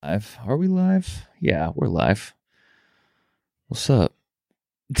live. Are we live? Yeah, we're live. What's up?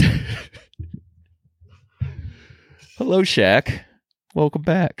 Hello, Shaq. Welcome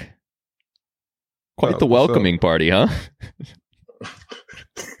back. Quite the What's welcoming up? party, huh?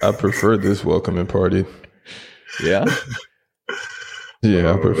 I prefer this welcoming party. Yeah.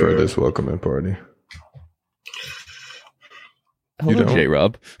 Yeah, I prefer this welcoming party. Hello, don't?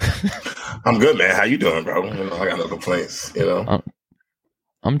 J-Rob. I'm good, man. How you doing, bro? I got no complaints,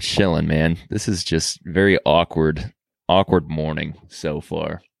 I'm chilling, man. This is just very awkward morning so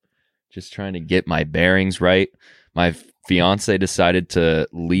far. Just trying to get my bearings right. My fiance decided to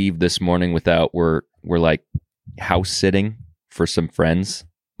leave this morning without we're like house sitting for some friends.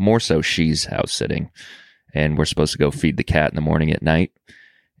 More so she's house sitting. And we're supposed to go feed the cat in the morning at night.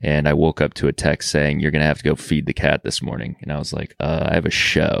 And I woke up to a text saying, "You're going to have to go feed the cat this morning." And I was like, I have a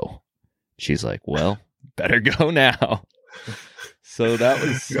show. She's like, "Well, better go now." So that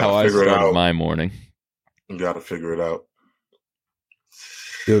was how I started my morning. You got to figure it out.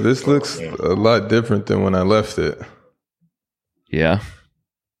 Yeah, this looks a lot different than when I left it. Yeah.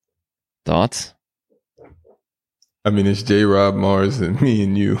 Thoughts? I mean, it's J-Rob, Mars, and me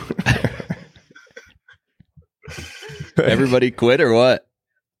and you. Everybody quit or what?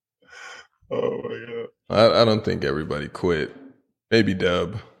 Oh, my God. I don't think everybody quit. Maybe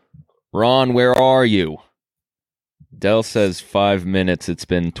Dub. Ron, where are you? Dell says 5 minutes. It's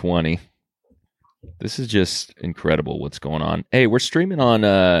been 20. This is just incredible what's going on. Hey, we're streaming on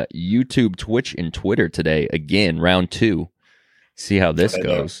YouTube, Twitch, and Twitter today. Again, round 2. See how this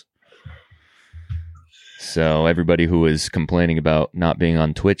goes. So everybody who is complaining about not being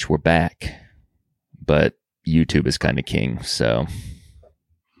on Twitch, we're back. But YouTube is kind of king, so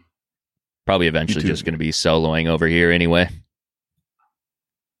probably eventually just going to be soloing over here anyway.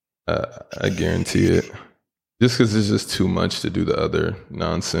 I guarantee it. Just because there's just too much to do the other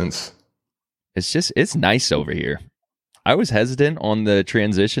nonsense. It's nice over here. I was hesitant on the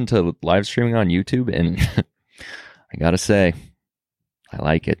transition to live streaming on YouTube, and I gotta say, I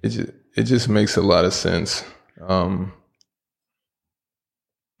like it. It just makes a lot of sense.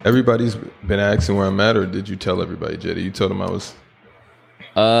 Everybody's been asking where I'm at, or did you tell everybody, Jetty? You told them I was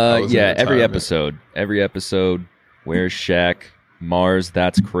yeah, every episode. Where's Shaq? Mars,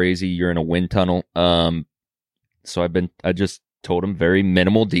 that's crazy. You're in a wind tunnel. So I just told him very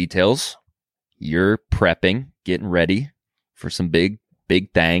minimal details. You're prepping, getting ready for some big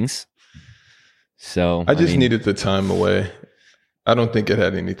things. So I just needed the time away. I don't think it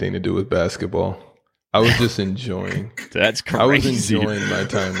had anything to do with basketball. I was just enjoying. That's crazy. I was enjoying my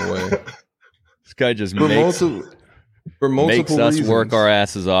time away. This guy just makes us work our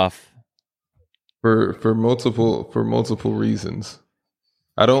asses off. For multiple reasons.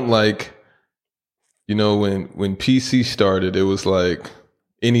 I don't like, when PC started, it was like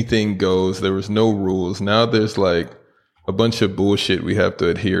anything goes. There was no rules. Now there's like a bunch of bullshit we have to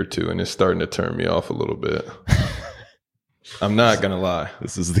adhere to, and it's starting to turn me off a little bit. I'm not gonna lie.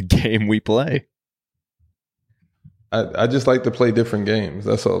 This is the game we play. I just like to play different games.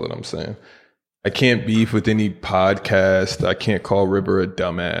 That's all that I'm saying. I can't beef with any podcast. I can't call River a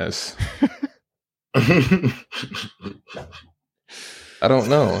dumbass. I don't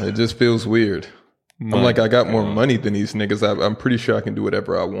know. It just feels weird. I'm like, I got more money than these niggas. I'm pretty sure I can do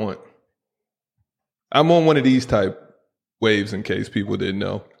whatever I want. I'm on one of these type waves in case people didn't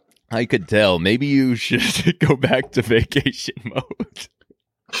know. I could tell. Maybe you should go back to vacation mode.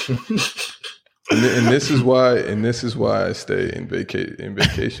 and this is why I stay in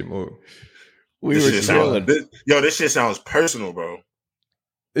vacation mode. This shit sounds personal, bro.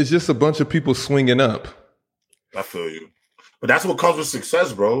 It's just a bunch of people swinging up. I feel you. But that's what comes with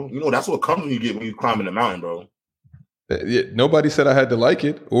success, bro. That's what comes when you climbing the mountain, bro. Yeah, nobody said I had to like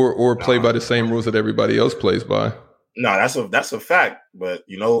it or play by the same rules that everybody else plays by. No, that's a fact. But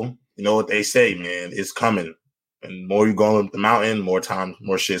you know what they say, man. It's coming. And more you go up the mountain, more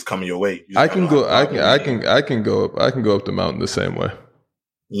shit's coming your way. I can go up the mountain the same way.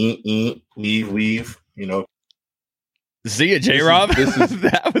 Weave. See you, J-Rob.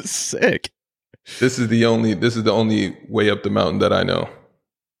 That was sick. This is the only way up the mountain that I know.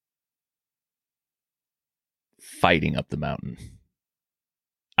 Fighting up the mountain.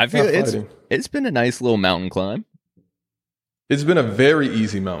 I feel it's been a nice little mountain climb. It's been a very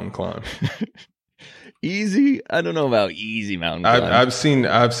easy mountain climb. Easy? I don't know about easy mountain climb.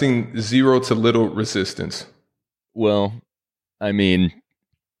 I've seen zero to little resistance. Well, I mean,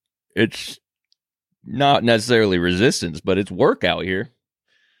 it's not necessarily resistance, but it's work out here.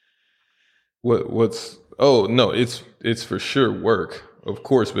 It's for sure work, of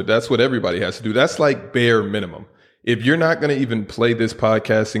course, but that's what everybody has to do. That's like bare minimum. if you're not going to even play this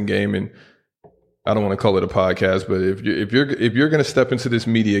podcasting game, and I don't want to call it a podcast, but if you're going to step into this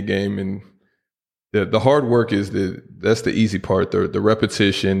media game, and the hard work is that's the easy part, the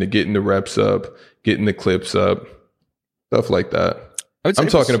repetition, the getting the reps up, getting the clips up, stuff like that. I'm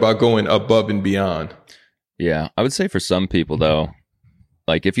talking about going above and beyond. Yeah, I would say for some people though,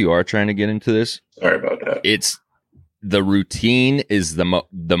 like if you are trying to get into this, sorry about that. It's the routine is the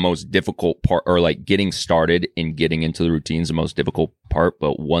most difficult part, or like getting started and getting into the routine is the most difficult part.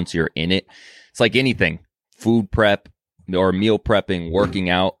 But once you're in it, it's like anything, food prep or meal prepping, working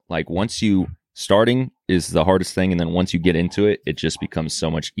out. Like once you starting is the hardest thing, and then once you get into it, it just becomes so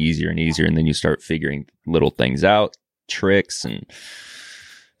much easier and easier, and then you start figuring little things out, tricks, and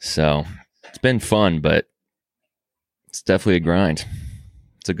so it's been fun, but it's definitely a grind.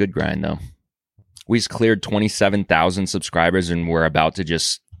 It's a good grind though. We just cleared 27,000 subscribers, and we're about to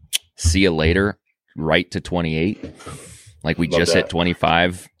just see you later, right to 28. Like we just hit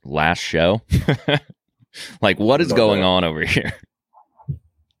 25 last show. Like what is going on over here?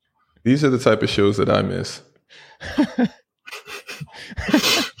 These are the type of shows that I miss.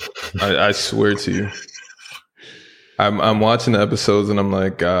 I swear to you. I'm watching the episodes and I'm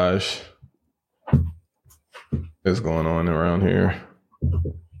like, gosh, what's going on around here?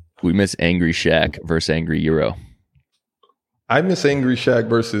 We miss Angry Shaq versus Angry Euro. I miss Angry Shaq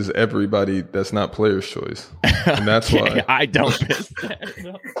versus everybody that's not Player's Choice. And that's why I don't miss that.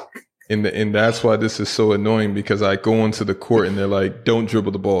 No. And that's why this is so annoying, because I go into the court and they're like, don't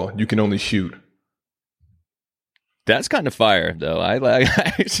dribble the ball. You can only shoot. That's kind of fire, though. I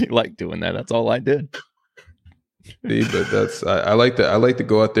actually like doing that. That's all I did. See, but that's I like that. I like to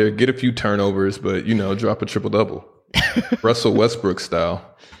go out there, get a few turnovers, but drop a triple double, Russell Westbrook style.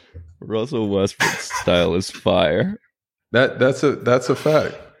 Russell Westbrook style is fire. That's a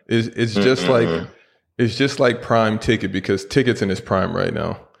fact. It's just like prime Ticket, because Ticket's in his prime right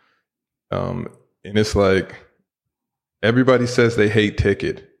now. And it's like everybody says they hate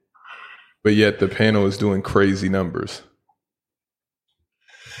Ticket, but yet the panel is doing crazy numbers.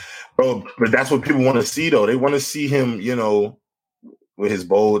 Bro, but that's what people want to see, though. They want to see him, with his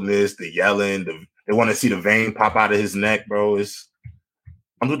boldness, the yelling. They want to see the vein pop out of his neck, bro.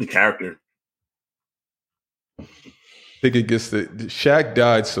 I'm with the character. Ticket gets Shaq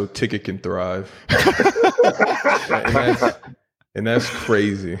died so Ticket can thrive. and that's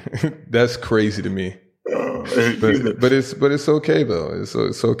crazy. That's crazy to me. But it's okay though.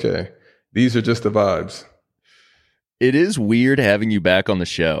 It's okay. These are just the vibes. It is weird having you back on the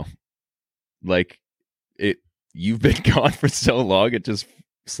show. Like you've been gone for so long. It's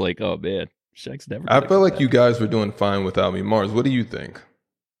like, oh man, Shaq's never. I felt like you guys were doing fine without me. Mars, what do you think?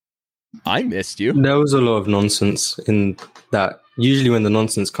 I missed you. There was a lot of nonsense in that. Usually when the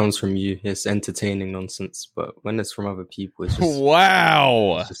nonsense comes from you, it's entertaining nonsense. But when it's from other people, it's just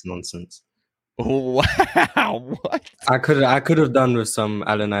wow. It's just nonsense. Wow. What? I could have done with some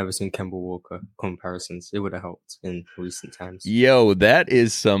Allen Iverson, Kemba Walker comparisons. It would have helped in recent times. Yo, that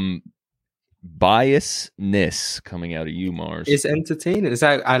is some biasness coming out of you, Mars. It's entertaining. It's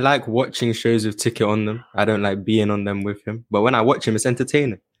like I like watching shows with Ticket on them. I don't like being on them with him. But when I watch him, it's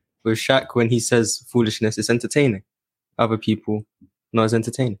entertaining. With Shaq, when he says foolishness, it's entertaining. Other people, not as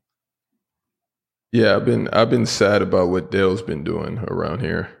entertaining. Yeah, I've been sad about what Dale's been doing around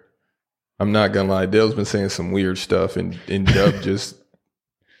here. I'm not gonna lie, Dale's been saying some weird stuff, and Dub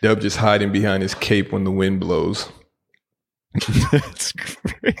just hiding behind his cape when the wind blows. That's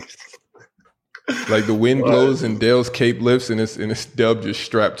crazy. Like the wind blows and Dale's cape lifts, and it's Dub just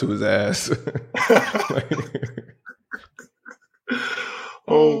strapped to his ass.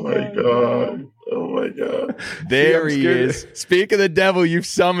 Oh my god! Oh my god! There he is. Speak of the devil, you've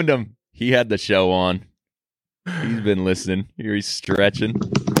summoned him. He had the show on. He's been listening. Here he's stretching.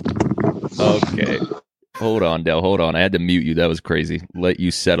 Okay. Hold on, Del. Hold on. I had to mute you. That was crazy. Let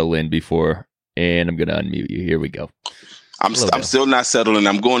you settle in before, and I'm gonna unmute you. Here we go. I'm still not settling.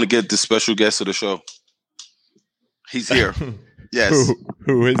 I'm going to get the special guest of the show. He's here. Yes.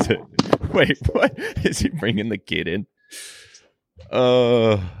 Who is it? Wait, what? Is he bringing the kid in?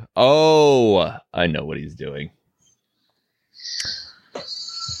 I know what he's doing.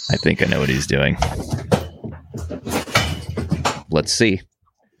 I think I know what he's doing. Let's see.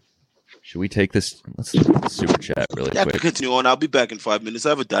 Should we take this? Let's look at the super chat really quick. Continue on. I'll be back in 5 minutes. I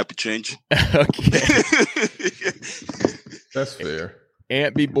have a diaper change. Okay. That's fair.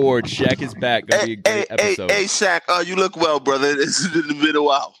 Ant be bored. Shaq is back. Gonna be a great episode. Hey, Shaq. You look well, brother. It's been a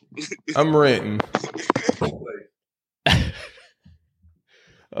while. I'm ranting.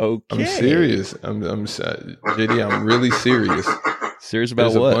 Okay. I'm serious. I'm sad. JD, I'm really serious. Serious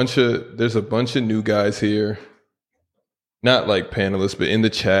about what? There's a bunch of new guys here. not like panelists, but in the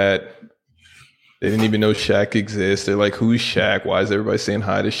chat. They didn't even know Shaq exists. They're like, who's Shaq? Why is everybody saying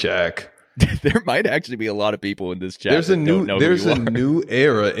hi to Shaq? There might actually be a lot of people in this chat. There's a new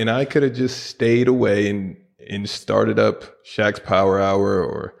era, and I could have just stayed away and started up Shaq's Power Hour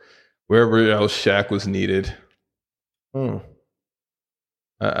or wherever else Shaq was needed.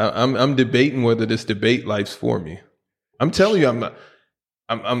 I'm debating whether this debate life's for me. I'm telling you,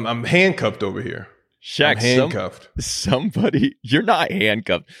 I'm handcuffed over here. Shaq, I'm handcuffed. Somebody, you're not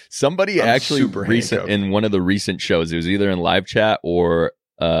handcuffed. Somebody I'm actually handcuffed. in one of the recent shows, it was either in live chat or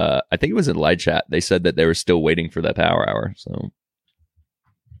I think it was in live chat. They said that they were still waiting for that Power Hour. So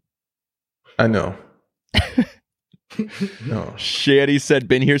I know. No. Shady said,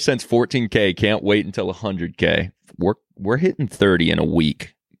 been here since 14K. Can't wait until 100K. We're hitting 30 in a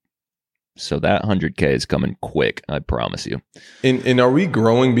week. So that 100K is coming quick. I promise you. And are we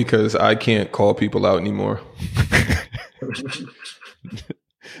growing because I can't call people out anymore?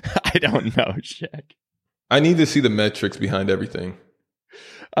 I don't know, Shaq. I need to see the metrics behind everything.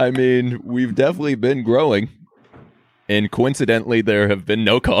 I mean, we've definitely been growing. And coincidentally, there have been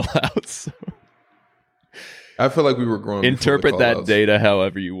no call outs. I feel like we were growing. Interpret that data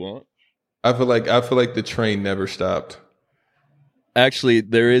however you want. I feel like the train never stopped. Actually,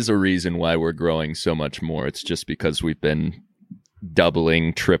 there is a reason why we're growing so much more. It's just because we've been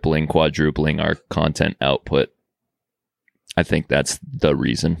doubling, tripling, quadrupling our content output. I think that's the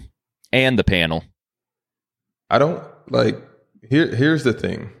reason. And the panel. I don't like here's the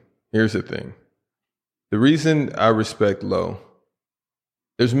thing. Here's the thing. The reason I respect Low,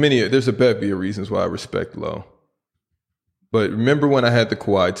 there's a bevy of reasons why I respect Low. But remember when I had the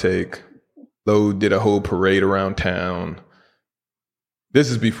Kawhi take, Low did a whole parade around town. This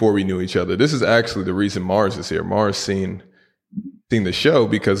is before we knew each other. This is actually the reason Mars is here. Mars seen the show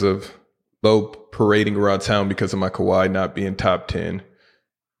because of Low parading around town because of my Kawhi not being top 10.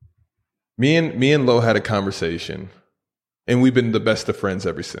 Me and Low had a conversation, and we've been the best of friends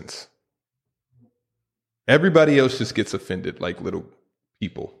ever since. Everybody else just gets offended like little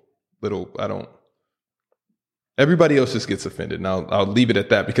people. Everybody else just gets offended, and I'll leave it at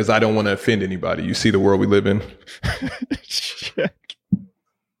that because I don't want to offend anybody. You see the world we live in.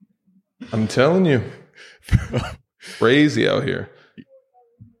 I'm telling you, crazy out here.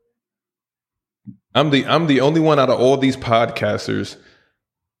 I'm the only one out of all these podcasters.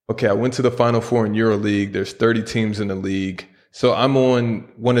 Okay, I went to the Final Four in EuroLeague. There's 30 teams in the league, so I'm on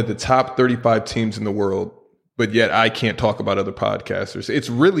one of the top 35 teams in the world. But yet I can't talk about other podcasters. It's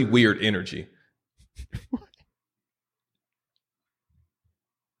really weird energy.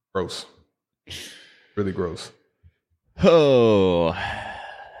 Gross. Really gross. Oh.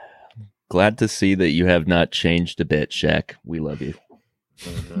 Glad to see that you have not changed a bit, Shaq. We love you.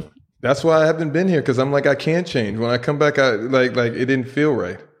 That's why I haven't been here, because I'm like, I can't change. When I come back, I like it didn't feel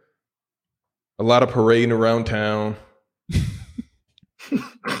right. A lot of parading around town.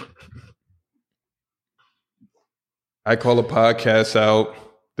 I call a podcast out.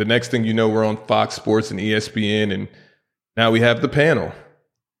 The next thing you know, we're on Fox Sports and ESPN, and now we have the panel.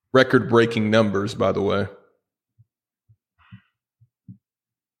 Record-breaking numbers, by the way.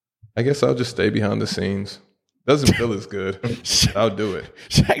 I guess I'll just stay behind the scenes. Doesn't feel as good. I'll do it.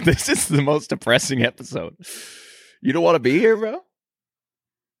 Shaq, this is the most depressing episode. You don't want to be here, bro?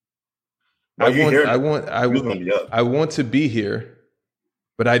 I want to be here,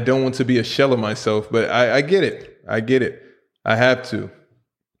 but I don't want to be a shell of myself. But I get it. I get it. I have to.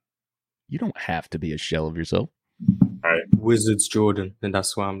 You don't have to be a shell of yourself. All right. Wizards Jordan, and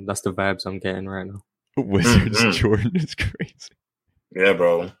that's the vibes I'm getting right now. Wizards Jordan is crazy. Yeah,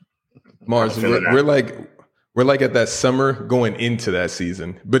 bro. Mars, we're like at that summer going into that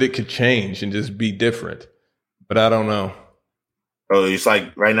season, but it could change and just be different. But I don't know. Oh, it's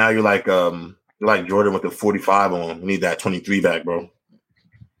like right now you're like Jordan with the 45 on. We need that 23 back, bro.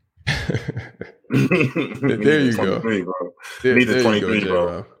 There you go. Bro. Need the 23,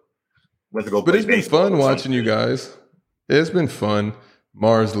 bro. But it's been fun watching you guys. It's been fun.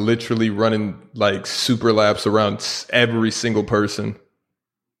 Mars literally running like super laps around every single person.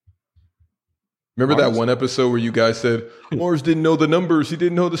 Remember that one episode where you guys said Mars didn't know the numbers, he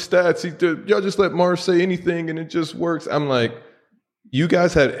didn't know the stats. Y'all just let Mars say anything and it just works. I'm like, you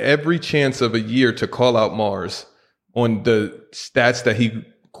guys had every chance of a year to call out Mars on the stats that he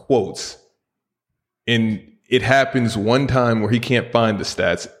quotes. And it happens one time where he can't find the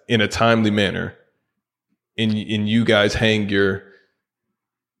stats in a timely manner. And you guys hang your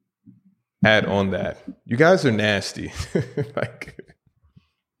hat on that. You guys are nasty. Like,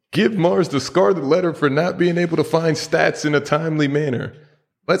 give Mars the scarlet letter for not being able to find stats in a timely manner.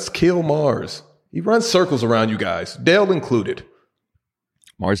 Let's kill Mars. He runs circles around you guys, Dale included.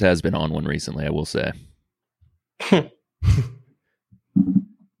 Mars has been on one recently, I will say.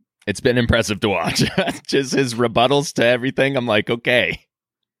 It's been impressive to watch. Just his rebuttals to everything. I'm like, okay.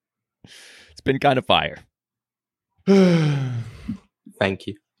 It's been kind of fire. Thank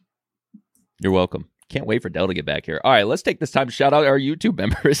you. You're welcome. Can't wait for Dell to get back here. All right, let's take this time to shout out our YouTube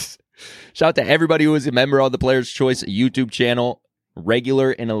members. Shout out to everybody who is a member of the Players' Choice YouTube channel.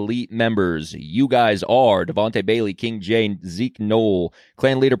 Regular and elite members. You guys are Devontae Bailey, King Jane, Zeke Knoll,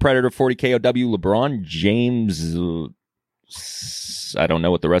 Clan Leader Predator 40KOW, LeBron James. I don't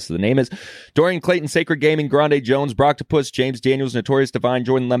know what the rest of the name is. Dorian Clayton, Sacred Gaming, Grande Jones, Broctopus, James Daniels, Notorious Divine,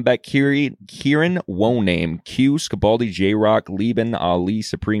 Jordan Lembeck, Kieran Woname, Q, Scabaldi, J-Rock, Lieben, Ali,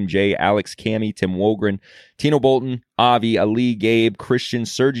 Supreme J, Alex Cammy, Tim Wogren, Tino Bolton, Avi, Ali, Gabe, Christian,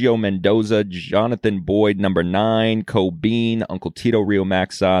 Sergio Mendoza, Jonathan Boyd, number 9, Cobean, Uncle Tito, Rio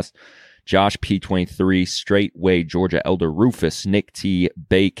Maxos, Josh P23, Straightway, Georgia Elder, Rufus, Nick T,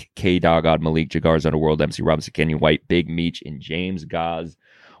 Bake, K-Dog, Odd Malik, Jagars Underworld, MC Robinson, Kenny White, Big Meech, and James Gaz.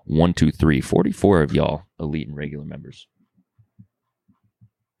 1, 2, 3, 44 of y'all, elite and regular members.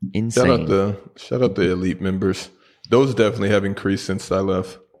 Insane. Shout out the elite members. Those definitely have increased since I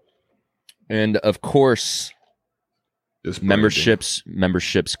left. And of course, Just memberships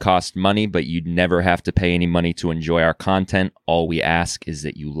cost money, but you'd never have to pay any money to enjoy our content. All we ask is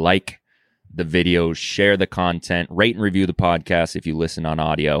that you like the videos, share the content, rate and review the podcast if you listen on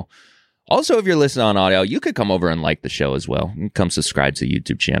audio. Also, if you're listening on audio, you could come over and like the show as well. You can come subscribe to the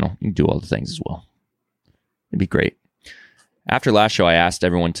YouTube channel. You can do all the things as well. It'd be great. After last show, I asked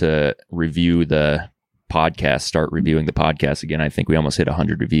everyone to review the podcast, start reviewing the podcast again. I think we almost hit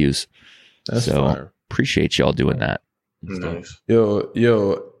 100 reviews. That's so fire. Appreciate y'all doing that. Nice. Yo,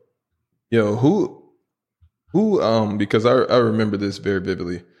 who because I remember this very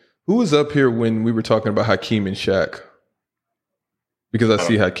vividly. Who was up here when we were talking about Hakeem and Shaq? Because I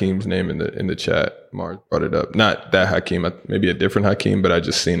see Hakeem's name in the chat. Mars brought it up. Not that Hakeem, maybe a different Hakeem, but I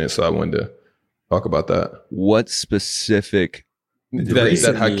just seen it, so I wanted to talk about that. What specific?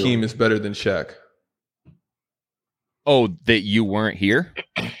 That Hakeem is better than Shaq. Oh, that you weren't here?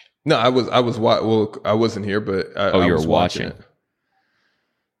 No, I wasn't here, but I you was were watching it.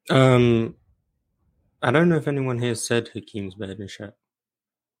 I don't know if anyone here said Hakeem's better than Shaq.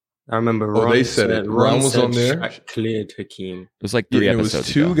 I remember they said it. Ron was on there. Shaq cleared Hakeem. It was like 3 episodes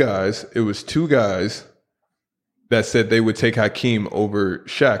ago. It was two guys that said they would take Hakeem over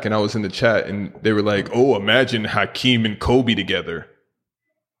Shaq, and I was in the chat, and they were like, "Oh, imagine Hakeem and Kobe together."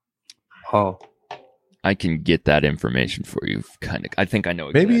 Oh, I can get that information for you. I think I know.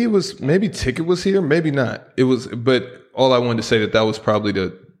 Exactly. Maybe Ticket was here, maybe not. It was, but all I wanted to say that was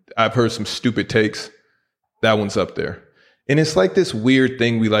probably I've heard some stupid takes. That one's up there. And it's like this weird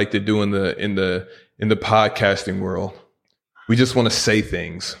thing we like to do in the podcasting world. We just want to say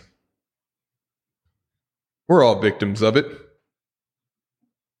things. We're all victims of it.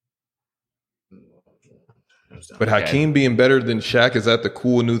 But Hakeem being better than Shaq, is that the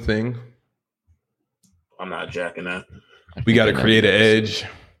cool new thing? I'm not jacking that. We got to create an edge.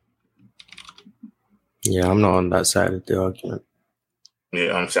 yeah, I'm not on that side of the argument.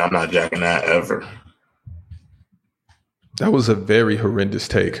 Yeah, I'm not jacking that ever. That was a very horrendous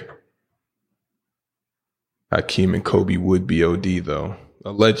take. Hakeem and Kobe would be OD, though.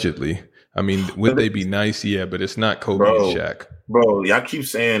 Allegedly. I mean, would they be nice? Yeah, but it's not Kobe and Shaq. Bro, y'all keep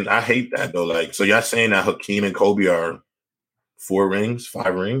saying, I hate that, though. Like, so y'all saying that Hakeem and Kobe are 4 rings,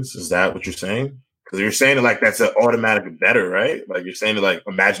 5 rings? Is that what you're saying? Because you're saying it like that's an automatic better, right? Like, you're saying it like,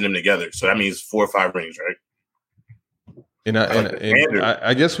 imagine them together. So that means 4 or 5 rings, right? And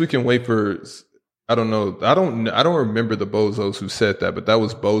I guess we can wait for... I don't know. I don't remember the bozos who said that, but that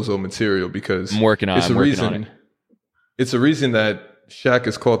was bozo material because I'm working on it. It's a reason that Shaq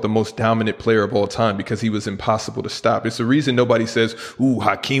is called the most dominant player of all time because he was impossible to stop. It's the reason nobody says, "Ooh,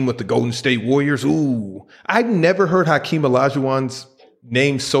 Hakeem with the Golden State Warriors." Ooh, I never heard Hakeem Olajuwon's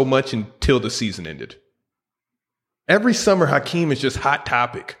name so much until the season ended. Every summer, Hakeem is just hot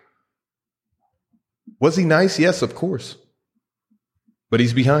topic. Was he nice? Yes, of course, but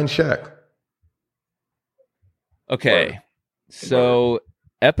he's behind Shaq. Okay, so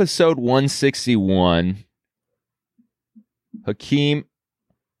episode 161, Hakeem.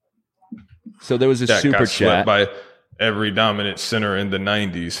 So there was a Shaq super got chat swept by every dominant center in the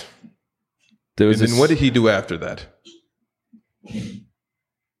 90s. And then what did he do after that?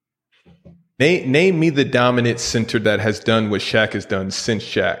 Name me the dominant center that has done what Shaq has done since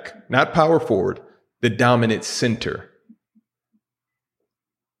Shaq. Not power forward, the dominant center.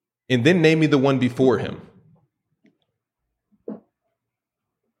 And then name me the one before him.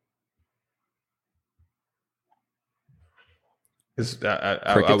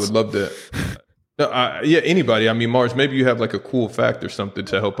 I would love to. No, anybody. I mean, Mars, maybe you have like a cool fact or something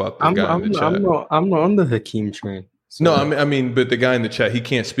to help out the guy in the chat. I'm not on the Hakeem train. So. No, I mean, but the guy in the chat, he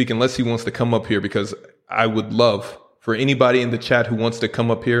can't speak unless he wants to come up here, because I would love for anybody in the chat who wants to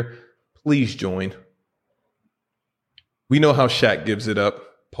come up here, please join. We know how Shaq gives it up.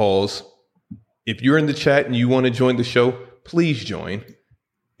 Pause. If you're in the chat and you want to join the show, please join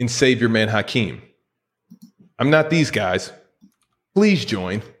and save your man Hakeem. I'm not these guys. Please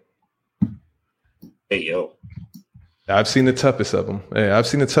join. Hey, yo. I've seen the toughest of them. Hey, I've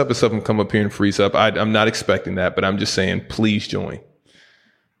seen the toughest of them come up here and freeze up. I'm not expecting that, but I'm just saying, please join.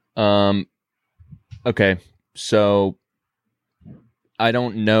 Okay, so I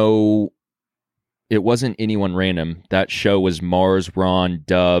don't know. It wasn't anyone random. That show was Mars, Ron,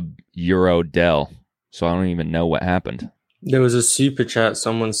 Dub, Euro, Dell. So I don't even know what happened. There was a super chat.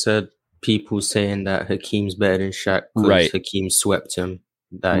 Someone said people saying that Hakeem's better than Shaq because Right. Hakeem swept him.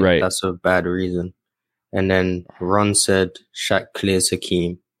 Right. That's a bad reason. And then Ron said Shaq clears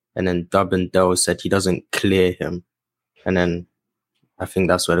Hakeem. And then Dub and Dell said he doesn't clear him. And then I think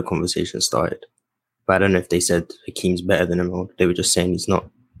that's where the conversation started. But I don't know if they said Hakeem's better than him or they were just saying he's not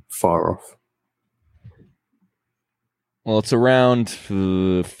far off. Well, it's around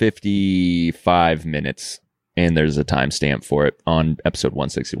 55 minutes, and there's a timestamp for it on episode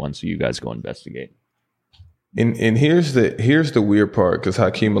 161, so you guys go investigate. And here's the weird part, because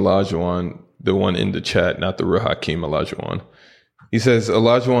Hakeem Olajuwon, the one in the chat, not the real Hakeem Olajuwon, he says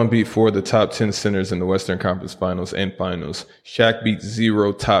Olajuwon beat 4 of the top 10 centers in the Western Conference Finals and Finals. Shaq beat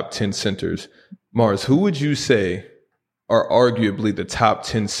 0 top 10 centers. Mars, who would you say are arguably the top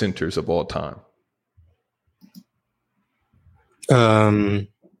 10 centers of all time? Do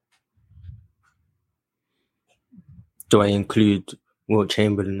I include Wilt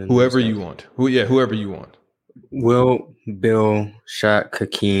Chamberlain? In Whoever you want. Whoever you want. Wilt, Bill, Shaq,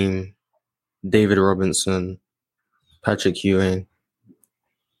 Hakeem, David Robinson, Patrick Ewing,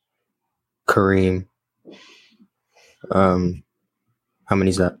 Kareem. How many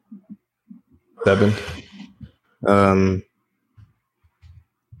is that? 7.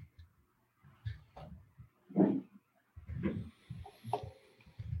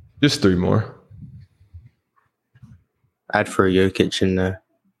 Just 3 more. I'd throw Jokic in there.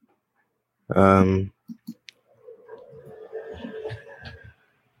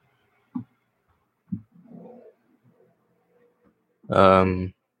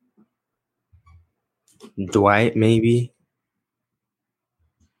 Dwight, maybe.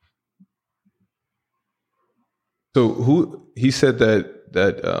 So who he said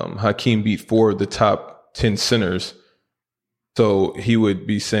that Hakeem beat 4 of the top 10 centers. So he would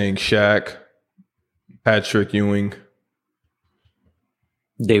be saying Shaq, Patrick Ewing,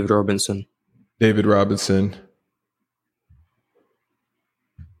 David Robinson.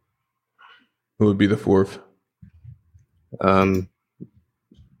 Who would be the 4th?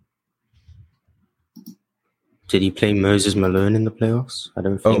 Did he play Moses Malone in the playoffs? I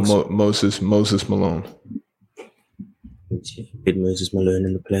don't think so. Moses Malone. Did Moses Malone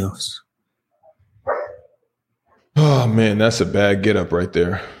in the playoffs? Oh man, that's a bad get up right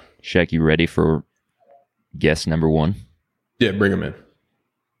there. Shaq, you ready for guess number 1? Yeah, bring him in.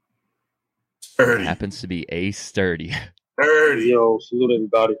 Sturdy. Happens to be a sturdy. Sturdy. Yo, salute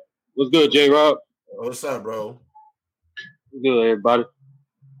everybody. What's good, J Rob? What's up, bro? What's good, everybody?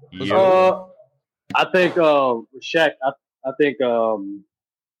 Yo. I think Shaq. I think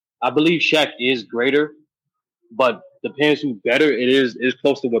I believe Shaq is greater, but depends who's better. It is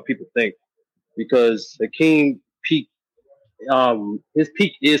close to what people think, because Hakeem peak, his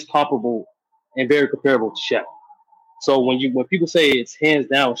peak is comparable and very comparable to Shaq. So when people say it's hands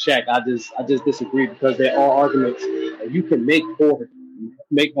down Shaq, I just disagree, because there are arguments that you can make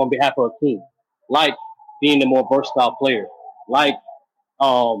on behalf of Hakeem, like being the more versatile player, like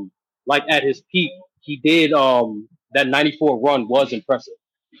at his peak, he did that 94 run was impressive.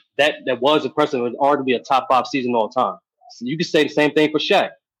 That was impressive. It was arguably a top 5 season all time. So you could say the same thing for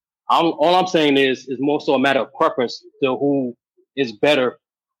Shaq. All I'm saying is more so a matter of preference to who is better.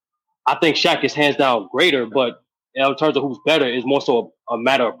 I think Shaq is hands down greater, but in terms of who's better, is more so a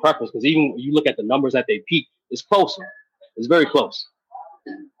matter of preference. Because even when you look at the numbers that they peak, it's closer. It's very close.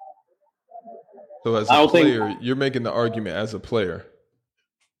 So as a player, you're making the argument as a player.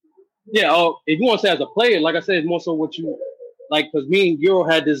 Yeah, if you want to say as a player, like I said, it's more so what you like. Because me and Euro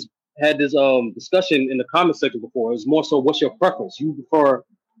had this discussion in the comment section before. It's more so what's your preference? You prefer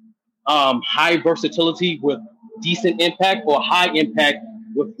high versatility with decent impact, or high impact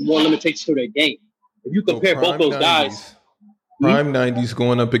with more limitations to their game? If you compare both those 90s, guys, prime 90s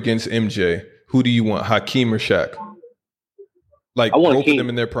going up against MJ, who do you want, Hakeem or Shaq? Like I want both of Hakeem. them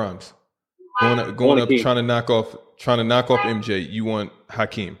in their primes. Going up, Hakeem. trying to knock off MJ. You want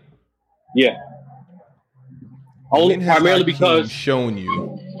Hakeem. Yeah. Only When has primarily Hakeem because shown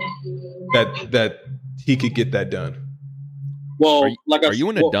you that he could get that done. well, Are you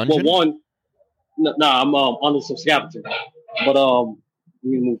in a dungeon? Well, one, nah, I'm under some scavenging, but let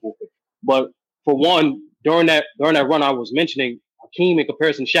me move real quick. But for one, during that run I was mentioning, Hakeem in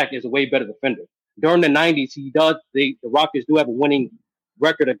comparison to Shaq is a way better defender. During the '90s, the Rockets do have a winning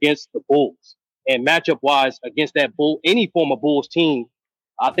record against the Bulls, and matchup wise against that any former Bulls team,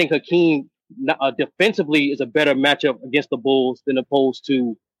 I think Hakeem defensively is a better matchup against the Bulls than opposed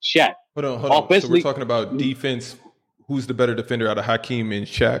to Shaq. Hold on. So we're talking about defense. Who's the better defender out of Hakeem and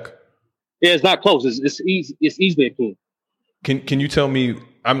Shaq? Yeah, it's not close. It's easily Hakeem. Can you tell me?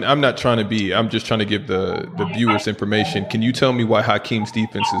 I'm not trying to be. I'm just trying to give the viewers information. Can you tell me why Hakeem's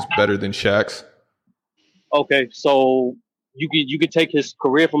defense is better than Shaq's? Okay, so you could take his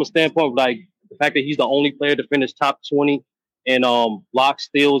career from a standpoint of like the fact that he's the only player to finish top 20 in blocks,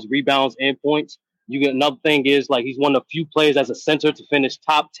 steals, rebounds, and points. You get another thing is like he's one of the few players as a center to finish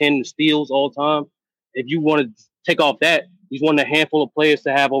top 10 in steals all time. If you want to take off that, he's one of the handful of players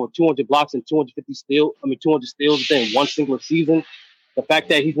to have over 200 blocks and 200 steals within one single season. The fact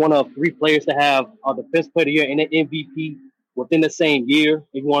that he's one of 3 players to have a Defense Player of the Year and an MVP within the same year,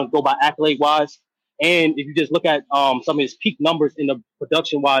 if you want to go by accolade wise. And if you just look at some of his peak numbers in the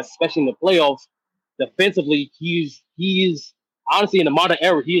production wise, especially in the playoffs, defensively, he is honestly in the modern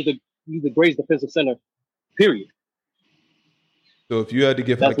era, he's the greatest defensive center, period. So if you had to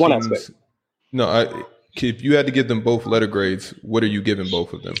give That's one aspect. If you had to give them both letter grades, what are you giving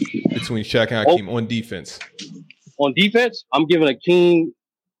both of them between Shaq and Hakeem on defense? On defense, I'm giving Hakeem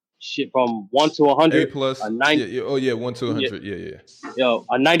from 1 to 100. A plus. A 90. Yeah, 1 to 100. Yeah.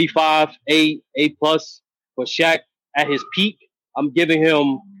 A 95, A plus. For Shaq at his peak, I'm giving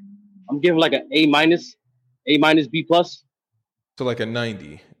like an A minus, B plus. So like a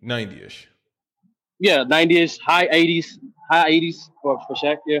 90-ish. Yeah, 90-ish, high 80s for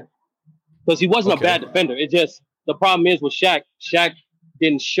Shaq, yeah. Because he wasn't a bad defender. It just, the problem is with Shaq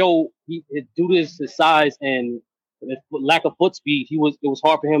didn't show, due to his size and lack of foot speed, it was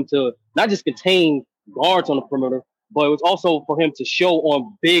hard for him to not just contain guards on the perimeter, but it was also for him to show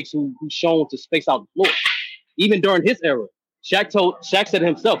on bigs who shown to space out the floor. Even during his era, Shaq said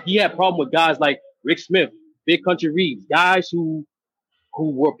himself he had a problem with guys like Rick Smith, Big Country Reeves, guys who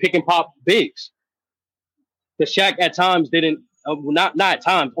were pick and pop bigs. Because Shaq at times didn't, not at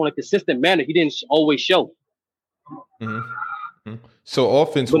times, on a consistent manner, he didn't always show. Mm-hmm. So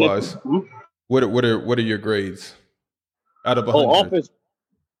offense wise, what are your grades out of 100?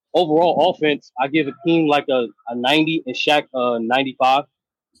 Overall offense, I give Hakeem like a 90 and Shaq a 95.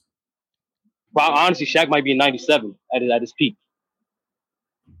 But honestly, Shaq might be a 97 at his peak.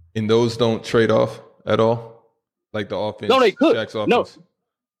 And those don't trade off at all? Like the offense? No, they could. Shaq's offense? No,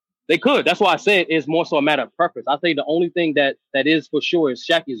 they could. That's why I said it's more so a matter of preference. I think the only thing that is for sure is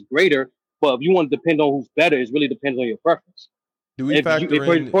Shaq is greater, but if you want to depend on who's better, it really depends on your preference. Do we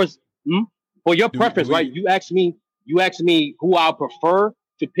factor in... For your preference, right? You asked me who I prefer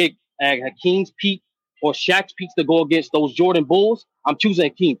to pick at Hakeem's peak or Shaq's peaks to go against those Jordan Bulls. I'm choosing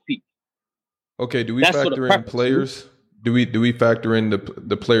Hakeem's peak. Okay, do we factor in players? Do we factor in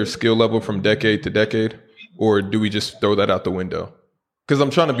the player's skill level from decade to decade, or do we just throw that out the window? Because I'm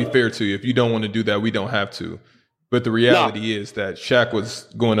trying to be fair to you. If you don't want to do that, we don't have to. But the reality is that Shaq was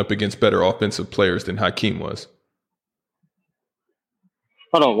going up against better offensive players than Hakeem was.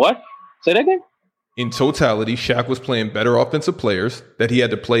 Hold on, what? Say that again? In totality, Shaq was playing better offensive players that he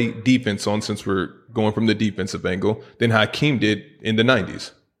had to play defense on, since we're going from the defensive angle, than Hakeem did in the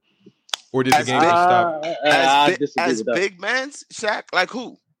 90s. Or did the game stop? As big man's Shaq? Like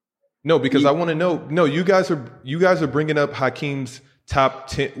who? No, because I want to know. No, you guys are bringing up Hakeem's top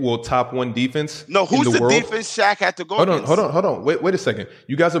 10, top 1 defense. No, who's in the world? Defense Shaq had to go against? Hold on. Wait a second.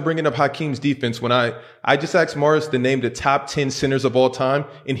 You guys are bringing up Hakeem's defense when I just asked Morris to name the top 10 centers of all time,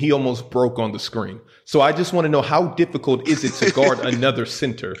 and he almost broke on the screen. So I just want to know, how difficult is it to guard another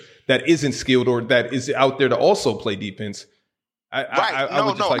center that isn't skilled or that is out there to also play defense?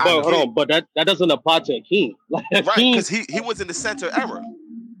 Hold on, but that doesn't apply to Hakeem. Right, because he was in the center era.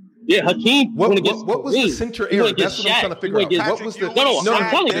 Yeah, Hakeem. What was the center era? That's what I'm trying to figure out. What was the? I'm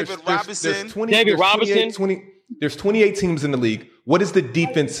telling you. David Robinson. There's 28 teams in the league. What is the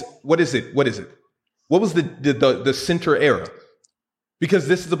defense? What is it? What was the center era? Because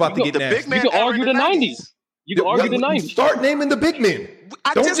this is about to get nasty. You can argue the 90s. You can argue the 90s. Start naming the big men.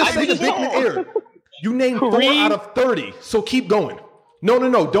 Don't just say the big men era. You named 4 out of 30, so keep going. No,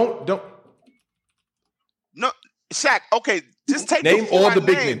 don't. No, Shaq. Okay, Just take Name the all I the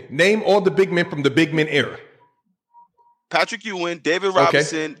big named. men. Name all the big men from the big men era. Patrick Ewing, David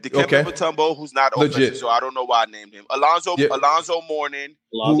Robinson, Dikembe Mutombo, who's not Legit. offensive, so I don't know why I named him. Alonzo Mourning.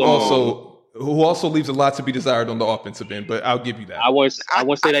 Who also leaves a lot to be desired on the offensive end, but I'll give you that. I won't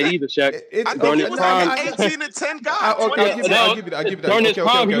say that either, Shaq. I During think he his was prime, like an 18 and 10 guy. I'll give you that. During his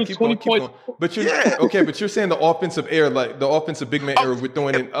prime, he was Keep 20 going. points. But you're saying the offensive era, like the offensive big man era, we're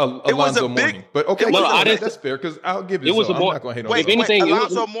throwing in Alonzo Mourning. But that's fair because I'll give you. I'm not going to hate on. Wait,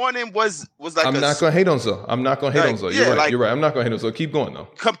 Alonzo Mourning was like. I'm not going to hate on Zo. I'm not going to hate on Zo. You're right. I'm not going to hate on Zo. Keep going though.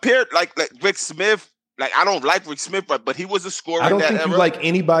 Compared like Rick Smith. Like, I don't like Rick Smith, but he was a scorer. I don't in that think era. you like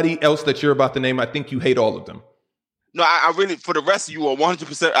anybody else that you're about to name. I think you hate all of them. No, I really, for the rest of you, are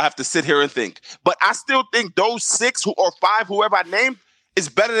 100%. I have to sit here and think. But I still think those 6 or 5, whoever I named, is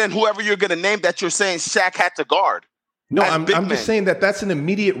better than whoever you're going to name that you're saying Shaq had to guard. No, I'm just saying that's an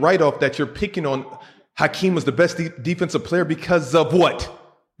immediate write-off that you're picking on. Hakeem was the best defensive player because of what?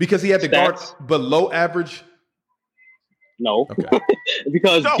 Because he had to guard below average. No,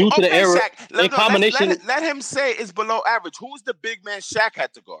 because due to the error, in combination. Let him say it's below average. Who's the big man Shaq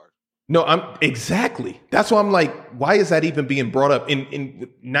had to guard? No, exactly. That's why I'm like, why is that even being brought up? In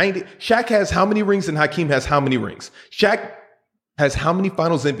 90, Shaq has how many rings and Hakeem has how many rings? Shaq has how many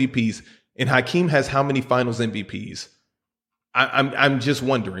Finals MVPs and Hakeem has how many Finals MVPs? I'm just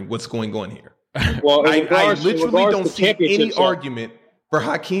wondering what's going on here. Well, I literally don't see any argument for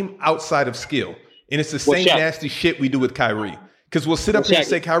Hakeem outside of skill. And it's the same nasty shit we do with Kyrie. Because we'll sit up here and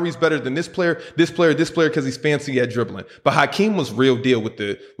say Kyrie's better than this player, because he's fancy at dribbling. But Hakeem was real deal with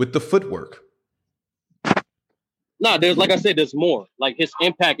the footwork. No, there's more. Like his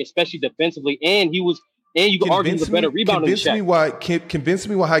impact, especially defensively, and you can argue he's a better rebounder than Shaq. Convince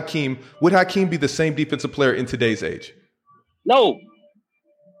me why would Hakeem be the same defensive player in today's age? No.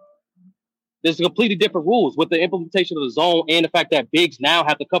 There's completely different rules with the implementation of the zone and the fact that bigs now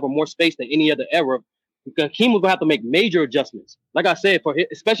have to cover more space than any other era. Hakeem was going to have to make major adjustments. Like I said,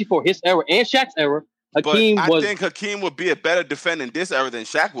 especially for his era and Shaq's era, I think Hakeem would be a better defender in this era than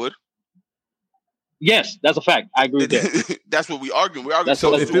Shaq would. Yes, that's a fact. I agree with that. That's what we argue. We argue.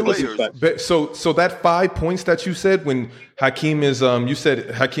 So if it was so that 5 points that you said when Hakeem is you said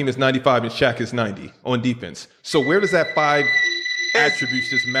Hakeem is 95 and Shaq is 90 on defense. So where does that 5 attributes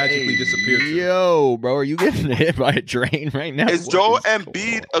just magically disappear to? Yo, bro, are you getting hit by a train right now? Is Joel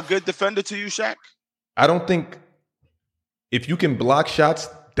Embiid a good defender to you, Shaq? I don't think if you can block shots,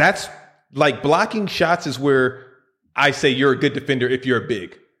 that's like blocking shots is where I say you're a good defender if you're a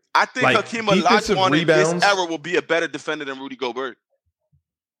big. I think Hakeem Olajuwon in this era will be a better defender than Rudy Gobert.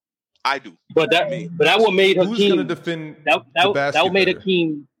 I do. But that what made Hakeem. Who's going to defend that what made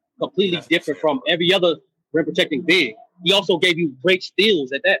Hakeem completely different from every other rim protecting big. He also gave you great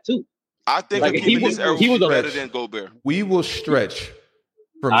steals at that too. I think Hakeem in this era was better than Gobert. We will stretch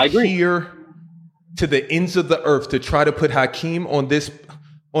from here to the ends of the earth to try to put Hakeem on this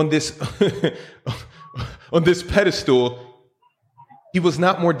on this pedestal. He was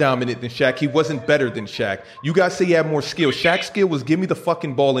not more dominant than Shaq. He wasn't better than Shaq. You guys say he had more skill. Shaq's skill was give me the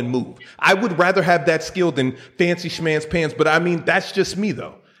fucking ball and move. I would rather have that skill than fancy schman's pants. But I mean, that's just me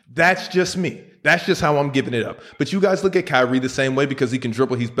though. That's just me. That's just how I'm giving it up. But you guys look at Kyrie the same way because he can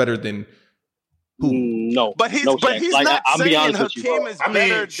dribble. He's better than who? No, but he's like, not I'm saying Hakeem is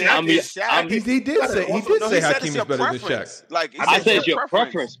better than Shaq. He did say Hakeem is better than Shaq. Like I said, your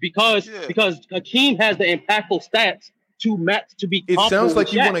preference because Hakeem has the impactful stats to match to be. It sounds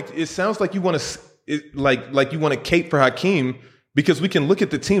like you want to. It sounds like you want to like you want to cape for Hakeem because we can look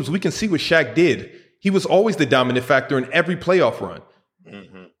at the teams. We can see what Shaq did. He was always the dominant factor in every playoff run.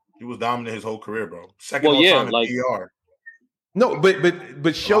 Mm-hmm. He was dominant his whole career, bro. Second all time in PR. No,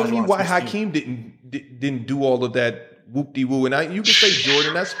 but show me why Hakeem didn't do all of that whoop-de-woo. And you can say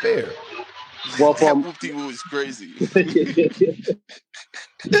Jordan, that's fair. Well, whoop-de-woo is crazy.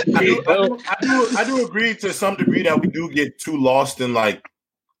 I do agree to some degree that we do get too lost in like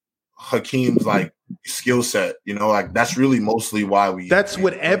Hakeem's like skill set. You know, like that's really mostly why we. That's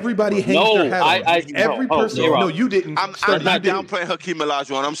what everybody hangs their hat on. Every person. No, you didn't. I'm not downplaying Hakeem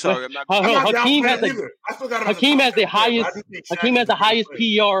Olajuwon. I'm sorry. I'm not. Hakeem has the highest. Hakeem has the highest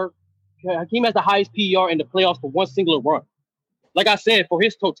PR. Hakeem has the highest PR in the playoffs for one singular run. Like I said, for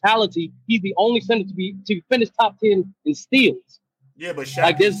his totality, he's the only center to finish top 10 in steals. Yeah, but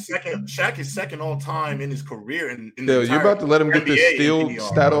Shaq is second all time in his career. You're about to let him get this steal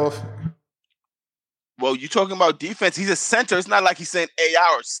stat off. Well, you're talking about defense. He's a center. It's not like he's saying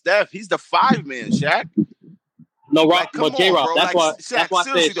AI or Steph. He's the 5-man, Shaq. No, Rob, Like, come but J-Rob, bro. that's Like, why I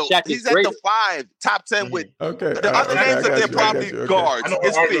seriously said though, Shaq is he's at greater. the 5, top 10 with Okay, the other okay, names I that they're got you, I probably got you, okay. guards. I know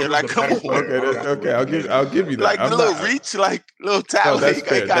It's Arthur fair. was Like, the come better on. player. Okay, I'll give you that. Like the I'm little not, reach, like little no, talent. that's You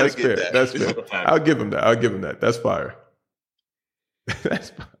fair. gotta That's get fair. that. That's It's fair. not a fact. I'll give him that. That's fire. That's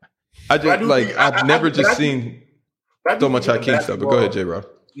fire. I But I just do like think- I've I- never I- just I- seen But I do so much think in the Hakeem stuff. But go ahead, J. Rob.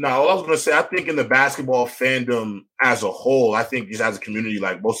 No, all I was going to say, I think in the basketball fandom as a whole, I think just as a community,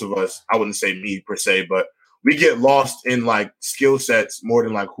 like most of us, I wouldn't say me per se, but we get lost in like skill sets more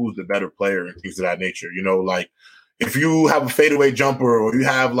than like who's the better player and things of that nature. You know, like if you have a fadeaway jumper or you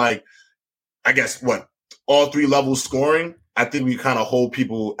have like, I guess all 3 levels scoring, I think we kind of hold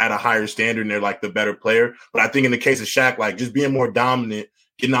people at a higher standard and they're like the better player. But I think in the case of Shaq, like just being more dominant,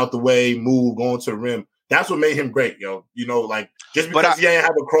 getting out the way, move, going to the rim, that's what made him great, yo. You know, like just because he ain't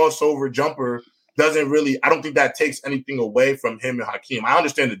have a crossover jumper doesn't really, I don't think that takes anything away from him and Hakeem. I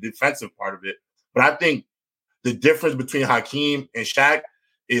understand the defensive part of it, but I think the difference between Hakeem and Shaq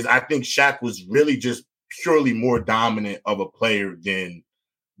is I think Shaq was really just purely more dominant of a player than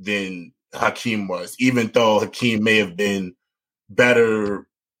Hakeem was, even though Hakeem may have been better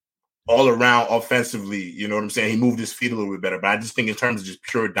all around offensively. You know what I'm saying? He moved his feet a little bit better, but I just think in terms of just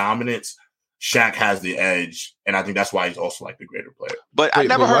pure dominance, Shaq has the edge, and I think that's why he's also like the greater player. But I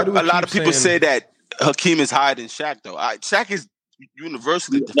never why heard do we a lot keep of people saying- say that Hakeem is higher than Shaq, though. Shaq is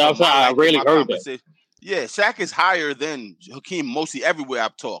universally. No, I'm sorry, I rarely heard that. Yeah, Shaq is higher than Hakeem mostly everywhere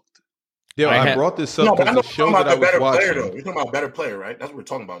I've talked. Yeah, I I had- brought this No, up but I because know the we're show talking that about I the was better player, watching. though. You're talking about better player, right? That's what we're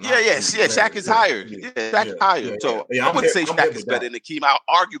talking about. Yeah, Shaq is higher. Yeah, Shaq is higher. So Yeah, I I'm wouldn't here- say I'm here Shaq with is better that. than Hakeem. I'll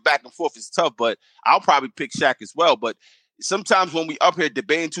argue back and forth. It's tough, but I'll probably pick Shaq as well. But sometimes when we up here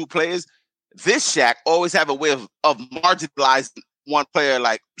debating 2 players, this Shaq always have a way of marginalizing one player.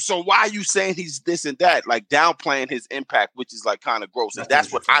 Like, so why are you saying he's this and that? Like downplaying his impact, which is like kind of gross. And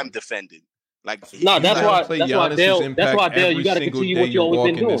that's what I'm defending. Like, No, that's why Giannis's Dale. That's impact why Dale. You every got to single continue day what you you're always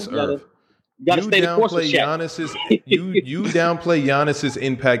been walking doing. this You earth. gotta stay the course with downplay Shaq. you downplay Giannis's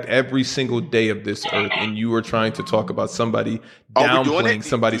impact every single day of this earth, and you are trying to talk about somebody are we doing downplaying it?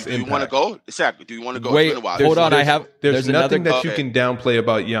 somebody's Do you want to impact. go, Shaq? Do you want to go? Wait, It's been a while. hold on. There's nothing another, that you can downplay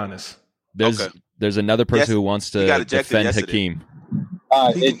about Giannis. There's Okay. there's another person Yes, who wants he to got ejected defend yesterday. Hakeem.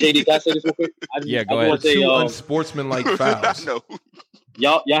 All right, JD, can I say this real quick? Yeah, go I ahead. just wanna say, Two unsportsmanlike fouls. No.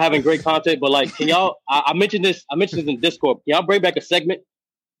 y'all having great content, but like, can y'all? I mentioned this. I mentioned this in Discord. Can y'all bring back a segment?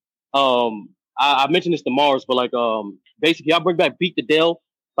 I mentioned this to Mars, but like, basically, y'all bring back Beat the Dale,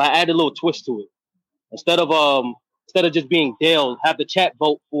 but I added a little twist to it. Instead of just being Dale, have the chat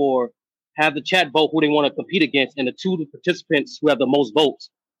vote who they want to compete against, and the 2 participants who have the most votes,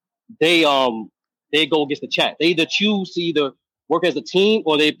 they go against the chat. They either choose to either work as a team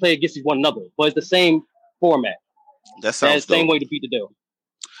or they play against one another, but it's the same format. That sounds That's the same dope. way to beat the Dale.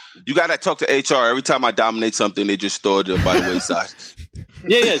 You got to talk to HR. Every time I dominate something, they just throw it by the wayside.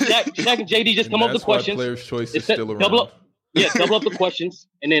 Yeah. Shaq and JD just And come up with that's why questions. players' choice is Instead- still around. double up the questions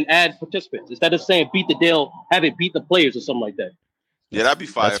and then add participants. Instead of saying beat the Dale, have it beat the players or something like that. Yeah, that'd be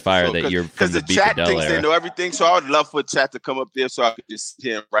fire. That's fire that you're from because the the Beat the chat Dell thinks era. they know everything. So I would love for chat to come up there so I could just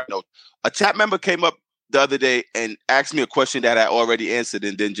hear him right now. A chat member came up the other day and asked me a question that I already answered,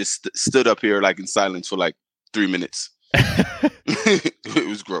 and then just stood up here like in silence for like 3 minutes. It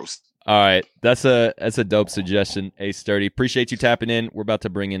was gross. All right, that's a dope suggestion. Ace Sturdy, appreciate you tapping in. We're about to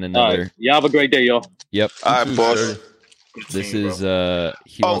bring in All another. right. Y'all have a great day, y'all. Yep. All right, Too, boss. sir. Good This team, is bro.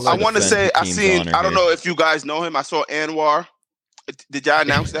 he wants I want to defend say I Hakeem's seen. honor I don't here. know if you guys know him. I saw Anwar. Did y'all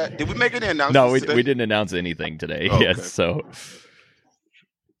announce that? Did we make any announcements? No, today? we didn't announce anything today. Oh, Yes, okay. so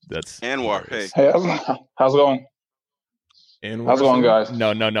that's Anwar. Hey, Hey, how's it going? And How's it going, guys?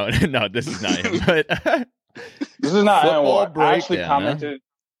 No. This is not him. But This is not Football Anwar. I actually breakdown, huh? commented.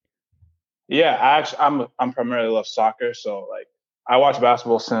 Yeah, I'm primarily love soccer, so like I watch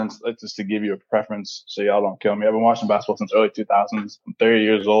basketball since just to give you a preference, so y'all don't kill me. I've been watching basketball since early 2000s. I'm 30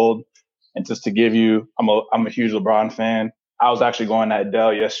 years old, and just to give you, I'm a huge LeBron fan. I was actually going at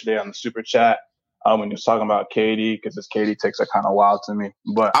Dell yesterday on the super chat when he was talking about KD because his KD takes are kind of wild to me.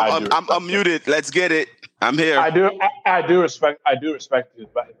 But I'm muted. Let's get it. I'm here. I do respect his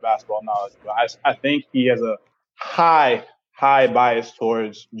basketball knowledge, but I think he has a high bias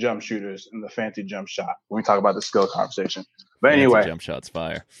towards jump shooters and the fancy jump shot when we talk about the skill conversation. But Fancy anyway, jump shots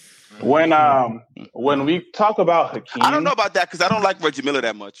fire. when we talk about Hakeem, I don't know about that because I don't like Reggie Miller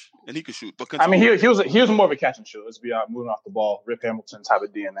that much, and he could shoot. But I mean, he was more of a catch and shoot. Let's be moving off the ball, Rip Hamilton type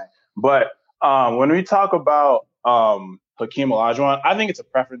of DNA. But when we talk about Hakeem Olajuwon, I think it's a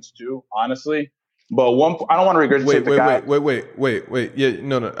preference too, honestly. But I don't want to regurgitate the guy. Wait. Yeah,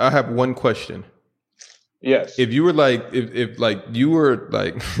 no. I have one question. Yes. If you were like, if like you were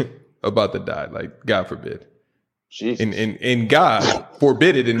like about to die, like God forbid, Jesus. And God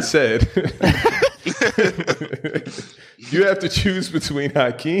forbid it and said, you have to choose between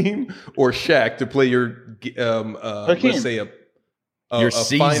Hakeem or Shaq to play your let's say your a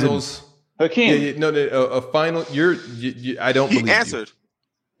finals. Hakeem. A final. I don't believe He answered.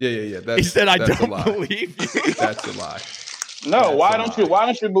 You. Yeah. He said, "I that's a don't lie. believe you." That's a lie. No, why don't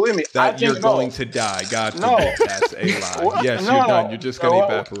you believe me? That I think you're going to die. God forbid. No. That's a lie. Yes, you're done. You're just going to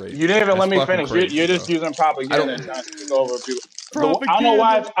evaporate. You didn't even let me That's finish. fucking crazy, You're just bro. using propaganda and trying to take over people. I don't know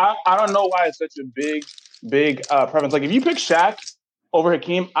why. I don't know why it's such a big preference. Like if you pick Shaq over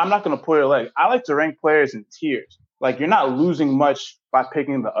Hakeem, I'm not going to pull your leg. I like to rank players in tiers. Like you're not losing much by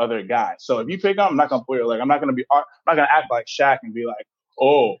picking the other guy. So if you pick him, I'm not going to pull your leg. I'm not going to act like Shaq and be like,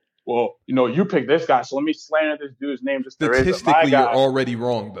 oh, well, you pick this guy, so let me slander this dude's name just to raise up my Statistically, guy. you're already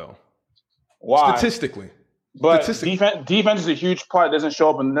wrong, though. Why? Statistically. But defense is a huge part. It doesn't show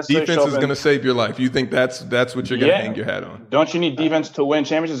up in this. Defense is going to save your life. You think that's what you're going to hang your hat on? Don't you need defense to win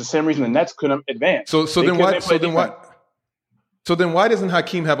championships? The same reason the Nets couldn't advance. So then why doesn't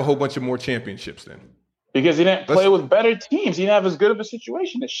Hakeem have a whole bunch of more championships then? Because he didn't play with better teams. He didn't have as good of a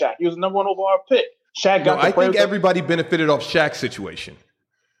situation as Shaq. He was the number 1 overall pick. Shaq got. I think everybody benefited off Shaq's situation.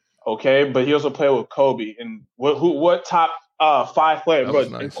 Okay, but he also played with Kobe. And what top 5 player?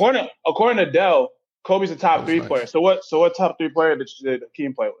 Nice. According to Dell, Kobe's the top 3 player. So what top 3 player did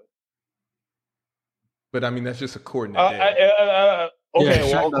Hakeem play with? But I mean, that's just according to Dell.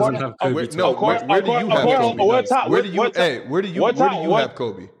 Okay, Shaq doesn't have Kobe. where do you have Kobe? Where do you have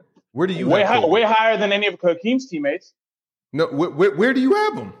Kobe? Where do you have Kobe? Way higher than any of Hakeem's teammates. No, where do you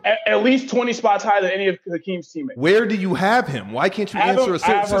have him? At least 20 spots higher than any of Hakeem's teammates. Where do you have him? Why can't you answer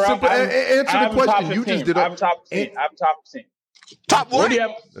answer the question you just did? I have top 15. I have top 15. Top what? Where do you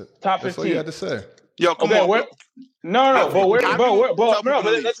have top 15? That's all you had to say. Yo, come on. That's not the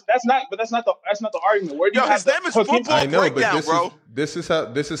argument. Where do you have his name is Football Breakdown, bro. This is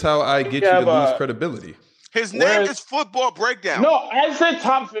how I get you to lose credibility. His name is Football Breakdown. No, I said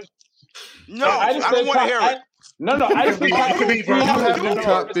top 15. No, I don't want to hear it. No, I just think it's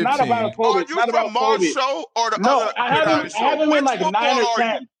not about Kobe. It's not about Kobe. Show or the other? I haven't been like 9 or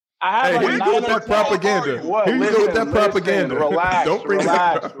 10. Here you go with that propaganda. Here you go with that propaganda. Relax. Don't bring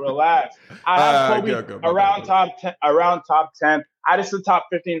Relax. I have Kobe around top 10. I just said top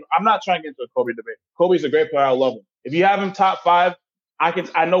 15. I'm not trying to get into a Kobe debate. Kobe's a great player. I love him. If you have him top 5,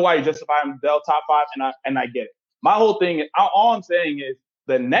 I know why you justify him Dell top 5, and I get it. My whole thing is all I'm saying is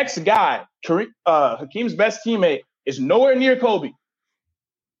the next guy, Hakeem's best teammate, is nowhere near Kobe.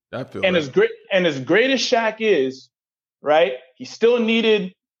 As great as Shaq is, right? He still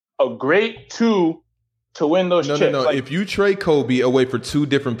needed a great 2 to win those chips. No. If you trade Kobe away for 2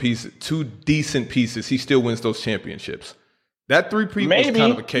 decent pieces, he still wins those championships. That 3-peat was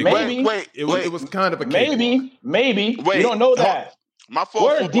kind of a cake. It was kind of a cake. Maybe. We don't know that. My fault.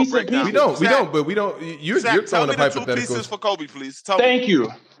 We're a decent piece. We don't. You're throwing a hypothetical. 2 pieces for Kobe, please. Thank you,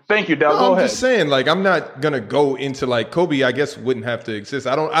 Dal. Go I'm ahead. just saying, like, I'm not gonna go into like Kobe. I guess wouldn't have to exist.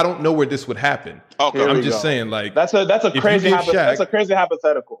 I don't know where this would happen. Okay, I'm just saying, like, that's a crazy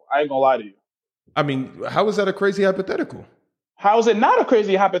hypothetical. I ain't gonna lie to you. I mean, how is that a crazy hypothetical? How is it not a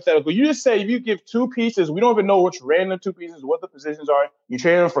crazy hypothetical? You just say if you give 2 pieces, we don't even know which random 2 pieces, what the positions are. You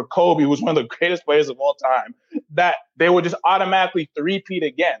trade them for Kobe, who's one of the greatest players of all time, that they would just automatically 3-peat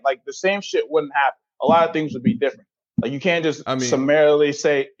again. Like the same shit wouldn't happen. A lot of things would be different. Like you can't just summarily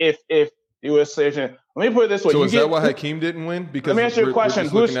say if you were saying. Let me put it this way. So is that why Hakeem didn't win? Because let me ask you a question.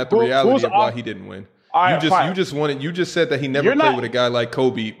 We're just looking at the reality of why he didn't win. You just said that he never played with a guy like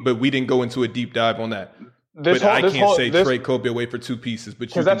Kobe, but we didn't go into a deep dive on that. Trade Kobe away for 2 pieces, but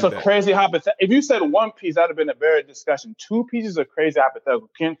because that's a crazy hypothetical. If you said 1 piece, that'd have been a very discussion. 2 pieces are crazy hypothetical.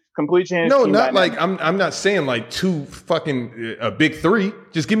 Can complete change. No, not like I'm not saying like 2 fucking a big 3.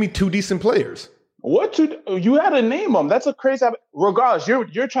 Just give me 2 decent players. You had to name them. That's a crazy. Regardless,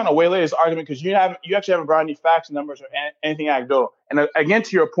 you're trying to waylay this argument because you actually haven't brought any facts, numbers, or anything anecdotal. And again,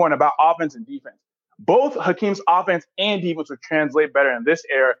 to your point about offense and defense. Both Hakeem's offense and defense would translate better in this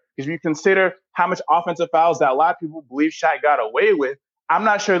era because if you consider how much offensive fouls that a lot of people believe Shaq got away with, I'm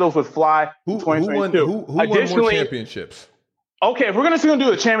not sure those would fly in 2022. Who won more championships? Okay, if we're going to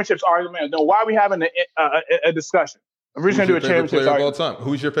do a championships argument, then why are we having a discussion? If we're just going to do a championships argument.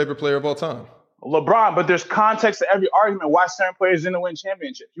 Who's your favorite player of all time? LeBron, but there's context to every argument why certain players didn't win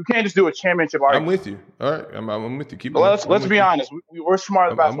championships. You can't just do a championship argument. I'm with you. All right, I'm with you. Keep going. Let's be honest. We're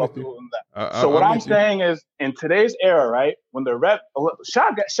smart basketball people than that. So what I'm saying is, in today's era, right, when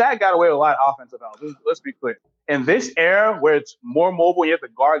Shaq got away with a lot of offensive fouls. Let's be clear. In this era where it's more mobile, you have to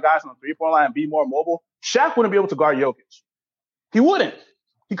guard guys on the 3-point line and be more mobile. Shaq wouldn't be able to guard Jokic. He wouldn't.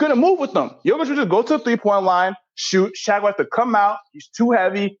 He couldn't move with them. Jokic would just go to the 3-point line. shoot. Shaq would have to come out. He's too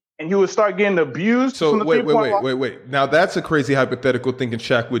heavy, and he would start getting abused. So from the three-point line. wait. Now that's a crazy hypothetical thinking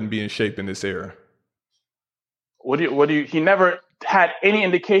Shaq wouldn't be in shape in this era. What do you? He never had any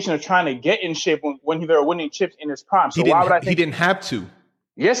indication of trying to get in shape when they were winning chips in his prime. So why would I think he didn't have to?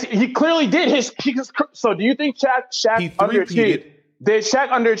 Yes, he clearly did. So do you think Shaq underachieved? Did Shaq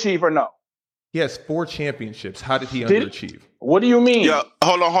underachieve or no? He has 4 championships. How did he underachieve? What do you mean? Yeah,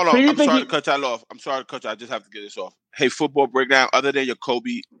 hold on. So I'm sorry to cut y'all off. I just have to get this off. Hey, football breakdown. Other than your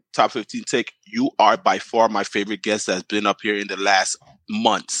Kobe top 15 take, you are by far my favorite guest that's been up here in the last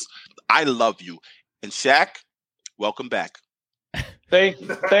months. I love you. And Shaq, welcome back. Thank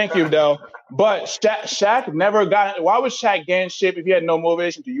you, though. But Shaq never got. Why was Shaq getting in shape if he had no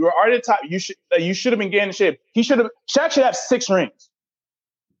motivation to? You were already top. You should have been getting in shape. Shaq should have 6 rings.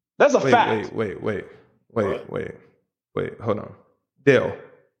 That's a fact. Wait. Hold on, Dale.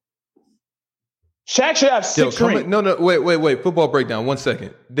 Shaq should have 6 rings. No. Wait. Football breakdown. 1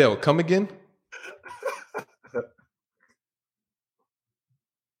 second. Dale, come again.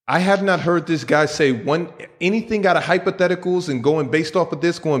 I have not heard this guy say anything out of hypotheticals and going based off of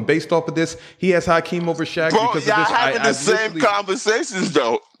this. He has Hakeem over Shaq because of this. Y'all having the same conversations,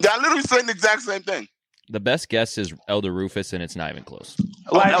 though. Y'all literally saying the exact same thing. The best guess is Elder Rufus, and it's not even close.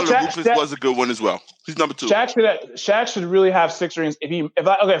 Elder Rufus was a good one as well. He's number 2. Shaq should really have 6 rings.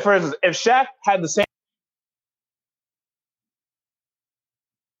 For instance, if Shaq had the same.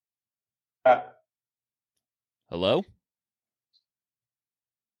 Hello?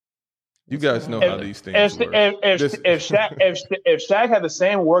 You guys know how these things work. If Shaq had the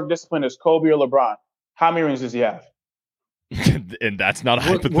same work discipline as Kobe or LeBron, how many rings does he have? And that's not a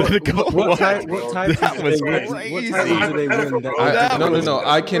hypothetical. What time that was crazy. crazy. Do they win? No.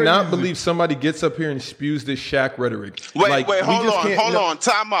 I cannot believe somebody gets up here and spews this Shaq rhetoric. Wait, hold on.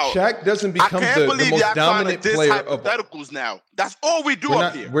 Time out. Shaq doesn't become the most dominant player of hypotheticals now. That's all we do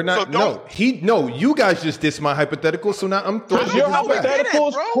up here. We're not. So you guys just dissed my hypothetical, so now I'm throwing. Your hypothetical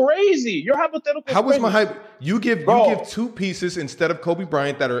is crazy. Your hypothetical. How was my hype? You give 2 pieces instead of Kobe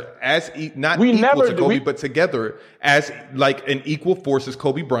Bryant that are not equal to Kobe, but together as like an equal force as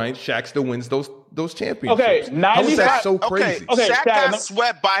Kobe Bryant. Shaq still wins those championships. Okay, how is that so crazy? Okay, Shaq got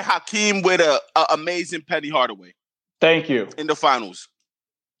swept by Hakeem with a amazing Penny Hardaway. Thank you. In the finals.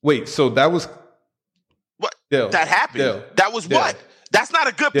 Wait, so that was what? Dale, that happened. Dale, that was Dale, what? That's not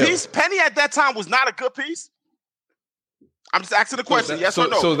a good Dale. piece. Penny at that time was not a good piece. I'm just asking the question, yes or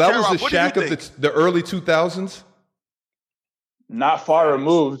no. So that Tara, was the Shaq of the early 2000s? Not far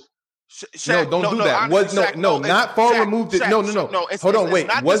removed. No, don't do that. Not far removed. No. Hold on, wait.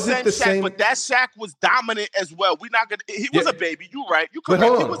 Was it the same? But that Shaq was dominant as well. We're not gonna. He was a baby. You right. You correct.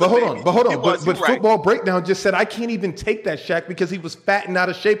 But hold on. But Football Breakdown just said I can't even take that Shaq because he was fat and out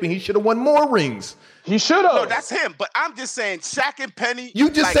of shape and he should have won more rings. He should have. No, that's him. But I'm just saying, Shaq and Penny. You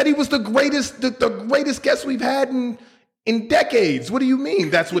just said he was the greatest guest we've had in decades. What do you mean?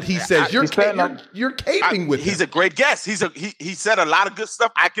 That's what he says. You're caping with him. He's a great guest. He said a lot of good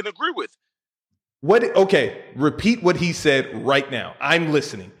stuff I can agree with. What? Okay, repeat what he said right now. I'm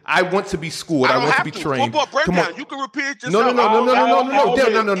listening. I want to be schooled. I want to be trained. Football breakdown. You can repeat it yourself.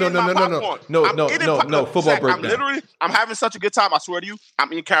 No. Football breakdown. I'm having such a good time. I swear to you,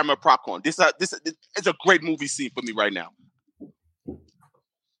 I'm eating caramel popcorn. This is a great movie scene for me right now.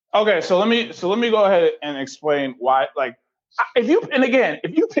 Okay, so let me go ahead and explain why. Like, if you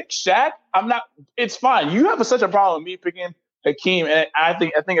pick Shaq, I'm not. It's fine. You have such a problem with me picking Hakeem, and I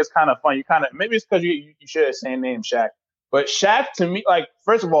think it's kind of fun. Maybe it's because you share the same name, Shaq. But Shaq, to me, like,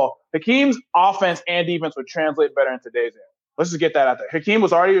 first of all, Hakeem's offense and defense would translate better in today's era. Let's just get that out there. Hakeem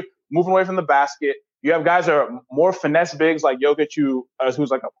was already moving away from the basket. You have guys that are more finesse bigs like Jokic,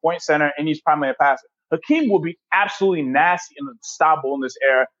 who's like a point center, and he's primarily a passer. Hakeem will be absolutely nasty and unstoppable in this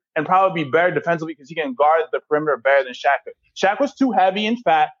era and probably be better defensively because he can guard the perimeter better than Shaq could. Shaq was too heavy and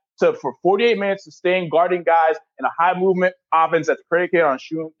fat for 48 minutes to stay guarding guys in a high movement offense that's predicated on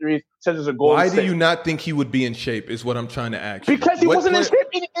shooting threes, such as a goal. Why do you not think he would be in shape? Is what I'm trying to ask you. Because he wasn't in shape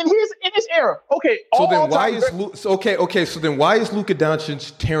in his era. Okay. So then why is Luka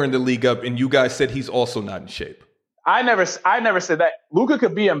Doncic tearing the league up, and you guys said he's also not in shape? I never said that. Luka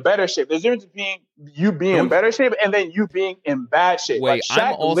could be in better shape. There's a difference between you being in better shape and then you being in bad shape. Wait, like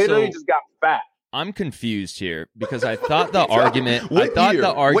Shaq literally just got fat. I'm confused here because I thought the argument.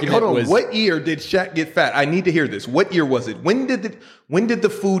 Was. What year did Shaq get fat? I need to hear this. What year was it? When did the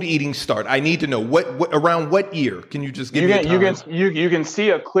food eating start? I need to know around what year. Can you just give me a time? You can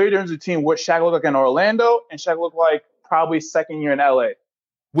see a clear difference between what Shaq looked like in Orlando and Shaq looked like probably second year in LA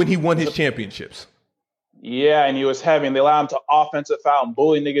when he won his championships. Yeah, and he was heavy, and they allowed him to offensive foul and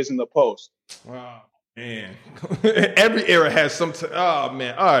bully niggas in the post. Wow. Man, every era has some. Oh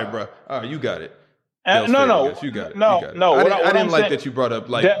man, all right, bro. All right, you got it. No, You got it. You got it. no. I didn't like that you brought up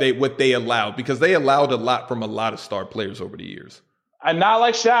what they allowed, because they allowed a lot from a lot of star players over the years. Not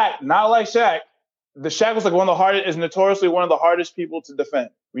like Shaq. Not like Shaq. The Shaq was like one of the hardest. Is notoriously one of the hardest people to defend.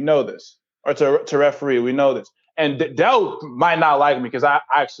 We know this, or to referee. We know this. And Dell might not like me because I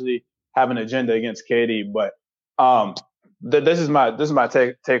actually have an agenda against KD. But this is my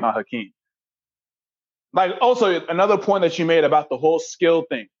take on Hakeem. Like, also another point that you made about the whole skill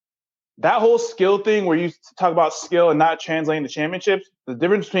thing. That whole skill thing where you talk about skill and not translating to championships, the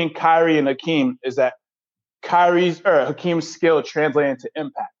difference between Kyrie and Hakeem is that Hakeem's skill translated into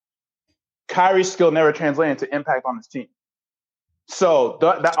impact. Kyrie's skill never translated into impact on his team. So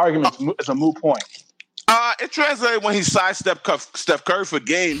that argument is a moot point. It translated when he sidestepped Steph Curry for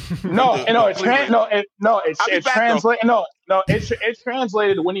game. It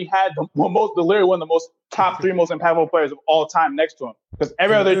translated when he had literally one of the most top 3 most impactful players of all time next to him. Because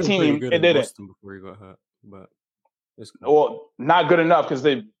every other team, it didn't. Boston before he got hurt, but well, not good enough because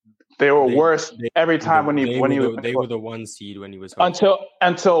they were worse every time when he was. They were the 1 seed when he was hurt.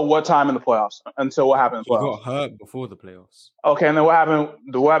 Until what time in the playoffs? Until what happened in the playoffs? He got hurt before the playoffs. Okay, and then what happened?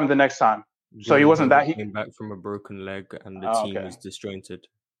 What happened the next time? So he wasn't that. He came back from a broken leg, and the team was disjointed.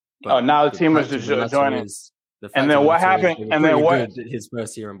 Now the team was disjointed. And then what happened? And then what? His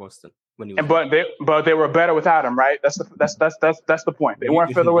first year in Boston when he was. But they were better without him, right? That's the point. They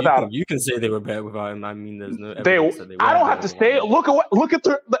weren't further without him. You can say they were better without him. I mean, there's no. I don't have to say it. Look at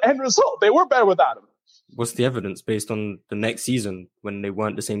the end result. They were better without him. What's the evidence based on the next season when they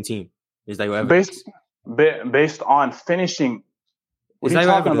weren't the same team? Is that your evidence? Based on finishing. Is that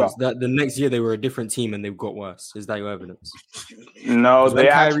your evidence that the next year they were a different team and they got worse? Is that your evidence? No, when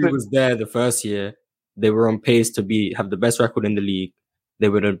Kyrie was there the first year, they were on pace to have the best record in the league. They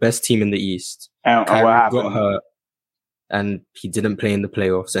were the best team in the East. And Kyrie what happened? got hurt, and he didn't play in the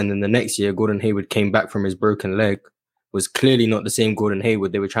playoffs. And then the next year, Gordon Hayward came back from his broken leg. Was clearly not the same Gordon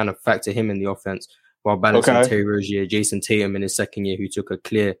Hayward. They were trying to factor him in the offense while balancing Terry Rozier, Jason Tatum in his second year, who took a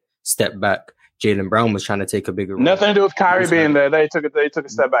clear step back. Jaylen Brown was trying to take a bigger role. Nothing to do with Kyrie being there. They took a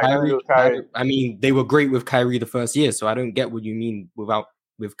step back. Kyrie. I mean, they were great with Kyrie the first year, so I don't get what you mean with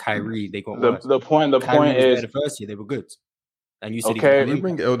Kyrie. They got worse. The point is the first year they were good. And you said can we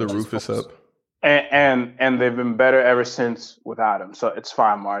bring Elder Rufus up? And they've been better ever since without him. So it's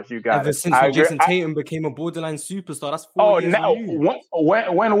fine, Mars. You got ever since Jason Tatum became a borderline superstar. That's 4 years. Oh,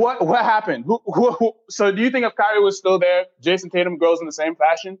 now what happened? Who? So do you think if Kyrie was still there, Jason Tatum grows in the same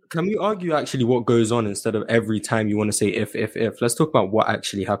fashion? Can we argue actually what goes on instead of every time you want to say if? Let's talk about what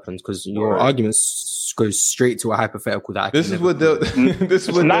actually happens, because your arguments go straight to a hypothetical that this is what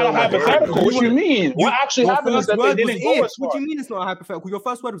not a hypothetical. What do you mean? What actually happened is that they didn't go as far. What do you mean it's not a hypothetical? Your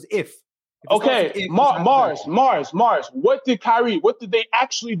first word was if. Okay, Mars. What did they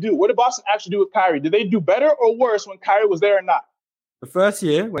actually do? What did Boston actually do with Kyrie? Did they do better or worse when Kyrie was there or not? The first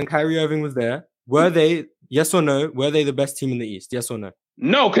year when Kyrie Irving was there, were they, yes or no, were they the best team in the East? Yes or no?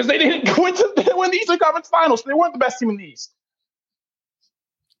 No, because they didn't win the Eastern Conference Finals. So they weren't the best team in the East.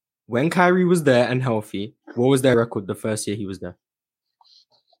 When Kyrie was there and healthy, what was their record the first year he was there?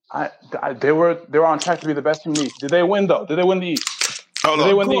 They were on track to be the best team in the East. Did they win though? Did they win the East? Hold on.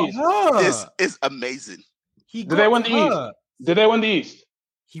 Did they win the East? This is amazing. Did they win the East? Did they win the East?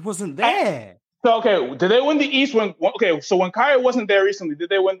 He wasn't there. So okay, did they win the East so when Kyrie wasn't there recently, did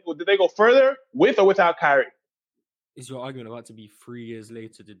they win? Did they go further with or without Kyrie? Is your argument about to be 3 years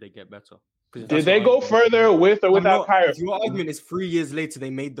later? Did they get better? Did they go further with or without Kyrie? If your argument is 3 years later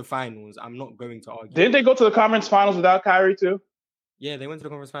they made the finals, I'm not going to argue. Didn't they go to the conference finals without Kyrie too? Yeah, they went to the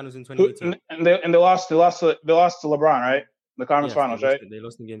conference finals in 2018. And they lost to LeBron, right? The conference finals, right? They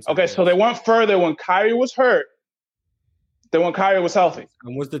lost in games. Okay, so they went further when Kyrie was hurt than when Kyrie was healthy.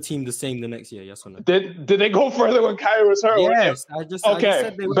 And was the team the same the next year? Yes or no? Did they go further when Kyrie was hurt? Yes, I just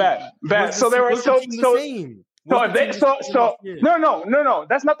said they were. Bet. So they were the same. No. That's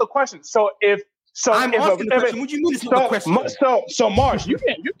not the question. So I'm asking the question. What do you mean it's not the question? So Mars, you're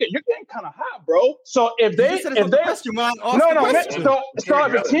getting kind of hot, bro. So if they if a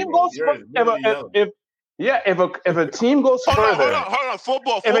team goes if a team goes further. Hold on.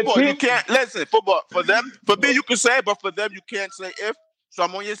 Football. You can't listen. Football for them. For me, you can say it, but for them, you can't say if. So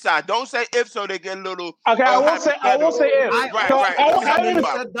I'm on your side. Don't say if, so they get a little. Okay, I won't say if. Right.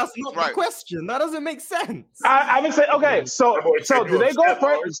 That's not the question. That doesn't make sense. I would say okay. So did they go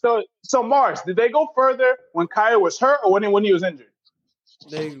further? So Mars, did they go further when Kyrie was hurt or when he was injured?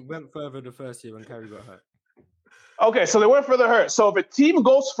 They went further the first year when Kyrie got hurt. Okay, so they went further hurt. So if a team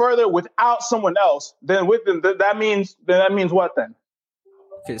goes further without someone else, then that means what then?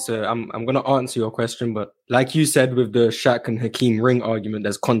 Okay, so I'm gonna answer your question, but like you said with the Shaq and Hakeem ring argument,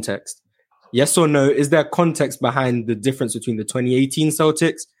 there's context. Yes or no? Is there context behind the difference between the 2018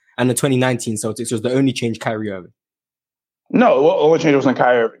 Celtics and the 2019 Celtics? Was the only change Kyrie Irving? No, what change was in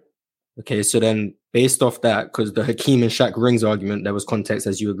Kyrie Irving? Okay, so then based off that, because the Hakeem and Shaq rings argument, there was context,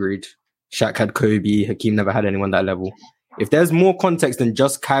 as you agreed. Shaq had Kobe, Hakeem never had anyone that level. If there's more context than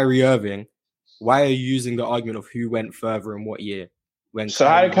just Kyrie Irving, why are you using the argument of who went further in what year? So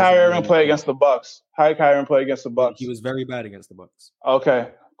how did Kyrie Irving play against the Bucks? How did Kyrie Irving play against the Bucks? He was very bad against the Bucks. Okay,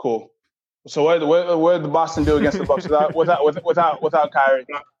 cool. So what did Boston do against the Bucks without Kyrie?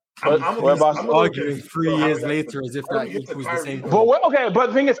 I'm arguing 3 years later as if that equals the same. But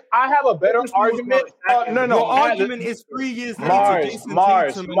the thing is, I have a better argument. No. Your argument is 3 years later.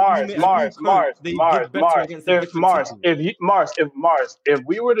 If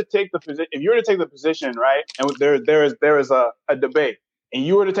we were to take the position, if you were to take the position, right, and there is a debate, and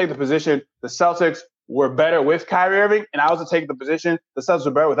you were to take the position, the Celtics were better with Kyrie Irving, and I was to take the position, the Celtics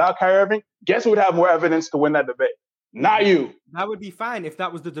were better without Kyrie Irving, guess who would have more evidence to win that debate? Not you. That would be fine if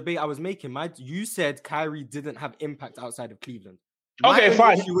that was the debate I was making. You said Kyrie didn't have impact outside of Cleveland. Okay,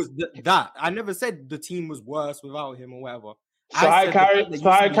 fine. Was that I never said the team was worse without him or whatever. So how did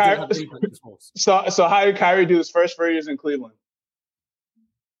Kyrie do his first 4 years in Cleveland?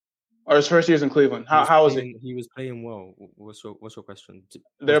 Or his first years in Cleveland? How was it? He was playing well. What's your question?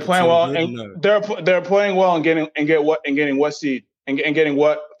 They're playing well, and they're playing well and getting what seed? And getting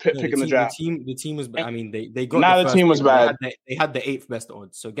what pick in the draft? The team was. I mean, they got. Now the team was bad. They had the 8th best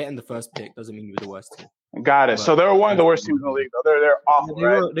odds. So getting the first pick doesn't mean you were the worst team. Got it. But, so they were one of the worst teams in the league. Though they're awful.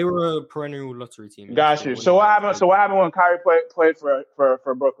 They were a perennial lottery team. Got you. So what happened? So what happened when Kyrie played for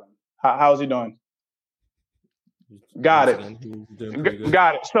Brooklyn? How's he doing? Got it.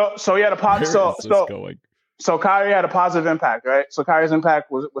 Got it. So he had a positive. So Kyrie had a positive impact, right? So Kyrie's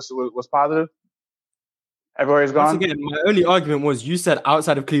impact was positive. Everywhere's gone. Once again, my only argument was you said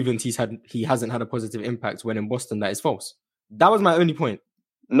outside of Cleveland he hasn't had a positive impact, when in Boston that is false. That was my only point.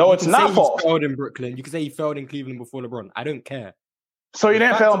 No, it's not false. He failed in Brooklyn. You can say he failed in Cleveland before LeBron. I don't care. So you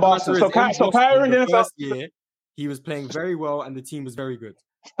didn't fail in Boston. So Kyrie didn't fail. Year, he was playing very well and the team was very good.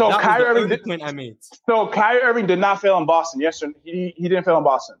 So that Kyrie was the Irving point I made. So Kyrie Irving did not fail in Boston. Yes, or he didn't fail in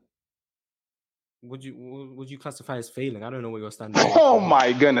Boston. Would you classify as failing? I don't know what you're standing. Oh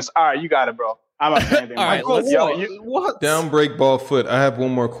my goodness! All right, you got it, bro. I'm not saying anything. All right, what? Down break ball foot. I have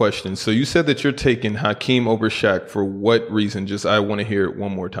one more question. So you said that you're taking Hakeem over Shaq for what reason? Just I want to hear it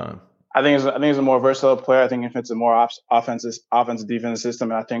one more time. I think he's a more versatile player. I think it fits a more offensive defensive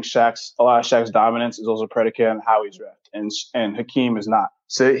system, and I think a lot of Shaq's dominance is also predicated on how he's drafted, and Hakeem is not.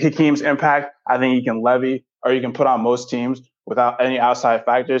 So Hakeem's impact, I think he can levy or you can put on most teams without any outside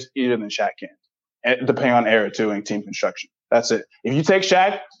factors, easier than Shaq can. And depending on era too and team construction. That's it. If you take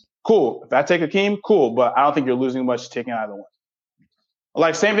Shaq, cool. If I take Hakeem, cool. But I don't think you're losing much taking either one.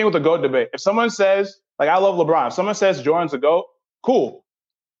 Like same thing with the GOAT debate. If someone says, like I love LeBron, if someone says Jordan's a GOAT, cool.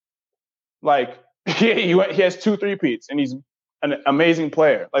 Like he has 2 3-peats and he's an amazing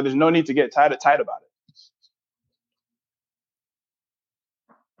player. Like there's no need to get tight about it.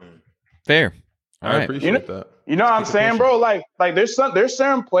 Fair. I appreciate that. You know what I'm saying, bro? Like there's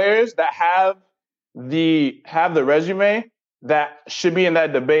certain players that have the resume that should be in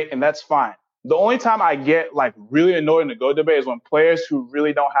that debate, and that's fine. The only time I get like really annoyed in the GOAT debate is when players who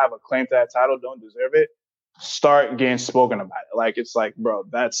really don't have a claim to that title, don't deserve it, start getting spoken about it. Like it's like, bro,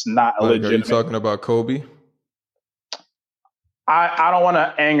 that's not a legitimate. Are you talking about Kobe? I don't want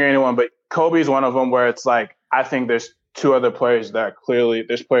to anger anyone, but Kobe's one of them where it's like I think there's 2 other players that are clearly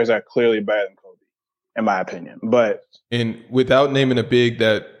better than Kobe, in my opinion. But and without naming a big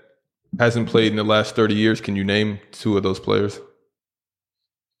that hasn't played in the last 30 years, can you name 2 of those players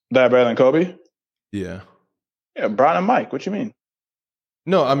that are better than Kobe? Yeah, Bron and Mike. What you mean?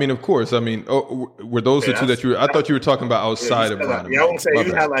 No, I mean, of course. I mean, were those the 2 that you were? I thought you were talking about outside of Bron. Yeah, I won't say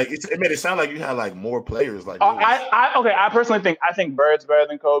you had like it made it sound like you had like more players. Like I personally think Bird's better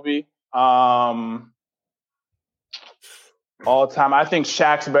than Kobe. All time, I think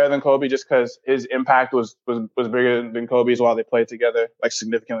Shaq's better than Kobe just because his impact was bigger than Kobe's while they played together. Like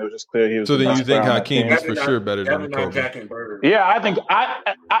significantly, it was just clear he was. So then you think Hakeem is for sure better than Kobe? Yeah, I think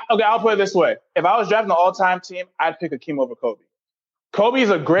okay. I'll put it this way: if I was drafting the all-time team, I'd pick Hakeem over Kobe. Kobe's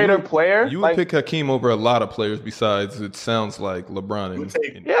a greater player. You would pick Hakeem over a lot of players besides. It sounds like LeBron.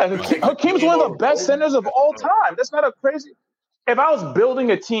 Hakeem's one of the best centers of all time. That's not a crazy. If I was building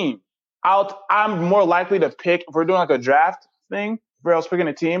a team, I'm more likely to pick. If we're doing like a draft thing, if I was picking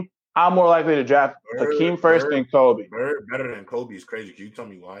a team, I'm more likely to draft Hakeem first than Kobe. Bird better than Kobe is crazy. Can you tell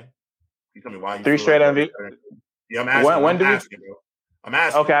me why? 3 straight MVP. Yeah, I'm asking. I'm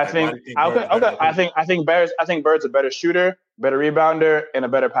asking. Okay, I think Bird's a better shooter, better rebounder, and a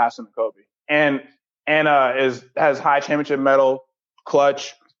better passer than Kobe. And has high championship medal,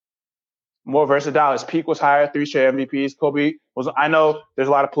 clutch, more versatile. His peak was higher, 3 straight MVPs. Kobe was. I know there's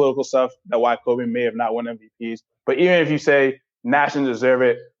a lot of political stuff that why Kobe may have not won MVPs, but even if you say Nash didn't deserve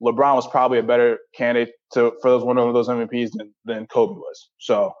it, LeBron was probably a better candidate for one of those MVPs than Kobe was.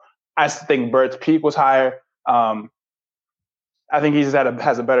 So I think Bird's peak was higher. I think he just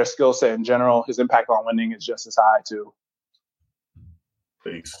has a better skill set in general. His impact on winning is just as high too.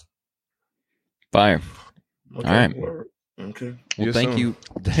 Thanks. Fire. Okay. All right. Okay. Well, thank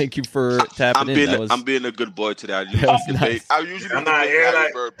you for tapping in. I'm being a good boy today. I usually I'm not here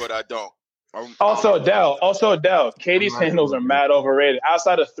like Bird, but I don't. Also, Dell. Katie's handles are mad overrated.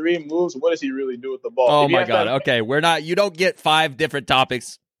 Outside of 3 moves, what does he really do with the ball? Oh my God. Okay, we're not. You don't get 5 different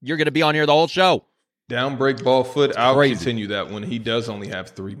topics. You're going to be on here the whole show. Down break ball foot. I'll continue that when he does only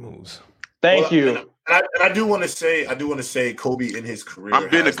have 3 moves. Thank you. And I do want to say Kobe in his career. I'm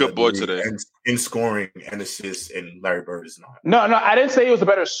being a good boy today. In scoring and assists, and Larry Bird is not. No, I didn't say he was a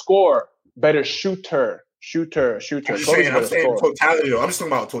better scorer, better shooter. I'm saying totality though. I'm just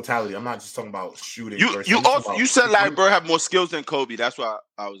talking about totality. I'm not just talking about shooting. You said Larry Bird have more skills than Kobe. That's why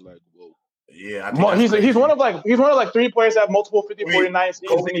I was like, whoa. Yeah, he's one of like 3 players that have multiple 50-49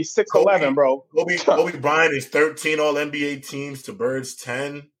 seasons, and he's 6'11", bro. Kobe Bryant is 13 All NBA teams to Bird's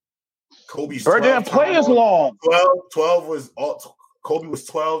 10. Kobe's Bird didn't play as long. 12 was all. Kobe was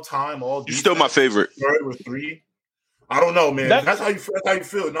 12-time All. You're still my favorite. Bird was 3. I don't know, man. That's how you feel. That's how you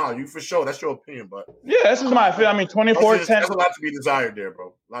feel. No, you for sure. That's your opinion, but yeah, this is my feel. I mean, 24-10. That's a lot to be desired there,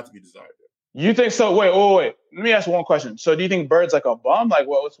 bro. A lot to be desired there. You think so? Wait. Let me ask you one question. So, do you think Bird's like a bum? Like,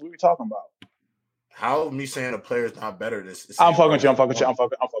 what are we talking about? How me saying a player is not better? I'm fucking with you. I'm fucking with you. I'm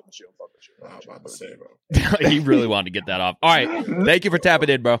about to say, bro. He really wanted to get that off. All right. Thank you for tapping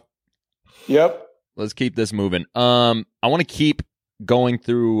in, bro. Yep. Let's keep this moving. I want to keep going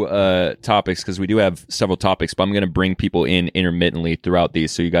through topics because we do have several topics, but I'm going to bring people in intermittently throughout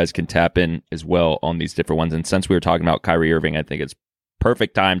these so you guys can tap in as well on these different ones. And since we were talking about Kyrie Irving, I think it's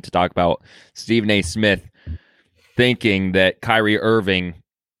perfect time to talk about Stephen A. Smith thinking that Kyrie Irving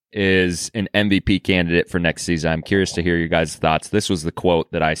is an MVP candidate for next season. I'm curious to hear your guys' thoughts. This was the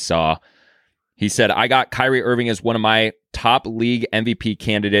quote that I saw. He said, "I got Kyrie Irving as one of my top league MVP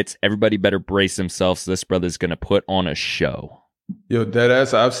candidates. Everybody better brace themselves. This brother's going to put on a show." Yo,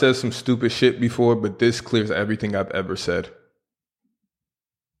 deadass, I've said some stupid shit before, but this clears everything I've ever said.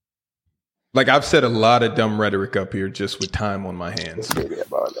 Like, I've said a lot of dumb rhetoric up here just with time on my hands.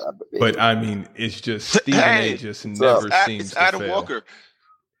 But, I mean, it's just Stephen A. just never seems to Adam fail. Walker.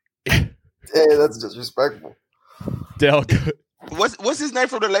 Hey, that's disrespectful. Dell. What's his name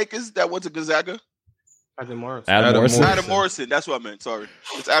from the Lakers that went to Gonzaga? Adam Morrison. Adam Morrison. That's what I meant. Sorry,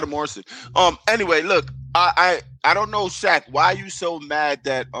 it's Adam Morrison. Anyway, look, I don't know, Shaq. Why are you so mad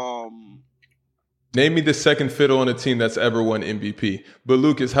that Name me the second fiddle on a team that's ever won MVP. But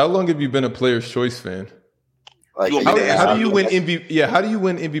Lucas, how long have you been a Player's Choice fan? Like, How do you win MVP? Yeah, how do you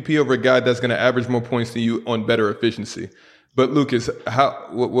win MVP over a guy that's going to average more points than you on better efficiency? But Lucas,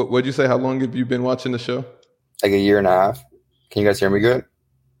 what'd you say? How long have you been watching the show? Like a year and a half. Can you guys hear me good?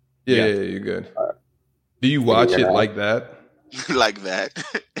 Yeah, you're good. Right. Do you watch it like that? Like that?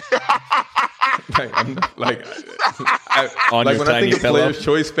 On like your when I think of pillow? Player's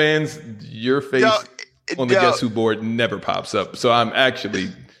Choice fans, your face on the Guess Who board never pops up. So I'm actually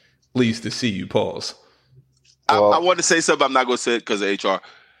pleased to see you. Pause. I want to say something. I'm not going to say it because of HR.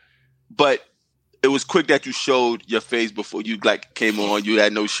 But it was quick that you showed your face before you like came on. You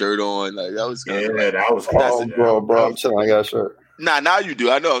had no shirt on. Like that was kind of that was. Bro, I'm chilling. I got a shirt. Nah, now you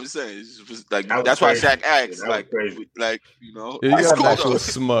do. I know. I'm saying it's just, like that's crazy. Why Shaq asks. Like you know, yeah, you got cool, actual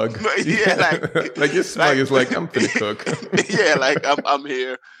smug. Yeah, like your smug is like I'm finna cook. Yeah, like I'm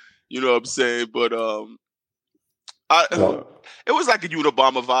here. You know what I'm saying? But it was like a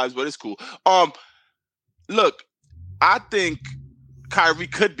Unabomber vibes, but it's cool. Look, I think Kyrie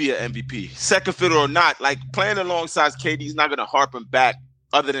could be an MVP, second fiddle or not. Like playing alongside KD is not going to harp him back,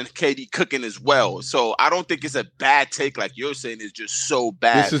 other than KD cooking as well. So I don't think it's a bad take, like you're saying. It's just so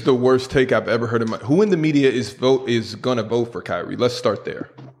bad. This is the worst take I've ever heard in my. Who in the media is going to vote for Kyrie? Let's start there.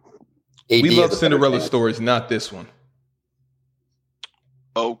 AD we love Cinderella stories, not this one.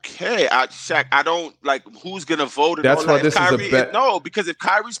 Okay, Shaq, I don't like who's gonna vote. And That's all why that. this Kyrie, is a bet. No, because if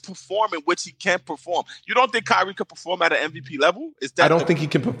Kyrie's performing, which he can't perform, you don't think Kyrie could perform at an MVP level? Is that I don't think he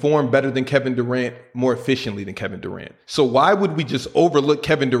can perform better than Kevin Durant, more efficiently than Kevin Durant. So why would we just overlook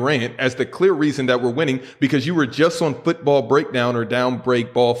Kevin Durant as the clear reason that we're winning? Because you were just on Football Breakdown or Down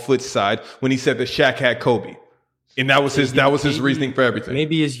Break Ball Foot side when he said that Shaq had Kobe. And that was his reasoning for everything.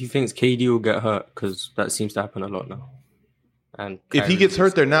 Maybe he thinks KD will get hurt because that seems to happen a lot now. And if he gets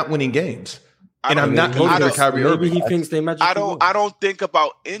hurt, they're not winning games. And I'm not voting for Kyrie Maybe Irving. he thinks they magically will. I don't think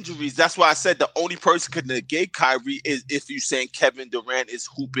about injuries. That's why I said the only person could negate Kyrie is if you're saying Kevin Durant is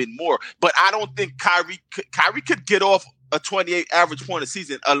hooping more. But I don't think Kyrie could get off a 28 average point a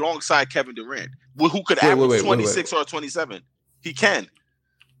season alongside Kevin Durant, who could average 26 or 27. He can.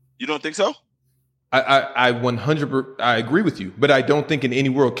 You don't think so? I 100% I agree with you, but I don't think in any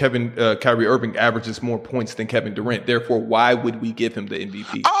world Kyrie Irving averages more points than Kevin Durant. Therefore, why would we give him the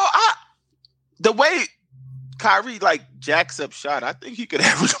MVP? The way Kyrie jacks up shot, I think he could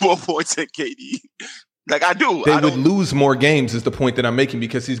average more points than KD. I do. They would lose more games is the point that I'm making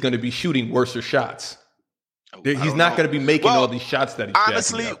because he's going to be shooting worse shots. He's not going to be making all these shots that he's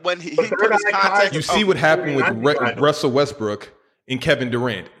honestly, jacking up. When he put his contact, you see what happened with Russell Westbrook and Kevin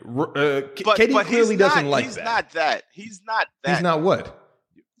Durant. KD clearly doesn't like that. He's not that. He's not what?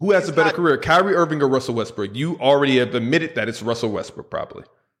 Who has a better career, Kyrie Irving or Russell Westbrook? You already have admitted that it's Russell Westbrook, probably.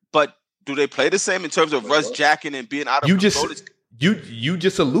 But do they play the same in terms of Russ jacking and being out of control? You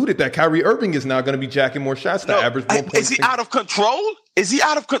just alluded that Kyrie Irving is now going to be jacking more shots to average more points. Is he out of control?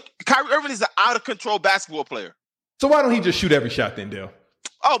 Kyrie Irving is an out of control basketball player. So why don't he just shoot every shot then, Dale?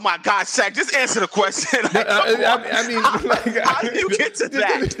 Oh my God, Shaq! Just answer the question. I mean, how do you get to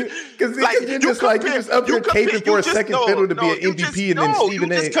that? Because you're just up here caping for a second fiddle to be an MVP, and then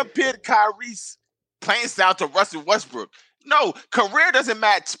Stephen A. You just compared Kyrie's playing style to Russell Westbrook. No, career doesn't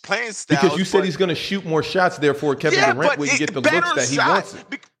match playing style. Because you said he's going to shoot more shots, therefore Kevin Durant would get the looks that he wants.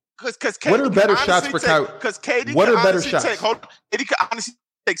 Because what are better shots for Kyrie? Because KD what are better shots? KD could honestly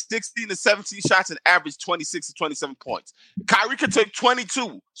take 16 to 17 shots and average 26 to 27 points. Kyrie could take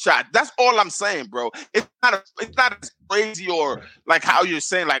 22 shots. That's all I'm saying, bro. It's not as crazy or how you're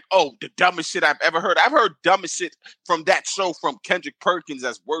saying the dumbest shit I've ever heard. I've heard dumbest shit from that show from Kendrick Perkins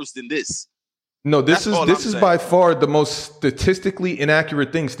that's worse than this. No, this is by far the most statistically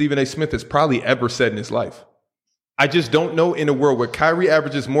inaccurate thing Stephen A. Smith has probably ever said in his life. I just don't know in a world where Kyrie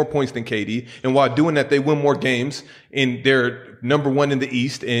averages more points than KD, and while doing that, they win more games, and they're number one in the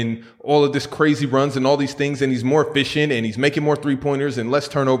East, and all of this crazy runs and all these things, and he's more efficient, and he's making more three-pointers and less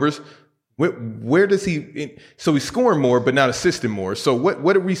turnovers. Where does he? So he's scoring more, but not assisting more. So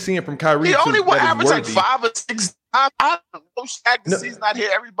what are we seeing from Kyrie? He only will average 5 or 6. I don't know. Shaq, he's not here.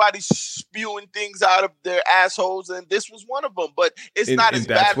 Everybody's spewing things out of their assholes, and this was one of them. But it's not as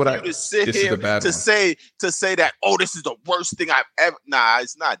bad for you to sit here to say that. Oh, this is the worst thing I've ever. Nah,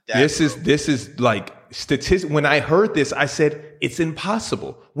 it's not that. This is like statistic. When I heard this, I said it's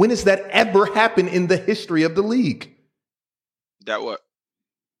impossible. When has that ever happened in the history of the league? That what?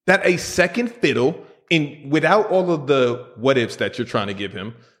 That a second fiddle, and without all of the what ifs that you're trying to give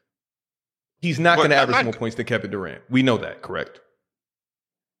him, he's not going to average more points than Kevin Durant. We know that, correct?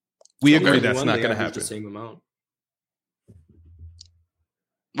 We agree that's not going to happen. The same amount.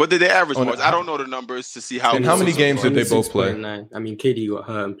 What did they average? I don't know the numbers to see how. And how many games did they both play? 9. I mean, KD got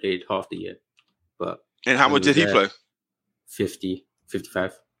hurt and played half the year, but and how much did he play? 50,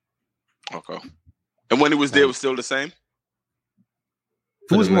 55. Okay. And when he was there, it was still the same.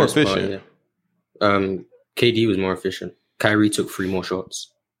 Who was more efficient? KD was more efficient. Kyrie took 3 more shots.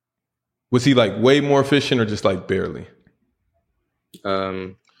 Was he way more efficient or just barely?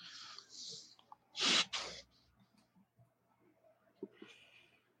 5%.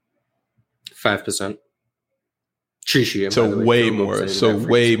 So way more. So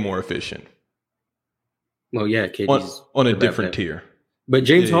way more efficient. Well, yeah, KD's on a different tier. But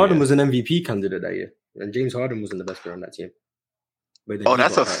James Harden was an MVP candidate that year, and James Harden wasn't the best player on that team.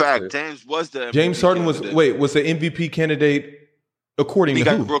 That's a fact. James was the MVP James Harden was the MVP candidate according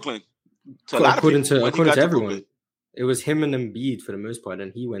to who? Brooklyn. According to everyone, Brooklyn. It was him and Embiid for the most part,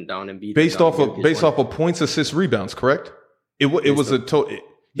 and he went down. Embiid based off of points, assists, rebounds. Correct. It was a total.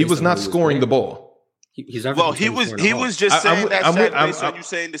 He was not scoring the ball. He was just saying that based on you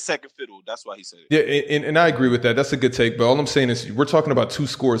saying the second fiddle. That's why he said it. Yeah, and I agree with that. That's a good take. But all I'm saying is we're talking about 2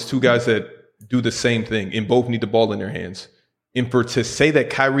 scorers, 2 guys that do the same thing and both need the ball in their hands. And to say that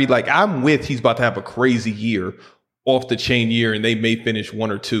Kyrie, he's about to have a crazy year, off the chain year, and they may finish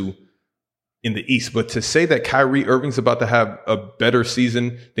 1 or 2 in the East. But to say that Kyrie Irving's about to have a better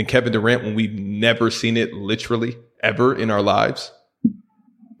season than Kevin Durant when we've never seen it literally ever in our lives.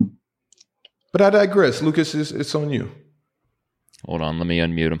 But I digress. Lucas, it's on you. Hold on, let me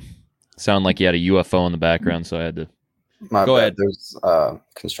unmute him. Sound like you had a UFO in the background, so I had to. Go ahead. There's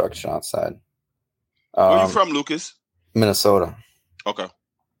construction outside. Where are you from, Lucas? Minnesota. Okay.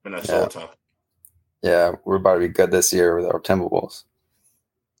 Minnesota. Yeah, we're about to be good this year with our Timberwolves.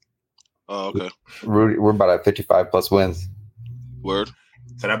 Oh, okay. Rudy, we're about at 55 plus wins. Word.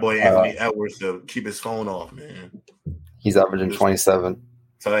 So that boy Anthony Edwards to keep his phone off, man. He's averaging 27.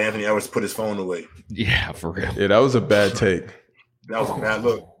 Tell Anthony Edwards to put his phone away. Yeah, for real. Yeah, that was a bad take. That was a bad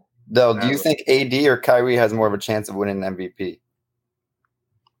look. Del, do you think AD or Kyrie has more of a chance of winning an MVP?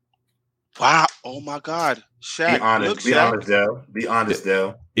 Wow. Oh my God. Shaq. Be honest. Look, Be Shaq. honest, Dell. Be honest,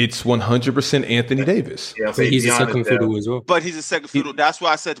 Dell. It's 100% Anthony Davis. Yeah, But he's a second Dell. fiddle as well. But he's a second fiddle. That's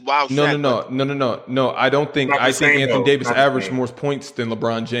why I said, wow, Shaq. No. I don't think. Not the I think same, Anthony though. Davis Not the averaged same. more points than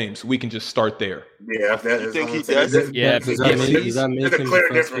LeBron James. We can just start there. Yeah, if that You is think he I'm saying, does? Yeah, Does that make There's a him clear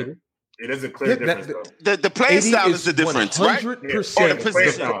the first difference. fiddle? It is a clear difference, though. The playing AD style is the difference, right? 100%. Oh, the Playing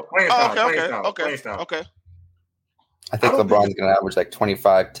position. style. Okay. I think I don't LeBron's think- going to average like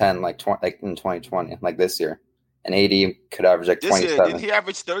 25, 10, like in 2020, like this year. And AD could average like This 27. year, didn't he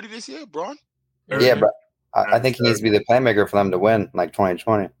average 30 this year, Braun? Yeah, but I think he needs to be the playmaker for them to win, like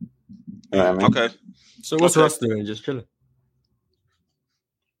 2020. You know what I mean? Okay. So what's Okay. Russ doing? Just chilling.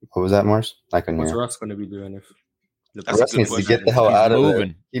 What was that, Morris? I couldn't What's hear. Russ going to be doing if That's a Russ good needs to question. get the hell He's out of moving.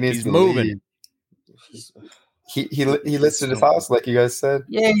 there. He needs He's to moving. leave. He listed his house, like you guys said.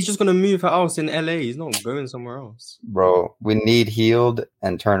 Yeah, he's just gonna move house in LA. He's not going somewhere else. Bro, we need Healed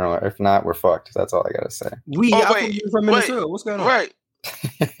and Turner. If not, we're fucked. That's all I gotta say. I thought wait, you were from Minnesota. What's going on? Right.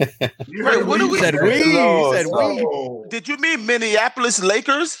 Right, what do we said? say? We said we. Oh, Did you mean Minneapolis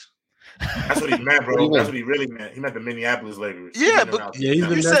Lakers? that's what he meant, What do bro. you mean? That's what he really meant. He meant the Minneapolis Lakers. Yeah, He meant but around- Yeah, he's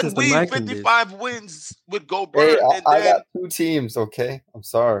been You there said since the we Mike days. 55 wins with Hey, Gobert, and I then got 2 teams, okay? I'm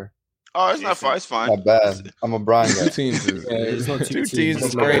sorry. it's not fine. It's fine. My bad. I'm a Brian Two guy. teams is Yeah, it's not Two two teams teams. is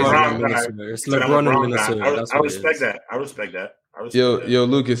It's crazy. LeBron and LeBron guy. Minnesota. It's Said I'm a LeBron and Brown guy. Minnesota. That's I what it respect is. that. I respect that. Yo,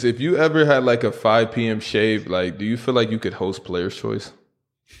 Lucas, if you ever had like a 5 p.m. shave, like, do you feel like you could host Player's Choice?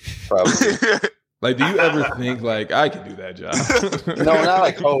 Probably. Like, do you ever think like I could do that job? No, not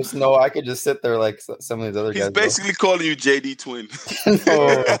like host. No, I could just sit there like some of these other He's guys. basically calling you JD Twin.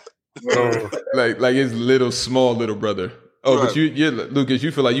 No. like his small little brother. Oh, Right. but you, Lucas,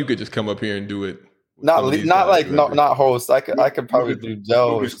 you feel like you could just come up here and do it. Not Some of these not guys, like whatever. not host. I could probably do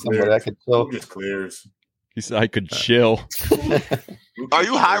Joe or Lucas somebody. clears. I could chill. Lucas clears. He said I could chill. Are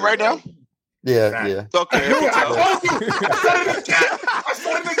you high right now? Yeah. Okay. Dude, I told you. I said it in the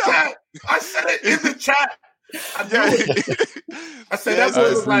chat. I said it in the chat. I knew it. I said Yeah, that boy I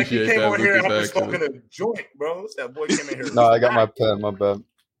was like he appreciate came that, over here and Lucas, I'm smoking a joint, bro. That boy came in here. No, I got my pen. My bad.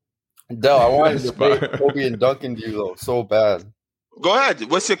 Del, I wanted to That's debate fine. Kobe and Duncan to you though, so bad. Go ahead.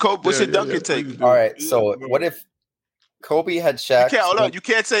 What's your Duncan take? All right, so what if Kobe had Shaq? Hold on. You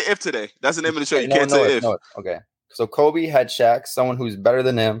can't say if today. That's the name of the show. You No, can't no, say it's- if. no, okay. So Kobe had Shaq, someone who's better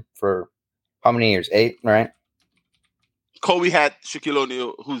than him for how many years? 8, right? Kobe had Shaquille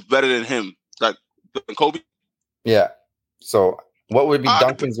O'Neal, who's better than him. Like than Kobe. Yeah. So what would be Ah,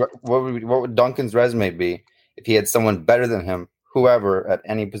 Duncan's? What would Duncan's resume be if he had someone better than him, whoever at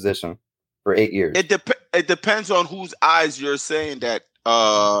any position, for 8 years? It depends on whose eyes you're saying that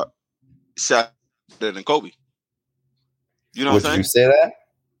Shaq better than Kobe. You know Would what I'm you saying? say that?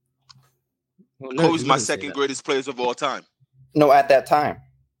 Well, no, Kobe's he my wouldn't say second that. greatest players of all time. No, at that time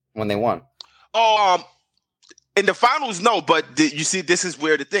when they won. In the finals, no. But you see, this is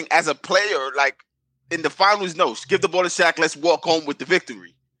where the thing. As a player, like in the finals, no. Give the ball to Shaq. Let's walk home with the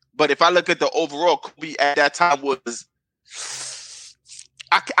victory. But if I look at the overall, Kobe at that time was.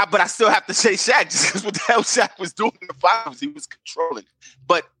 But I still have to say Shaq just because what the hell Shaq was doing in the finals, he was controlling.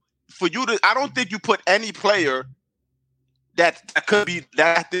 But for you to, I don't think you put any player that could be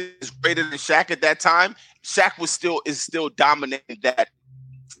that is greater than Shaq at that time. Shaq is still dominating that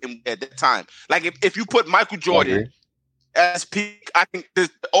at that time. Like if you put Michael Jordan as peak, I think the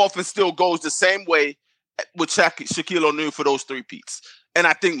offense still goes the same way with Shaquille O'Neal for those 3 peats. And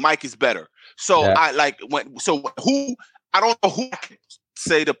I think Mike is better. So Yeah. I don't know who I can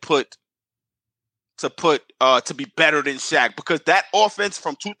say to be better than Shaq, because that offense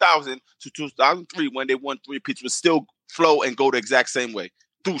from 2000 to 2003 when they won 3 peats was still flow and go the exact same way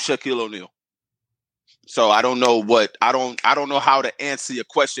through Shaquille O'Neal. So I don't know how to answer your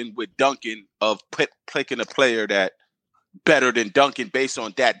question with Duncan of picking a player that better than Duncan based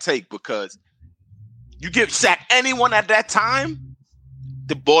on that take, because you give Shaq anyone at that time,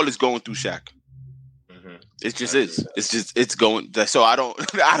 the ball is going through Shaq. Mhm. It just is. It's going. So I don't.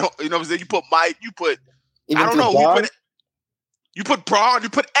 You know what I'm saying? You put Mike. You put. Even I don't to know. Bron? You put Braun. You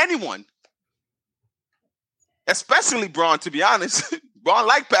put anyone. Especially Braun, to be honest. Braun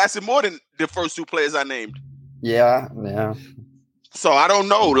liked passing more than the first 2 players I named. Yeah. So I don't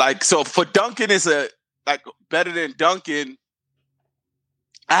know. Like, so for Duncan is better than Duncan.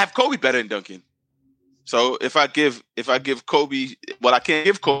 I have Kobe better than Duncan. So if I give Kobe, well, I can't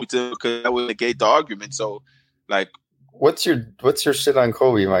give Kobe to him because that would negate the argument. So, like, What's your shit on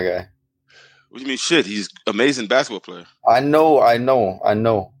Kobe, my guy? what do you mean shit? He's amazing basketball player. I know.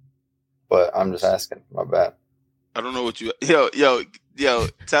 But I'm just asking. My bad. I don't know what you yo.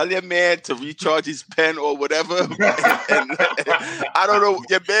 Tell your man to recharge his pen or whatever. And I don't know.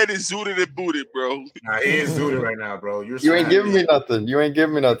 Your man is zooted and booted, bro. Nah, he is zooted right now, bro. You ain't giving me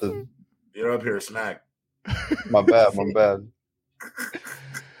nothing. You're up here smack. My bad.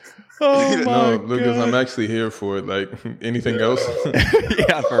 Oh my No, God. Lucas, I'm actually here for it. Like anything else?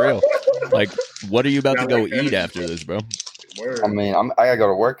 Yeah, for real. Like, what are you about to go eat after this, bro? Word. I mean, I gotta go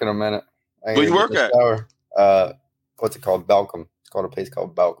to work in a minute. I Where you gotta work get in the shower. What's it called? Balcom. It's called a place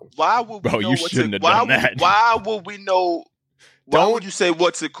called Balcom. Why would we Bro, know you what's shouldn't it, have why done would, that. Why would we know? Why Don't- would you say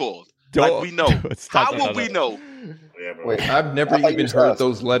what's it called? Don't- Like we know. Stop, How stop, would we stop. know? Yeah, bro. Wait, I've never I thought even you heard asked.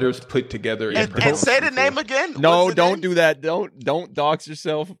 those letters put together. in And person say the before. name again. No, What's the don't name? do that. Don't dox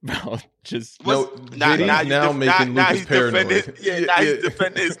yourself, bro. Just No, JD's now making Lucas he's paranoid. defending. Now he's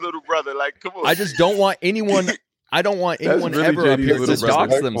defending his little brother. Like, come on. I just don't want anyone. I don't want That's anyone really ever up JD's here little to brother.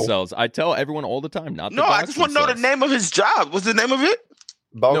 dox themselves. I tell everyone all the time not to no, I dox just want to know the themselves. name of his job. What's the name of it?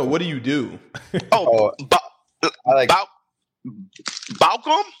 Balcom. No, what do you do? Oh, I like.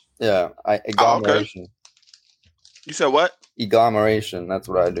 Balcom? Yeah, agglomeration. You said what? Agglomeration. That's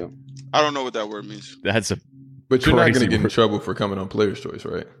what I do. I don't know what that word means. That's a But you're not Crazy going to get in word. trouble for coming on Player's Choice,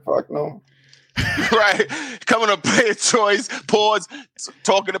 right? Fuck no. Right? Coming up, player choice, pause,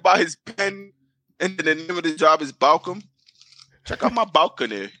 talking about his pen, and then the name of the job is Balcom. Check out my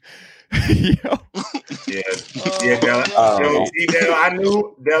balcony. yo. Yeah, yeah, Dale. Oh. Dale,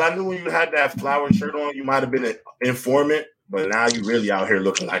 I knew when you had that flower shirt on, you might have been an informant, but now you really out here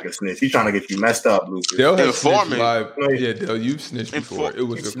looking like a snitch. He's trying to get you messed up, Lucas. Dale has snitched Informant. live. Yeah, Dale, you've snitched before. It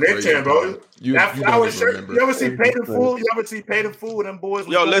was a crazy Snitching, bro. You That don't flower even shirt. remember. You ever see Paid in Full? You ever see Paid in Full with them boys?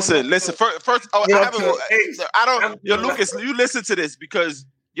 Yo, listen. First, oh, Yeah, I haven't. okay. I don't. Yo, Lucas, you listen to this because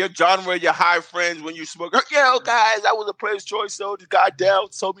your genre, your high friends when you smoke. Yo, guys, I was a player's choice. So the guy Dell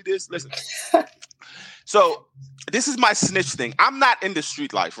told me this. Listen. So this is my snitch thing. I'm not in the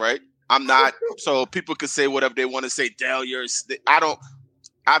street life, right? I'm not. So people could say whatever they want to say. Dell, you're.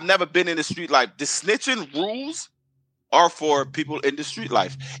 I've never been in the street life. The snitching rules are for people in the street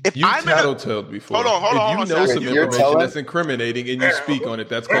life. If You've I'm in a, tattletale before. Hold on, If you know some You're information telling- that's incriminating and you speak on it,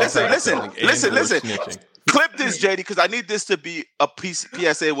 that's called Listen, tattletelling and listen, or listen. snitching. clip this, JD, because I need this to be a piece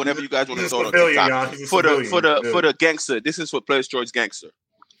PSA whenever you guys want to He's a talk on civilian, TikTok. y'all. He's a For civilian. the gangster. This is for Players Choice Gangster.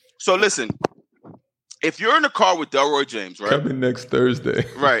 So listen, if you're in a car with Delroy James, right? Coming next Thursday.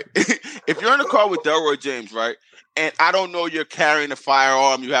 Right. If you're in a car with Delroy James, right? And I don't know you're carrying a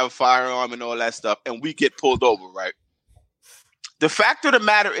firearm, you have a firearm and all that stuff, and we get pulled over, right? The fact of the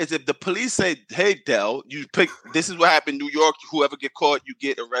matter is if the police say, hey, Del, you pick, this is what happened in New York, whoever get caught, you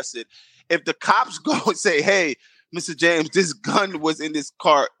get arrested. If the cops go and say, hey, Mr. James, this gun was in this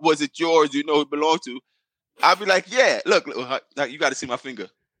car, was it yours? You know who it belonged to? I'll be like, yeah, look, you got to see my finger.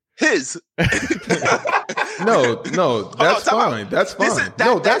 His. No, that's fine. That's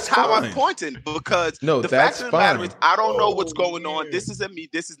fine. That's how fine. I'm pointing because No, the that's fact of the matter fine. is I don't know what's going on. This isn't me.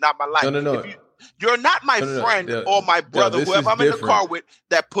 This is not my life. No. If you're not my No. friend Dale, or my brother, this whoever is I'm in the different. car with,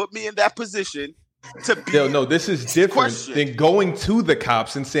 that put me in that position to be. Dale, no, this is different Question. than going to the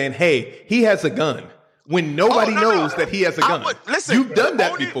cops and saying, hey, he has a gun. When nobody no. knows that he has a I gun. would- listen, You've done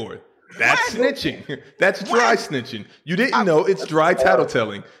that only- before. That's When? snitching. That's dry When? snitching. You didn't know it's dry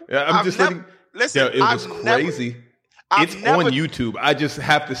tattletelling. I'm I've just never- letting. listen, Dale, it was I've never- crazy. I've It's never- on YouTube. I just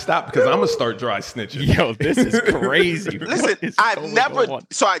have to stop because I'm gonna start dry snitching. Yo, this is crazy. Listen, What is I've going never. on?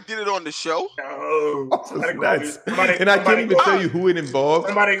 So I did it on the show. Nuts. And I can't even tell you who it involved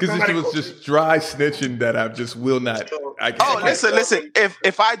because this was just dry snitching that I just will not. I can't. Oh, listen.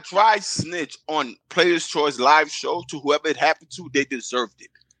 If I dry snitch on Players Choice live show to whoever it happened to, they deserved it.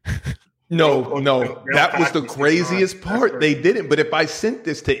 No, that was the craziest part. They didn't. But if I sent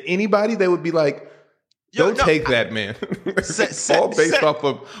this to anybody, they would be like, Yo, "Don't no, take that, man." Send- All based send- off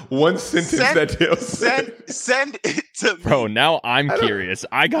of one sentence that Dale said. Send it to me. Bro, now I'm curious.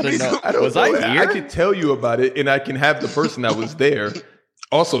 I gotta know. I don't Was know. I here? I could tell you about it, and I can have the person that was there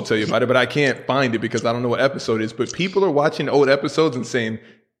also tell you about it, but I can't find it because I don't know what episode it is. But people are watching old episodes and saying,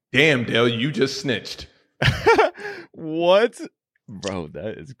 "Damn, Dale, you just snitched." What? Bro,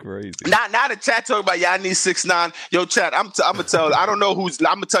 that is crazy. Now the chat talking about y'all need 6ix9ine. Yo, chat, I'm gonna tell. I don't know who's.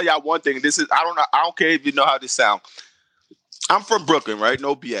 I'm gonna tell y'all one thing. This is. I don't know. I don't care if you know how this sound. I'm from Brooklyn, right?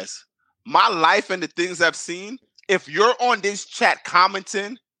 No BS. My life and the things I've seen. If you're on this chat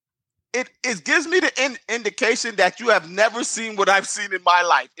commenting, it gives me the indication that you have never seen what I've seen in my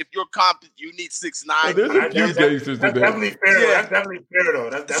life. If you're competent, you need 6'9". There's a few gangsters That's today. definitely fair. Yeah. That's definitely fair though.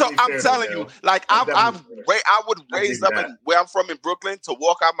 That's So definitely I'm fair, telling though. you, like That's I definitely fair. would raise give up you in where I'm from in Brooklyn to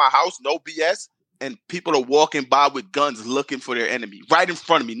walk out my house, no BS, and people are walking by with guns looking for their enemy right in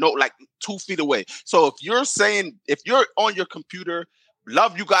front of me, no, like 2 feet away. So if you're on your computer,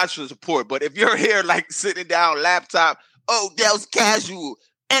 love you guys for the support, but if you're here like sitting down, laptop, oh, that was casual,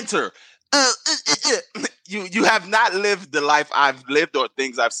 enter. You have not lived the life I've lived or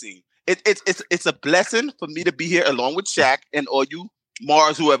things I've seen. It's a blessing for me to be here along with Shaq and all you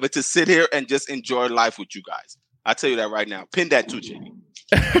Mars, whoever, to sit here and just enjoy life with you guys. I tell you that right now. Pin that too, JD.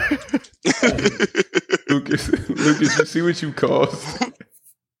 Lucas, you see what you caused?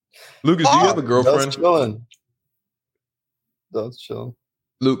 Lucas, do you have a girlfriend? That's chilling.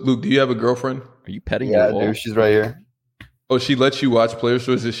 Luke, do you have a girlfriend? Are you petting Yeah, your wall? dude, she's right here. Oh, she lets you watch player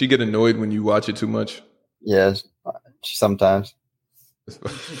stories. Does she get annoyed when you watch it too much? Yeah, sometimes.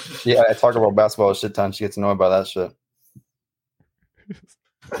 Yeah, I talk about basketball a shit ton. She gets annoyed by that shit.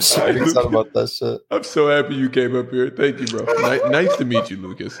 She gets upset about that shit. I'm so happy you came up here. Thank you, bro. Nice to meet you,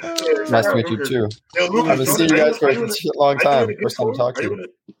 Lucas. Nice to meet you too. Yo, Lucas, I haven't seen you guys for a long time. First time to talk to you.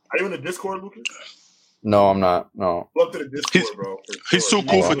 Are you in the Discord, Lucas? No, I'm not. No. Go up to the Discord, bro. He's too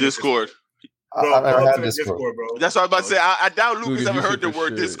cool for Discord. I've never had Discord. bro. That's what I was about to say. I doubt Lucas Lucas, ever you heard should the for word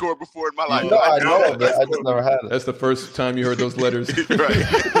sure. Discord before in my life. No, I know, but I just never had it. That's the first time you heard those letters Right.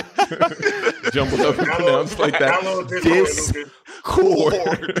 jumbled up and pronounced like that. Download Discord,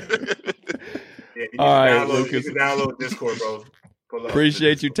 Lucas. Yeah, you All right, download, Lucas. You can download Discord, bro. Pull up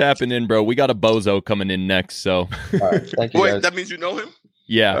Appreciate you tapping in, bro. We got a bozo coming in next, so All right, thank you Wait, guys. that means you know him?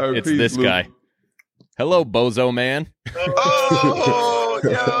 yeah, All right, it's peace, this Luke. guy. Hello, bozo man. Oh,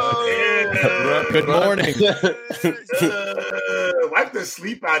 Yeah. Good morning. Wipe the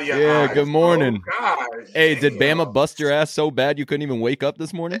sleep out of your Yeah, eyes. good morning. Oh, gosh. Hey, did Damn. Bama bust your ass so bad you couldn't even wake up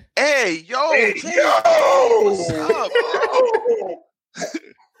this morning? Hey, yo, Hey, Jay, yo! what's up?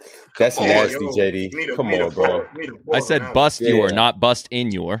 That's Come on, nasty, yo. JD. Need a- Come need a on, bro. pause- need a pause I on said that bust Yeah. your, not bust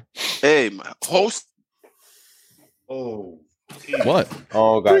in your. Hey, my host. one. Oh. What?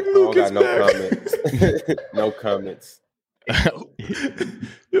 Oh, Bring Lucas no back. comments. No comments.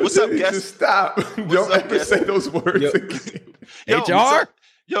 What's up, Just guest? stop. Don't up, ever guest? say those words Yo. again. Yo, HR? what's up?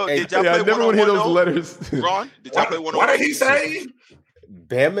 Yo, Hey, did y'all Yeah, I play never want to hear 1-on-1 those though? letters. Ron, did y'all play 1-on-1? What did he say?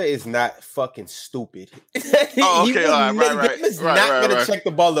 Bama is not fucking stupid. Oh, He okay, was all right, right. Bama's Right, not right, gonna right. check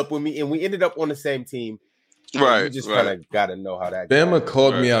the ball up with me, and we ended up on the same team. Right, You just right. kind of got to know how that. Bama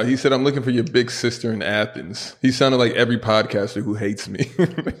called me Right. out. He said, I'm looking for your big sister in Athens. He sounded like every podcaster who hates me.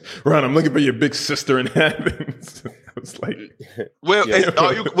 Ron, I'm looking for your big sister in Athens. I was like, Where Yeah.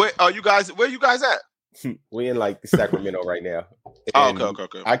 are you guys? Where you guys at? We in like Sacramento right now. Oh, And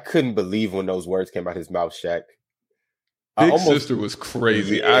okay. I couldn't believe when those words came out his mouth, Shaq. I big almost- sister was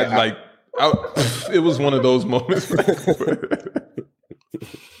crazy. Yeah, It was one of those moments.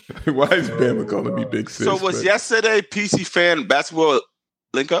 Why is Bama calling me big sis? So was but- yesterday PC fan basketball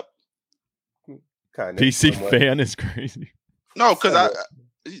link up? Kind PC fan is crazy. No, because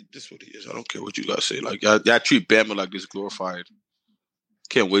this is what he is. I don't care what you guys say. Like y'all treat Bama like this glorified.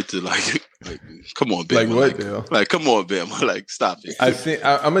 Can't wait to like come on, Bama. Like what, Dale? Like come on, Bama. Like stop it.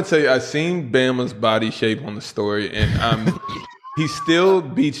 I'm gonna tell you, I seen Bama's body shape on the story, and he still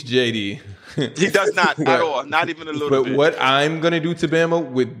beats JD. He does not at all. Not even a little But bit. what I'm gonna do to Bama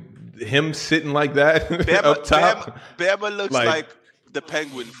with him sitting like that up top, Bama looks like- like the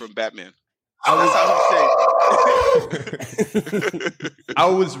penguin from Batman. I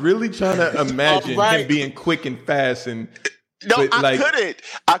was really trying to imagine Right. him being quick and fast, and No, but, I like, couldn't.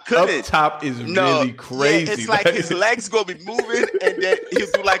 up top is really crazy. Yeah, it's like his legs gonna be moving, and then he'll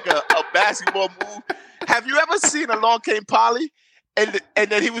do like a basketball move. Have you ever seen Along Came Polly? And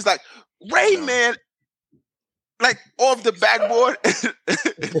then he was like, Rain Man, like off the backboard.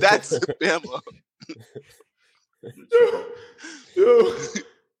 That's Bama.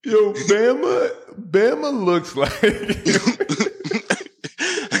 Yo, Bama looks like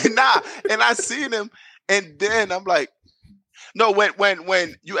Nah, and I seen him, and then I'm like, no,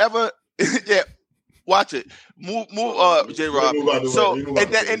 when you ever, yeah, watch it, move, J Rob. So, and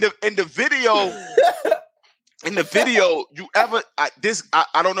then in the video. In the video, you ever I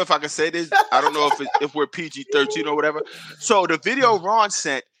don't know if I can say this. I don't know if we're PG-13 or whatever. So the video Ron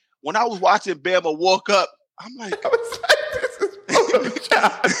sent, when I was watching Bama walk up, I'm like,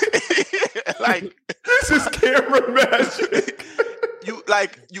 like this is camera magic.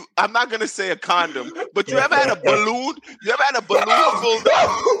 I'm not gonna say a condom, but you ever had a balloon? You ever had a balloon filled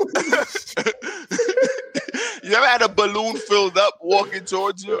up? You You ever had a balloon filled up walking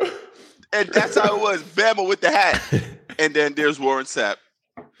towards you? And that's how it was. Bama with the hat. And then there's Warren Sapp.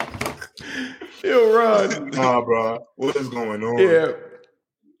 Yo, Ron. Nah, bro. What is going on? Yeah.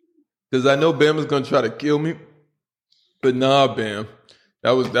 Because I know Bama's going to try to kill me. But nah, Bam.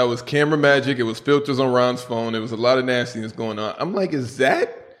 That was camera magic. It was filters on Ron's phone. There was a lot of nastiness going on. I'm like, is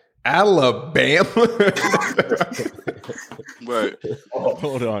that Alabama? Right.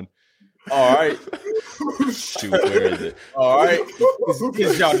 Hold on. All right. Shoot, where is it? All right.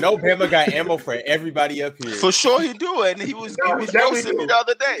 Because y'all know Bama got ammo for everybody up here. For sure he do. And he was roasting me the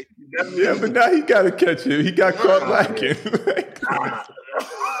other day. Yeah, but now he got to catch it. He got caught lacking.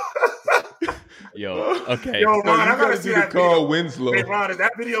 Yo, okay. Yo, Ron, I you gotta gotta see do the that Carl video. Winslow. Hey, Ron, is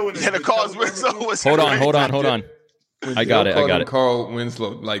that video in Yeah, the Carl Winslow was Hold on. I got it. Carl Winslow,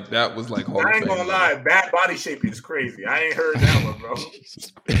 like that was like Hall I of ain't gonna Fame. lie, bad body shape is crazy. I ain't heard that one, bro.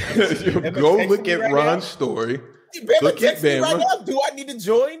 Yo, go look at Ron's story. Bama Look at text me right Bama. now. Do I need to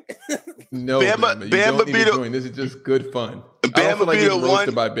join? No, Bama- Bama, you Bama don't need be to the- join. This is just good fun. I Bama don't feel like be getting the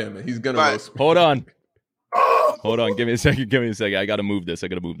roasted one- by Bama. He's gonna Right. roast me. Hold on. Hold on. Give me a second. I gotta move this.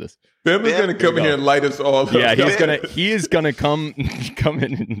 Bama's Bama- gonna come in here and light us all up. Yeah, he is gonna come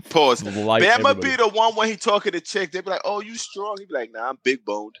in and Pause. light Bama everybody. be the one when he talking to chick. They be like, "Oh, you strong?" He be like, "Nah, I'm big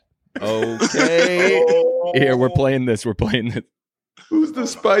boned." Okay. Here, we're playing this. Who's the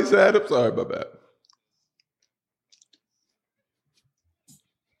Spice Adams? Sorry, my bad.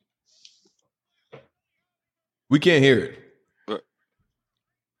 We can't hear it.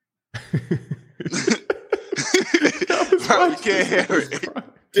 We can't hear it.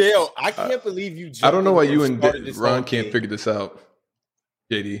 Dale, I can't believe you. I don't know why you and started this Ron whole can't thing. figure this out.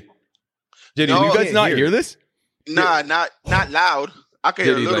 JD, No, Do you guys can't not hear hear it. this? Nah, not loud. I can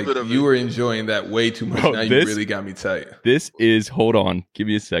hear a JD, little like bit of you it. were enjoying that way too much. Bro, Now you this- really got me tight. This is. Hold on. Give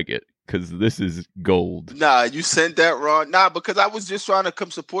me a second, because this is gold. Nah, you sent that wrong. Nah, because I was just trying to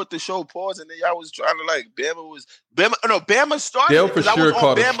come support the show. Pause, and then y'all was trying to like Bama started. Dale it, 'cause for I was sure on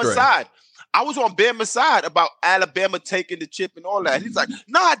caught a Bama's stray. side. I was on Bama's side about Alabama taking the chip and all that. He's like,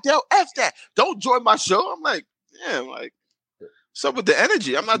 "Nah, Dale, f that. Don't join my show." I'm like, "Yeah, I'm like, what's up with the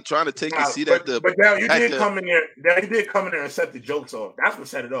energy? I'm not trying to take a seat at the." But Dale, you at did the- come in there. Dale, you did come in there and set the jokes off. That's what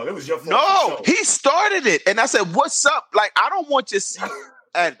set it off. It was your fault. No, for sure. he started it, and I said, "What's up?" Like, I don't want your seat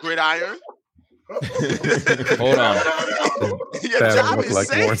at Gridiron. Hold on. Your That job look is like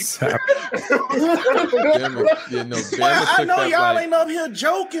Warren safe. Sapp. Bama, yeah, no, Bama I took know that y'all like- ain't up here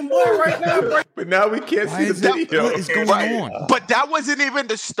joking, boy, right now. Bro. but now we can't Why see the is that? video. What is going on? But that wasn't even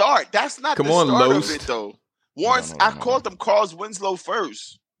the start. That's not Come the on, start Loest. of it, though. Warren, No. I called him Carl's Winslow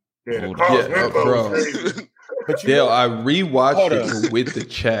first. Yeah, Hold Carl on. Yeah, Winslow bro. was crazy. But you Dale, know, I rewatched Hold it with the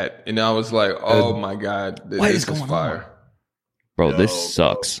chat, and I was like, "Oh my god, what this is going fire!" Bro, this Yo,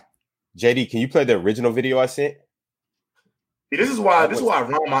 sucks. JD, can you play the original video I sent? See, this is why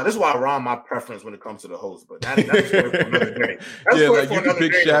Ron my preference when it comes to the host. But that's a story for another day. That's a Yeah, story like for you can another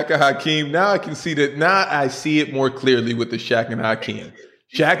pick day. Shaq or Hakeem. Now I can see that. Now I see it more clearly with the Shaq and Hakeem.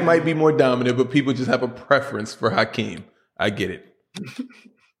 Shaq might be more dominant, but people just have a preference for Hakeem. I get it.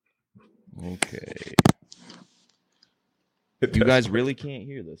 Okay. You guys really can't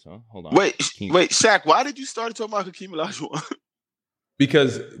hear this, huh? Hold on. Wait, Hakeem- Shaq, why did you start talking about Hakeem Olajuwon?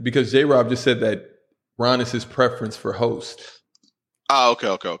 because J Rob just said that Ron is his preference for host. Oh,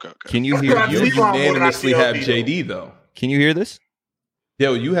 okay. Can you That's hear? what I You think Ron unanimously wanted have on CLB, JD though. Can you hear this?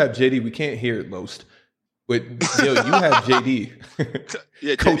 Yo, you have JD. We can't hear it, Loest. But yo, you have JD.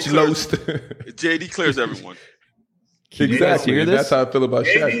 Yeah, Coach JD clears, Loest. JD clears everyone. Can you guys hear this? That's how I feel about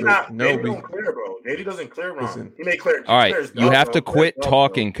JD Shaq. not, but No, JD we, don't clear, bro. JD doesn't clear Ron. Listen. He may clear. All right, clears you have Dub, to bro. quit Clears Dub,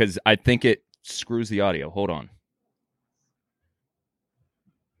 talking because I think it screws the audio. Hold on.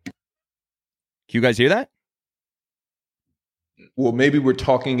 Can you guys hear that? well, maybe we're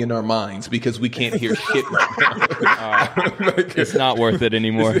talking in our minds because we can't hear shit right now. Like, It's not worth it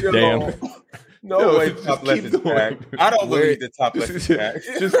anymore. Damn. No way just top left keep is going. back. I don't Where- believe the top left is back.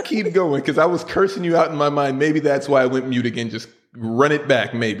 Just keep going because I was cursing you out in my mind. Maybe that's why I went mute again. Just run it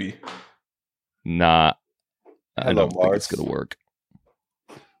back, maybe. Nah. I Hello, don't think Mars. it's going to work.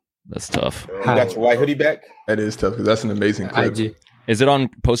 That's tough. You got your white hoodie back? That is tough because that's an amazing clip. IG. Is it on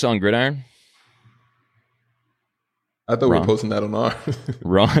posted on Gridiron? I thought we Wrong. were posting that on our.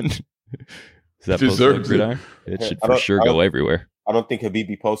 Ron? Is that posted on Deserves it. Gridiron? It should I for don't- sure I go don't- everywhere. I don't think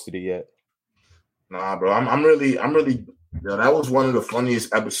Habibi posted it yet. Nah, bro. I'm really. That was one of the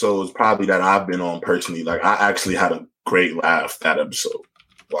funniest episodes probably that I've been on personally. Like I actually had a great laugh that episode.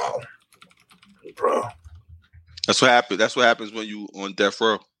 Wow, bro. That's what happens. That's what happens when you on death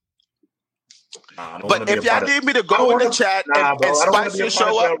row. Nah, I don't But wanna be if a y'all part of- need me to I go don't in the wanna- chat Nah, and bro, I don't wanna spice be your a part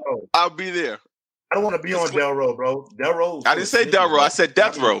show of up, that role. I'll be there. I don't want to be on Del Row, bro. Del Row. I didn't say Del Row. I said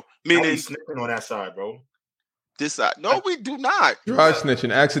Death Row. Meaning snitching on that side, bro. This side. No, we do not. Dry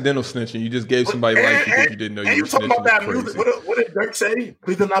snitching, accidental snitching. You just gave somebody life because you didn't know you were talking snitching. about that music. What did Dirk say?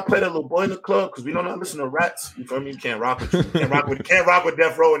 Please do not play that little boy in the club because we don't listen to rats. You feel me? You can't rock with you. Can't rock with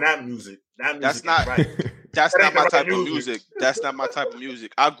Death Row and that music. That's not right. That's not my type of music. That's not my type of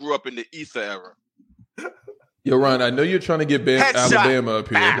music. I grew up in the Ether era. Yo, Ron, I know you're trying to get Alabama up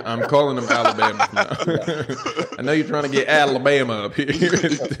here. I'm calling them Alabama now. I know you're trying to get Alabama up here.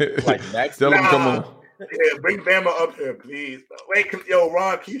 Tell them, come on. Yeah, bring Bama up here, please. Wait,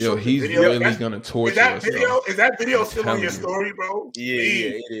 Ron, can you show he's really going to torture us. Is that video still on your story, bro? Yeah,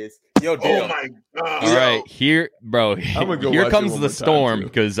 it is. Yo, oh, my God. All right, here, bro. Here comes the storm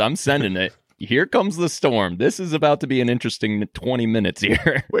because I'm sending it. Here comes the storm. This is about to be an interesting 20 minutes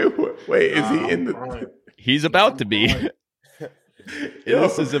here. Wait, is he in the... He's about to be.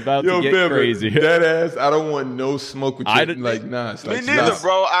 This is about to get crazy. Dead ass. I don't want no smoke with you. Like, nah. Me neither,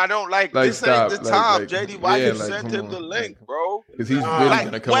 bro. I don't like this. Ain't the time, JD. Why you sent him the link, bro? Because he's really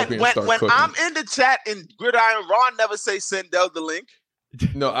gonna come up here and start cooking. When I'm in the chat in Gridiron, Ron never say send Del the link.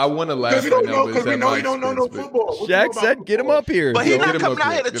 No, I want to laugh right now, but we know he don't know no football. Shaq said, "Get him up here." But he's not coming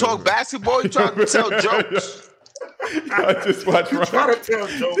out here to talk basketball. He's trying to tell jokes. I just watch Ron. Trying to tell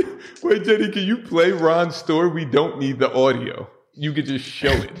jokes. Wait, JD, can you play Ron's story? We don't need the audio. You could just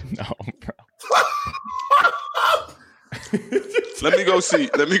show it. No, bro. Let me go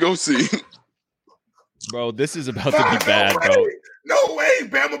see. Bro, this is about to be bad, bro. No way,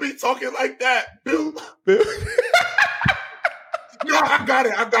 Bama be talking like that, dude. No, I got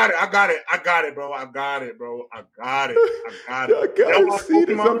it, bro. I got it. I gotta see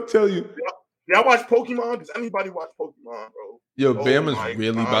this. I'm telling you. Y'all watch Pokemon? Does anybody watch Pokemon, bro? Yo, Bama's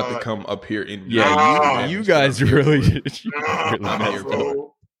really about to come up here and you guys really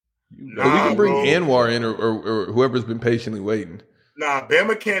bro. We can bring Anwar in or whoever's been patiently waiting. Nah,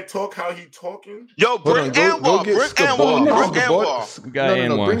 Bama can't talk how he talking. Yo, bring Anwar. Bring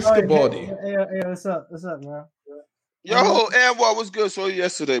Anwar. Bring Scabaldi. Hey, what's up, man? Yo, Anwar was good. So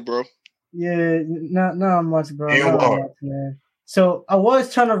yesterday, bro. Yeah, not much, bro. Not much, man. So I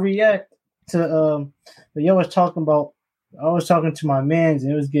was trying to react to but y'all was talking about. I was talking to my mans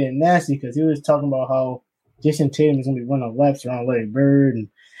and it was getting nasty because he was talking about how Jason Tatum is gonna be running laps around Larry Bird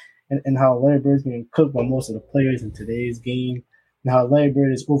and how Larry Bird's being cooked by most of the players in today's game and how Larry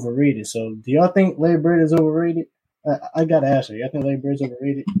Bird is overrated. So do y'all think Larry Bird is overrated? I gotta ask you. Y'all think Larry Bird's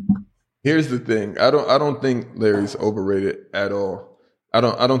overrated? Here's the thing. I don't think Larry's overrated at all. I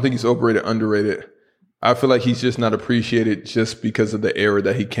don't think he's overrated, underrated. I feel like he's just not appreciated just because of the era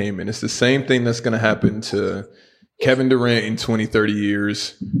that he came in. It's the same thing that's going to happen to Kevin Durant in 20, 30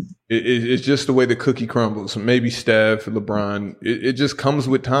 years. It's just the way the cookie crumbles. Maybe Steph, LeBron. It just comes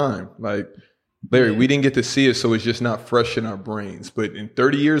with time. Like, Larry, we didn't get to see it, so it's just not fresh in our brains. But in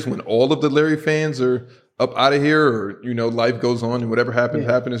 30 years, when all of the Larry fans are up out of here or, life goes on and whatever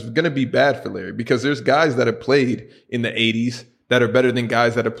happens, it's going to be bad for Larry because there's guys that have played in the 80s that are better than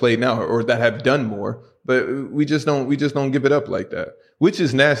guys that have played now or that have done more. But we just don't give it up like that, which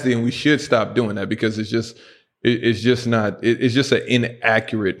is nasty, and we should stop doing that because it's just an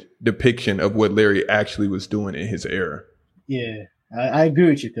inaccurate depiction of what Larry actually was doing in his era. Yeah, I agree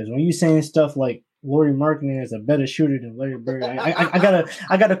with you because when you're saying stuff like Lauri Markkanen is a better shooter than Larry Bird, I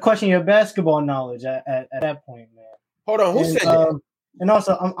gotta question your basketball knowledge at that point, man. Hold on, who said that? And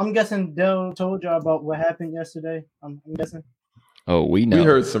also, I'm guessing Del told y'all about what happened yesterday. I'm guessing. Oh, we know. We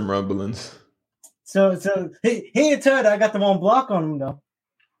heard some rumblings. So he ain't tell that I got the one block on him though.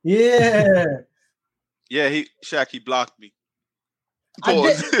 Yeah. Yeah, Shaq, he blocked me.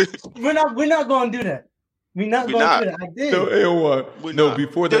 We're not gonna do that. We're not gonna do that. I did. No,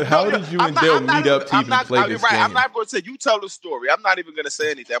 before that, how did you and Dale meet up to even play this game? I'm not gonna say you tell the story. I'm not even gonna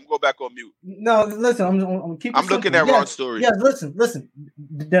say anything. I'm going back on mute. No, listen, I'm keeping. I'm looking at Ron's story. Yes, listen.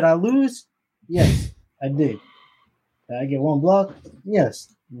 Did I lose? Yes, I did. Did I get one block?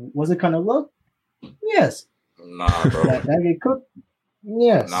 Yes. Was it kind of low? Yes. Nah, bro. Did I get cooked?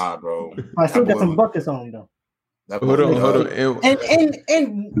 Yes. Nah, bro. I still got some buckets on him though. Hold on. And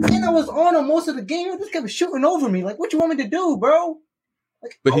I was on him most of the game. This guy was shooting over me. Like, what you want me to do, bro?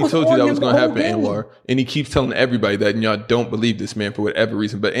 Like, but he told you that was going to happen, Anwar. And he keeps telling everybody that, and y'all don't believe this man for whatever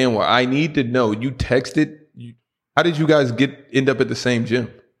reason. But Anwar, I need to know. You texted. How did you guys end up at the same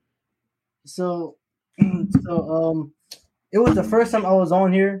gym? So it was the first time I was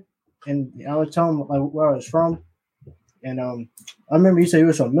on here, and I was telling him like where I was from. And I remember you said you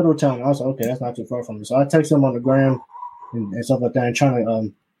was from Middletown. I was like, okay, that's not too far from me. So I texted him on the gram and stuff like that, and trying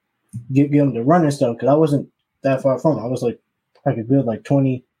to get him to run and stuff because I wasn't that far from him. I was like, I could build like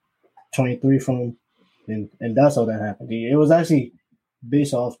 20, 23 from him. and that's how that happened. It was actually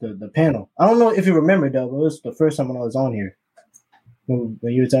based off the panel. I don't know if you remember though, but it was the first time when I was on here when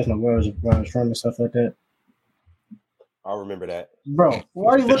you were talking about where I was from and stuff like that. I remember that, bro.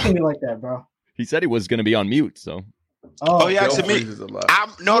 Why are you looking at me like that, bro? He said he was going to be on mute, so. Oh yeah, to me,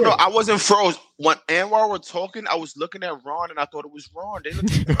 no, I wasn't froze. When Anwar was talking, I was looking at Ron, and I thought it was Ron.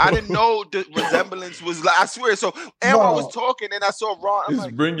 I didn't know the resemblance was like. I swear. So Anwar was talking, and I saw Ron. I'm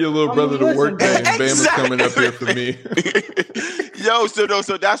like, bring your little brother to work day, and Bam is coming up here for me. Yo, so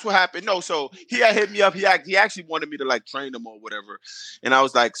that's what happened. No, so he had hit me up. He actually wanted me to like train him or whatever, and I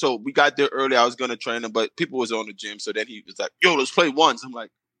was like, so we got there early. I was gonna train him, but people was on the gym. So then he was like, yo, let's play ones. I'm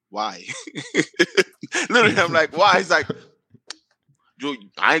like, why? Literally, I'm like, why? He's like, yo,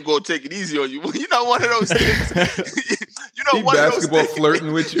 I ain't gonna take it easy on you. You know, one of those things. You know, one of those things.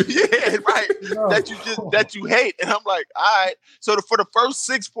 Flirting with you. Yeah, right. No. That you hate, and I'm like, all right. So for the first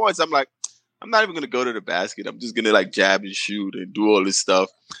 6 points, I'm like, I'm not even gonna go to the basket. I'm just gonna like jab and shoot and do all this stuff.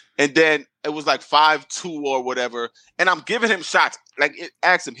 And then it was like 5-2 or whatever, and I'm giving him shots. Like,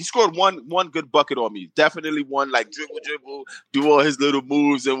 ask him. He scored one good bucket on me. Definitely one, like dribble, do all his little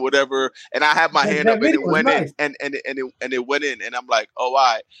moves and whatever. And I have my hand up, and it went in, and it went in. And I'm like, oh, all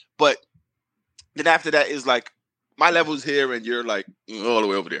right. But then after that is like, my level's here, and you're like all the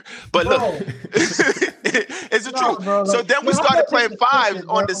way over there. But look, it's the truth. Bro, so then we started playing fives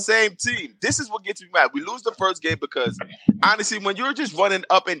on the same team. This is what gets me mad. We lose the first game because, honestly, when you're just running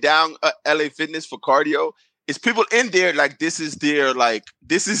up and down LA Fitness for cardio, it's people in there like this is their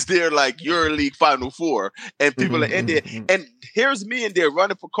EuroLeague Final Four, and people are in there, and here's me in there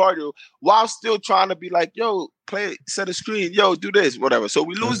running for cardio while still trying to be like, yo, set a screen, yo, do this, whatever. So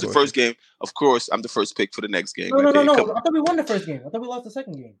we lose the first game. Of course, I'm the first pick for the next game. No. I thought we won the first game. I thought we lost the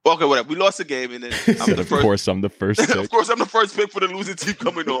second game. Okay, whatever. We lost the game, and then I'm the first. Of course, I'm the first pick. Of course, I'm the first pick for the losing team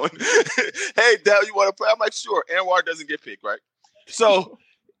coming on. Hey, Dale, you want to play? I'm like, sure. Anwar doesn't get picked, right? So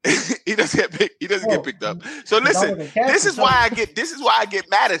he doesn't get picked. He doesn't get picked up. So listen, this is why I get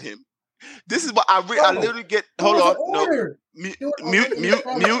mad at him. This is what I literally get. Hold on, no, mute.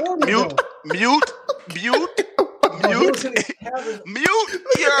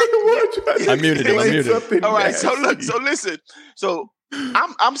 I muted him. All right, so listen. So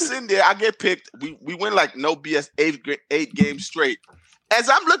I'm sitting there. I get picked. We win like no BS 8 games straight. As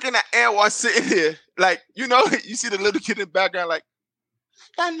I'm looking at Anwar sitting here, like, you know, you see the little kid in the background, like,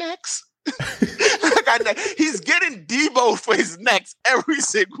 got next. He's getting Debo for his necks every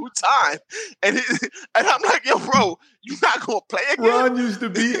single time, and I'm like, yo, bro, you're not gonna play again. Ron used to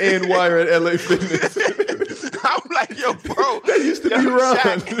be Anwar at LA Fitness. I'm like, yo, bro, that used to be Ron.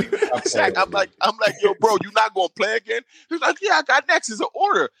 Shaq, I'm like, yo, bro, you're not gonna play again. He's like, yeah, I got next. Is an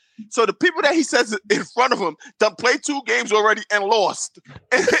order. So the people that he says in front of him done played 2 games already and lost,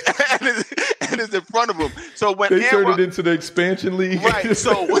 and is in front of him. So when they turned it into the expansion league, right?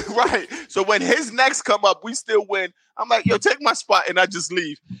 So when his next come up, we still win. I'm like, yo, take my spot, and I just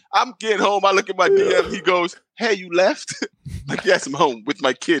leave. I'm getting home. I look at my DM. He goes, hey, you left? Like, yes, I'm home with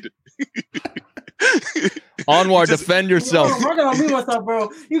my kid. Onward, defend yourself. I'm not gonna beat myself, bro.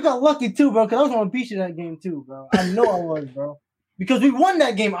 You got lucky too, bro. Because I was gonna beat you that game too, bro. I know I was, bro. Because we won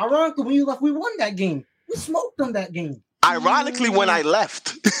that game. Ironically, when you left, we won that game. We smoked them that game. Ironically, when I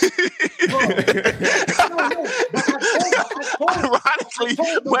left. Ironically,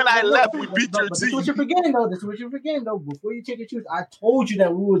 when I left, we beat your team. This is what you're forgetting, though. Before you take your shoes, I told you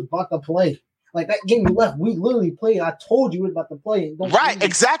that we was about to play. Like, that game we left, we literally played. I told you we was about to play. Right,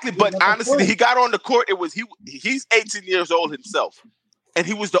 exactly. But honestly, he got on the court. He's 18 years old himself. And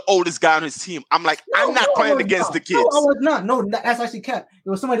he was the oldest guy on his team. I'm like, I'm not playing against the kids. No, I was not. No, that's actually cap. It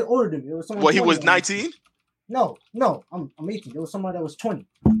was somebody older than me. It was somebody. Well, he was 19? No, I'm 18. It was somebody that was 20.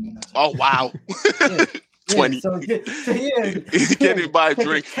 Oh, wow. 20. So yeah. He can't even buy a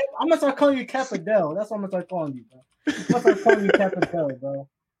drink. I'm going to start calling you Capadel. That's what I'm going to start calling you, bro. I'm going to start calling you Capadel, bro.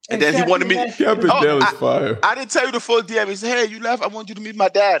 And then he wanted me. Capadel is fire. I didn't tell you the full DM. He said, hey, you left. I want you to meet my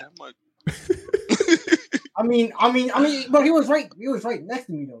dad. I'm like. I mean, but he was right. He was right next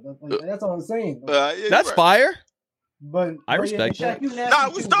to me though. That's all I'm saying. Yeah, that's right. Fire. But I respect that. No,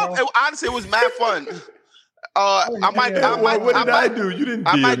 it was dope. Honestly, it was mad fun. I might. What did I do? You didn't.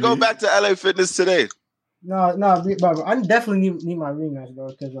 I might go back to LA Fitness today. No, bro. I definitely need my rematch, bro.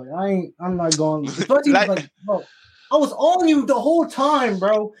 Because I'm not going. Especially bro, I was on you the whole time,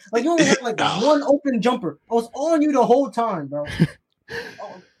 bro. Like, you only had like one open jumper. I was on you the whole time, bro.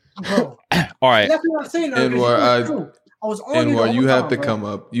 Bro. All right. That's what I'm saying. Anwar, I was on Anwar, you have to come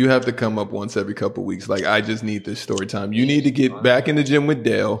up. You have to come up once every couple of weeks. Like, I just need this story time. You need to get back in the gym with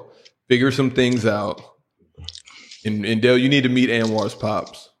Dale, figure some things out. And Dale, you need to meet Anwar's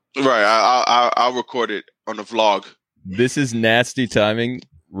pops. Right. I'll record it on the vlog. This is nasty timing.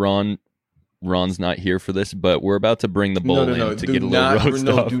 Ron's not here for this, but we're about to bring the bull in to get a little roast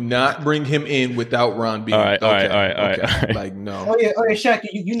off. Do not bring him in without Ron being. All right. Like, no. Oh yeah, Shaq,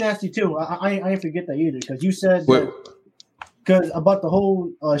 you nasty too. I didn't forget that either because you said because about the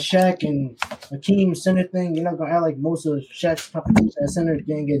whole Shaq and Hakeem center thing. You're not gonna act like most of Shaq's competition at center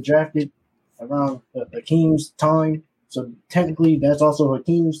didn't get drafted around Hakeem's time. So technically, that's also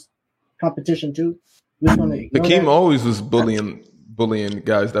Hakeem's competition too. Hakeem always was bullying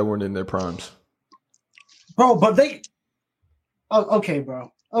guys that weren't in their primes. Bro, but they... Oh, okay,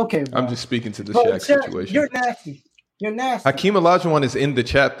 bro. I'm just speaking to the Shaq situation. You're nasty. Hakeem Olajuwon is in the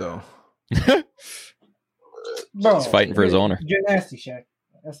chat, though. Bro, he's fighting for his honor. You're nasty, Shaq.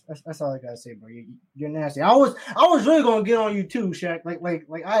 That's all I gotta say, bro. You're nasty. I was really gonna get on you too, Shaq. Like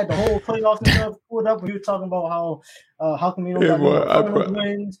I had the whole playoffs and stuff pulled up when you were talking about how come you don't got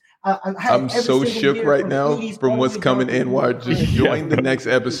wins. I'm so shook right now from what's coming. Anwar, just join the next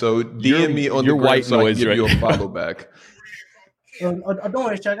episode. DM me on the white so noise. I can give you a follow back. Don't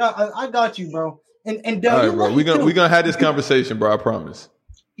worry, Shaq. I got you, bro. And all right, bro. We're gonna have this conversation, bro. I promise.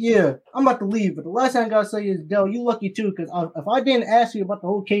 Yeah, I'm about to leave, but the last thing I gotta say is, Del, you lucky too, because if I didn't ask you about the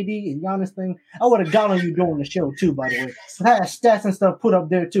whole KD and Giannis thing, I would have got on you during the show too. By the way, I had stats and stuff put up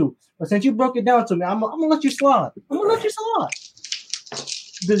there too. But since you broke it down to me, I'm gonna let you slide. Anwar,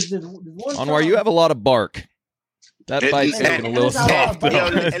 you have a lot of bark. That bite's taking a little soft.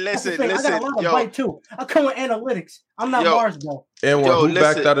 Listen, I got a lot of bite too. I come with analytics. I'm not Mars, bro. Anwar, who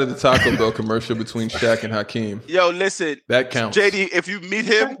backed out of the Taco Bell commercial between Shaq and Hakeem? Listen. That counts. JD, if you meet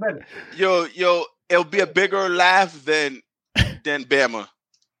him, it'll be a bigger laugh than Bama.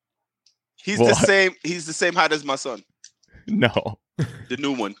 He's the same. He's the same height as my son. No, the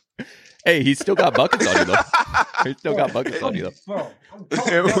new one. Hey, he's still got buckets on you though. He's still got buckets on you though. Bro,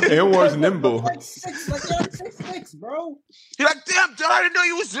 Anwar's nimble. Like 6'6", bro. You're like, damn, dude, I didn't know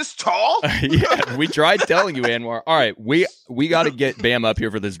you was this tall. Yeah, we tried telling you, Anwar. All right, we got to get Bam up here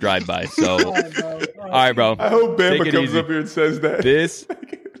for this drive-by. So, all right, bro. I hope Bama comes up here and says that. This.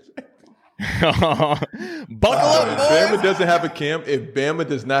 Buckle up, boys. Bama doesn't have a cam. If Bama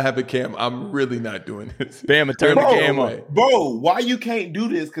does not have a cam, I'm really not doing this. Bama, turn the cam on. Bro, why you can't do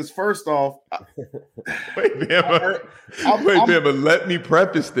this? Because first off... Wait, Bama, let me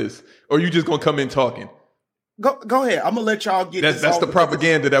preface this. Or you just going to come in talking? Go ahead. I'm going to let y'all get this. That's the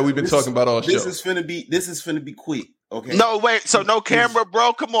propaganda that we've been talking about all show. This is finna be quick. Okay. No, wait. So no camera,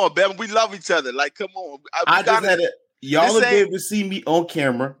 bro? Come on, Bama. We love each other. Like, come on. I just had it. Y'all will be able to see me on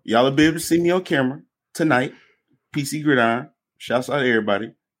camera. Y'all will be able to see me on camera tonight. PC Gridiron. Shouts out to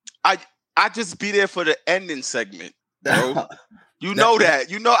everybody. I just be there for the ending segment, bro. You know that.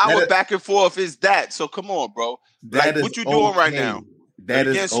 You know our back and forth is that. So come on, bro. Like, what you doing right now? That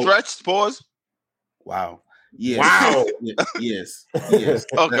is getting stretched. Pause. Wow. Yes. Wow. Yes.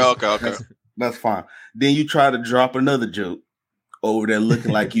 Okay. That's fine. Then you try to drop another joke. Over there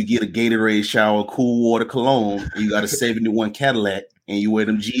looking like you get a Gatorade shower, cool water cologne, and you got a 71 Cadillac, and you wear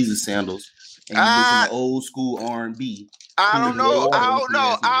them Jesus sandals, and you listen to old school R&B. I don't know.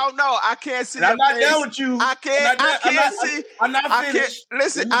 I can't see. I'm not down with you. I can't see. I'm not finished.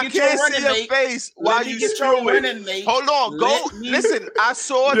 Listen, I can't see your face while you screwing. Hold on. Go. Listen, I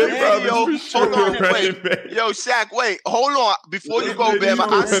saw the video. Hold on. Wait. Yo, Shaq, wait. Hold on. Before you go, Bama,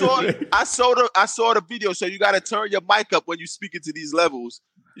 I saw the video, so you got to turn your mic up when you speak into these levels.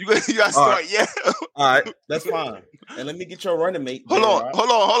 You got to start. Right. Yeah. All right. That's fine. And let me get your running mate. Hold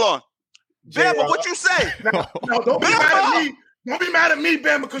on. Bama, what you say? No, don't be mad at me. Don't be mad at me,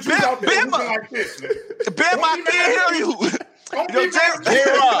 Bama, because you out there moving like this. Bama, I can't hear you. J-Rob,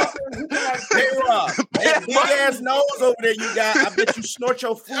 that big ass nose over there you got, I bet you snort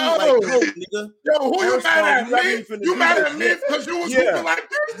your food like coke, nigga. Yo, who you mad at me? You mad at me because you was moving like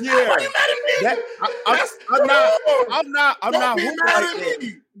this? Yeah. Why you mad at me? I'm not hooping like that. I'm not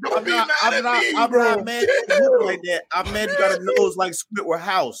mad at you like that. I'm mad you got a nose like Squidward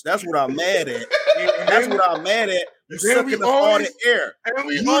House. That's what I'm mad at. That's what I'm mad at. You sucking up all the air. And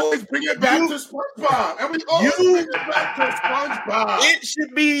we always bring it back to SpongeBob. It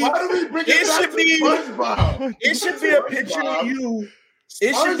should be. Why do we bring it back to SpongeBob? It should be a picture of you.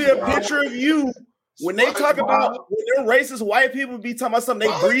 It should be a picture of you. When they talk about when they're racist white people be talking about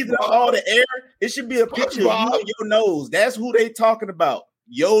something, they breathe out all the air. It should be a picture of you and your nose. That's who they talking about.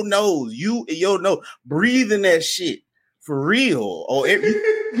 Your nose, you and your nose, breathing that shit for real. Or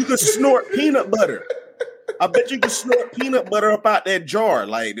you could snort peanut butter. I bet you can snort peanut butter up out that jar.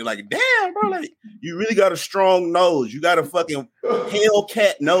 Like they're like, damn, bro, like you really got a strong nose. You got a fucking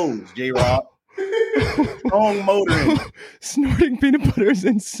Hellcat nose, J-Rob. Strong motoring. Snorting peanut butter is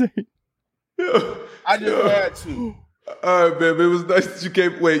insane. I just had to. All right, man. It was nice that you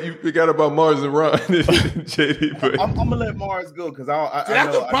came. Wait, you forgot about Mars and Ron, JD. But I'm gonna let Mars go because I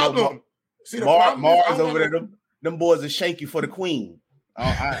that's know, the problem. See, the Mars problem is, over there. Them boys are shaky for the queen.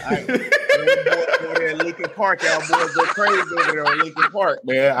 Over there in Lincoln Park, y'all boys go crazy over there in Lincoln Park,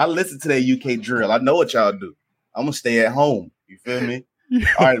 man. I listen to that UK drill. I know what y'all do. I'm gonna stay at home. You feel me?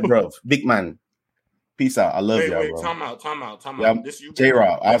 All right, bro. Big man. Peace out. I love y'all, bro. Time out. Yeah, This you,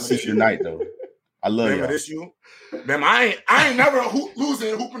 J-Rob. I'll see you tonight, though. I love y'all. This you. Man, I ain't never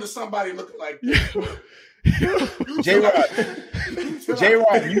losing and hooping to somebody looking like this. J-Rob,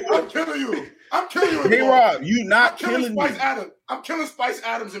 I'm killing you. J-Rob, you not killing me. I'm killing Spice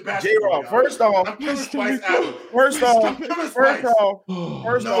Adams in basketball. J-Rob, first off, I'm killing Spice Adams. First off,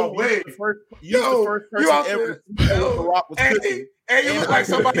 no way. You the first person ever to know what The Rock was cooking. And you look like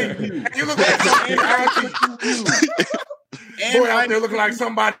somebody. You look like somebody auntie. Boy, out there looking like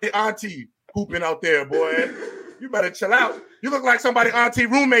somebody auntie hooping out there, boy. You better chill out. You look like somebody auntie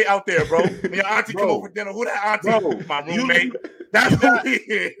roommate out there, bro. When your auntie come over dinner, who that auntie? My roommate. That's who he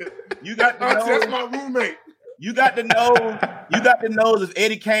is. You got the auntie, that's my roommate. You got the nose of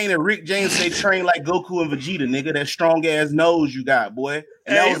Eddie Kane and Rick James. They train like Goku and Vegeta, nigga. That strong ass nose you got, boy.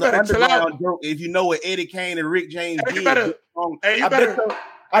 And that was an underground joke. If you know what Eddie Kane and Rick James did, I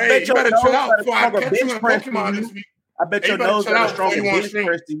bet your nose got a stronger bench press than you. I bet your nose got a stronger bench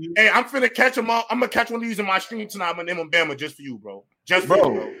press than you. Hey, I'm finna catch them all. I'm gonna catch one of these in my stream tonight. I'm gonna Bama just for you, bro. Just for you,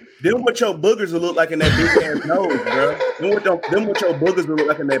 bro. Then what your boogers will look like in that big ass nose, bro. Then what your boogers will look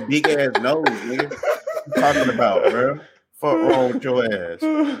like in that big ass nose, nigga. What you talking about, bro? Fuck wrong with your ass.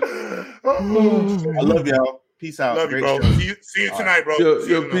 I love y'all. Peace out. Love you, bro. See you tonight, bro.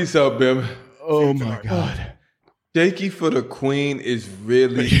 Yo, peace out, Bam. Oh my God. Jakey for the Queen is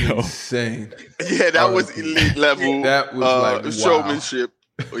really insane. Yeah, that was elite level. That was like showmanship.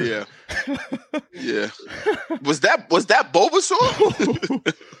 Oh, yeah. Yeah. Was that Bulbasaur?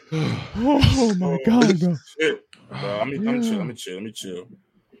 Oh my God, bro. Shit. Bro, let me chill.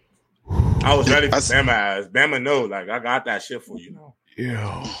 I was ready for Bama ass. Bama know, like I got that shit for you now.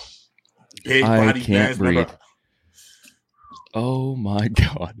 Yo. Big I body can't bands, breathe. remember? Oh my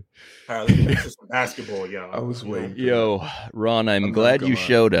God. Let's get to some basketball, yo. I was waiting. Yo, Ron, I'm glad you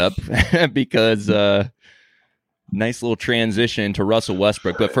showed up because nice little transition to Russell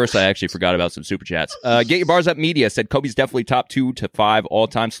Westbrook. But first, I actually forgot about some super chats. Get Your Bars Up Media said Kobe's definitely top 2 to 5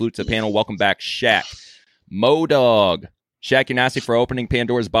 all-time. Salute to the panel. Welcome back, Shaq. Modog. Shaq, you're nasty for opening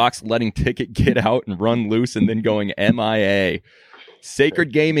Pandora's box, letting Ticket get out and run loose, and then going MIA.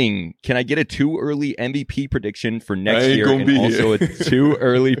 Sacred Gaming, can I get a too early MVP prediction for next year and also a too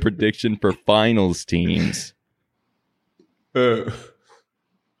early prediction for finals teams?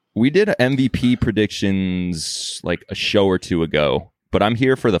 We did MVP predictions like a show or two ago, but I'm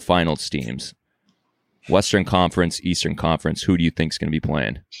here for the finals teams. Western Conference, Eastern Conference, who do you think is going to be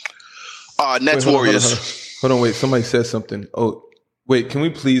playing? Nets Warriors. Hold on, wait. Somebody said something. Oh, wait. Can we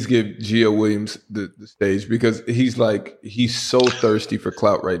please give Gio Williams the stage because he's so thirsty for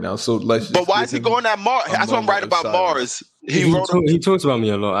clout right now. So let's. But why is he going at Mars? That's what I'm right about Mars. He talks about me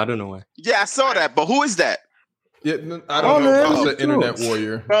a lot. I don't know why. Yeah, I saw that. But who is that? Yeah, I don't know. He's an internet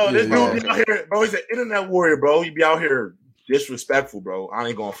warrior. Bro, this dude be out here. Bro, he's an internet warrior, bro. He be out here disrespectful, bro. I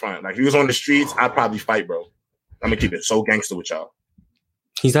ain't going front. Like if he was on the streets, I'd probably fight, bro. I'm gonna keep it so gangster with y'all.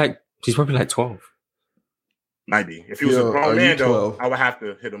 He's probably like 12. Might be. If he was a grown man, though, I would have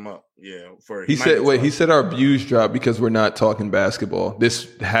to hit him up. Yeah. He said our views dropped because we're not talking basketball. This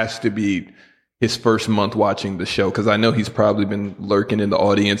has to be his first month watching the show because I know he's probably been lurking in the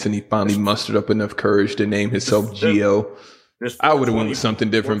audience and he finally mustered up enough courage to name himself Gio. I would have went with something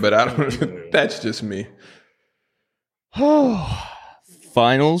different, but I don't. That's just me.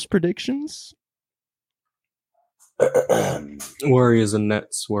 Finals predictions? Warriors and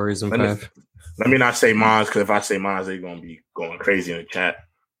Nets. Warriors and 5. Let me not say Mons because if I say Mons, they're gonna be going crazy in the chat.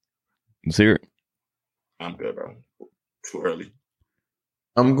 Let's hear it. I'm good, bro. Too early.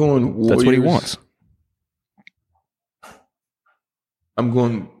 I'm going Warriors. That's what he wants. I'm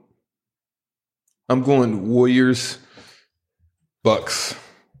going Warriors, Bucks.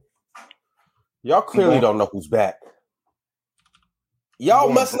 Y'all clearly don't know who's back.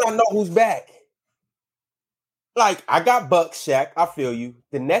 Y'all must not know who's back. Like, I got Bucks, Shaq. I feel you.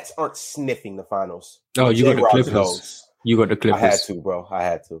 The Nets aren't sniffing the finals. Oh, you got the Clippers. You got the Clippers. I had to, bro. I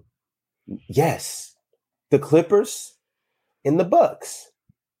had to. Yes. The Clippers and the Bucks.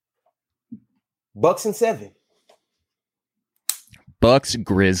 Bucks and 7. Bucks,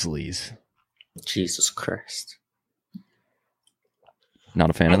 Grizzlies. Jesus Christ. Not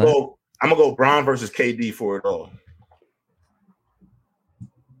a fan of that? I'm gonna go Bron versus KD for it all.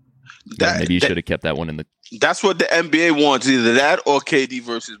 Maybe you should have kept that one in the. That's what the NBA wants, either that or KD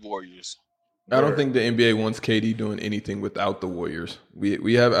versus Warriors. I don't think the NBA wants KD doing anything without the Warriors.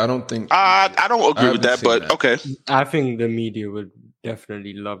 We have. I don't think. I don't agree with that, but okay. I think the media would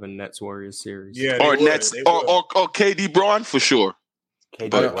definitely love a Nets Warriors series. Yeah, or Nets or KD Bron for sure.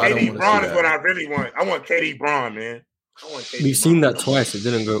 But KD Bron is what I really want. I want KD Bron, man. We've seen that twice. It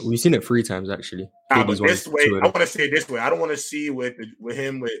didn't go. We've seen it 3 times actually. But this way, I want to see it this way. I don't want to see with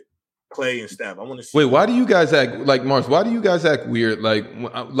him with Clay and Steph. I want to see. Wait, why do you guys act like Mars? Why do you guys act weird? Like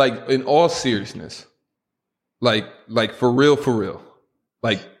in all seriousness, like for real,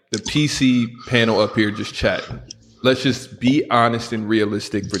 like the PC panel up here just chatting. Let's just be honest and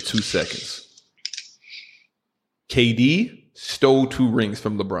realistic for 2 seconds. KD stole 2 rings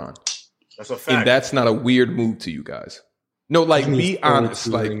from LeBron. That's a fact. And that's not a weird move to you guys. No, like be honest.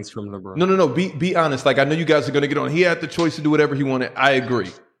 Like from LeBron. No. Be honest. Like I know you guys are going to get on. He had the choice to do whatever he wanted. I agree,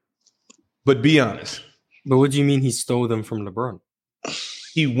 but be honest. But what do you mean he stole them from LeBron?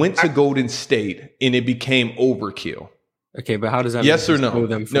 He went to Golden State and it became overkill. Okay, but how does that? Yes or no? Stole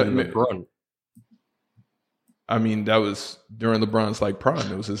them from LeBron. I mean, that was during LeBron's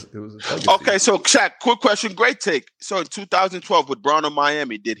prime. It was his legacy. Okay, so Shaq, quick question, great take. So in 2012 with Bron in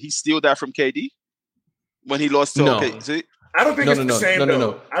Miami, did he steal that from KD when he lost to OKC? I don't think it's the same.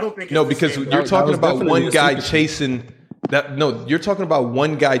 No. I don't think it's because you're talking about one guy chasing that. No, you're talking about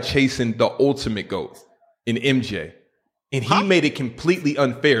one guy chasing the ultimate GOAT in MJ, and he made it completely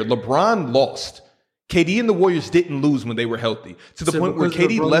unfair. LeBron lost. KD and the Warriors didn't lose when they were healthy to the point where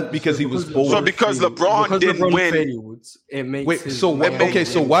KD left because he was bored. So because LeBron didn't win, it makes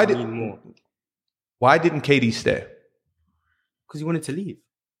why didn't KD stay? Because he wanted to leave.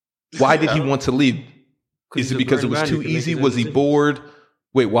 Why did he want to leave? Is it because it was too easy? Was he bored?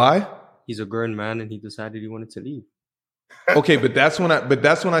 Wait, why? He's a grown man and he decided he wanted to leave. Okay, but that's when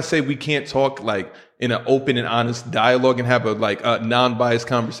I say we can't talk in an open and honest dialogue and have a non-biased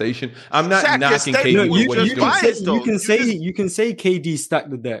conversation. I'm not knocking KD. No, you can say KD stacked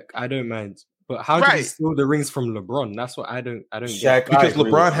the deck. I don't mind. But how did he steal the rings from LeBron? That's what I don't get. Because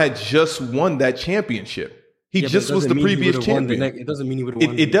LeBron had just won that championship. He just was the previous champion. It doesn't mean he would have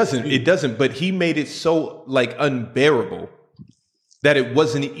won. It doesn't. But he made it so unbearable that it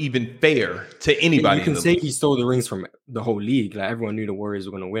wasn't even fair to anybody. You can say he stole the rings from the whole league. Like everyone knew the Warriors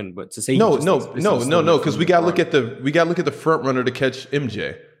were going to win, but to say no, because we got to look at the front runner to catch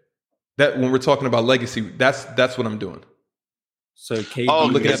MJ. That when we're talking about legacy, that's what I'm doing. So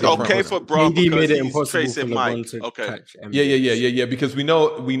KD, it's okay for Bron. KD made it impossible for LeBron to catch MJ. Yeah. Because we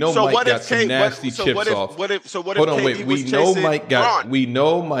know so Mike got some nasty chips off. Hold on, wait. We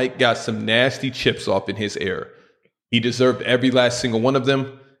know Mike got some nasty chips off in his era. He deserved every last single one of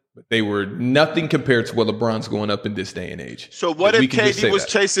them, but they were nothing compared to what LeBron's going up in this day and age. So what if KD was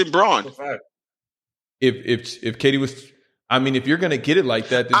chasing Bron? If KD was, I mean, if you're going to get it like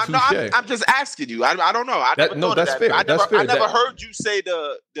that, then touche. I'm just asking you. I don't know. That's fair. I never heard you say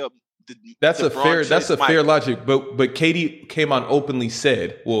That's a fair logic. But KD came on openly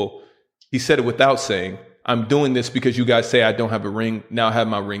said, well, he said it without saying, I'm doing this because you guys say I don't have a ring. Now I have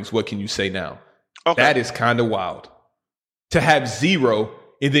my rings. What can you say now? Okay. That is kind of wild. To have 0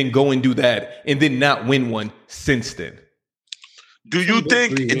 and then go and do that and then not win one since then. Do you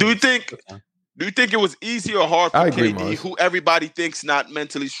think it was easy or hard for KD, who everybody thinks not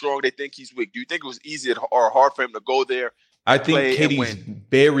mentally strong, they think he's weak? Do you think it was easy or hard for him to go there? I think KD's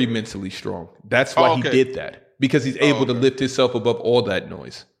very mentally strong. That's why he did that. Because he's able to lift himself above all that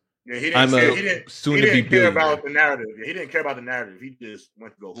noise. Yeah, he didn't care about the narrative. Yeah, he didn't care about the narrative. He just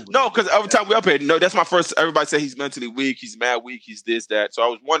went to go hoop. No, because every time we up here, that's my first. Everybody say he's mentally weak. He's mad weak. He's this, that. So I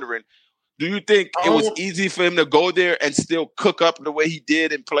was wondering, do you think it was easy for him to go there and still cook up the way he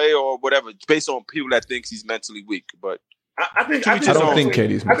did and play or whatever, based on people that thinks he's mentally weak? But I don't think KD's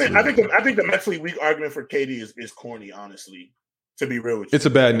mentally weak. I think the mentally weak argument for KD is corny. Honestly, to be real with you, it's a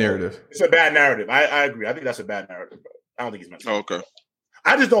bad narrative. It's a bad narrative. I agree. I think that's a bad narrative. But I don't think he's mentally weak. Okay.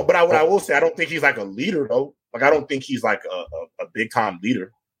 I just don't. But what I will say, I don't think he's like a leader though. Like I don't think he's like a big time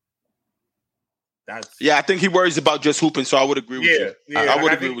leader. I think he worries about just hooping. So I would agree with you. Yeah, I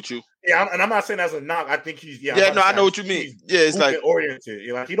would agree with you. Yeah, and I'm not saying as a knock. I think he's. I know what you mean. Yeah, it's like oriented.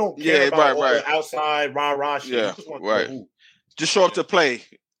 Like he don't care about all the outside rah shit. Yeah, just show up to play.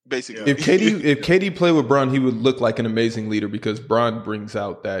 Basically, if KD played with Bron, he would look like an amazing leader because Bron brings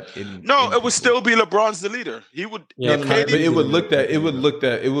out that. It would still be LeBron's the leader. He would. It would look that.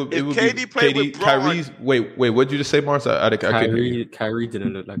 KD played with Bron. Kyrie's. Wait. What did you just say, Mars? Kyrie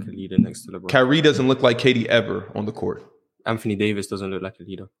didn't look like a leader next to LeBron. Kyrie doesn't look like KD ever on the court. Anthony Davis doesn't look like a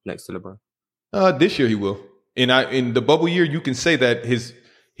leader next to LeBron. This year he will. In the bubble year, you can say that his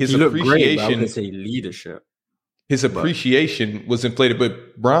He looked great, but I appreciation, wouldn't say leadership. his appreciation was inflated.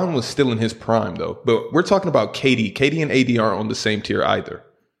 But Brown was still in his prime, though. But we're talking about KD. KD and AD aren't on the same tier either.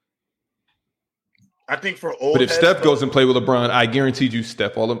 I think for old. But if heads, Steph goes and play with LeBron, I guaranteed you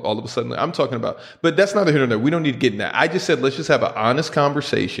Steph all of a sudden. I'm talking about, but that's not a hit or no. We don't need to get in that. I just said let's just have an honest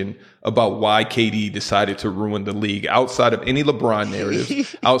conversation about why KD decided to ruin the league outside of any LeBron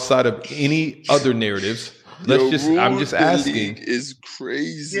narratives, outside of any other narratives. I'm just asking. Is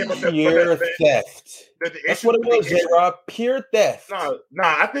crazy. Yeah, but Pure theft. That's what it was, J-Rob. Pure theft. No.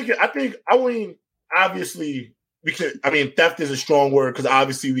 I mean, obviously, theft is a strong word because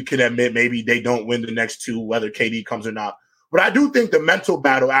obviously we could admit maybe they don't win the next two, whether KD comes or not. But I do think the mental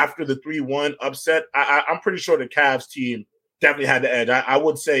battle after the 3-1 upset, I'm pretty sure the Cavs team definitely had the edge. I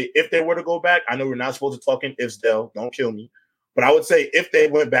would say if they were to go back, I know we're not supposed to talk in ifs, Dell, don't kill me. But I would say if they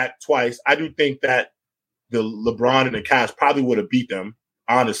went back twice, I do think that the LeBron and the Cavs probably would have beat them,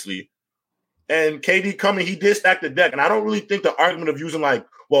 honestly. And KD coming, he did stack the deck. And I don't really think the argument of using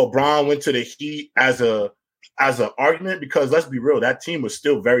Bron went to the Heat as an argument, because let's be real, that team was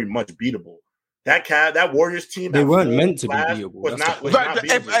still very much beatable. That Warriors team, they weren't meant to be beatable. Was not beatable.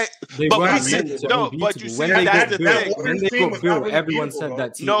 They weren't meant to be beatable. But you see, when that's the thing. When they got built, everyone said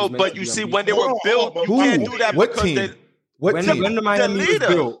that team. No, but you see, when they were built, you can't do that what because team? they. What team? When the Miami was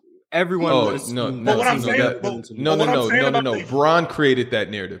built, everyone was. No. Bron created that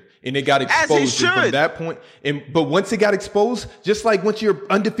narrative, and it got exposed from that point. But once it got exposed, just like once you're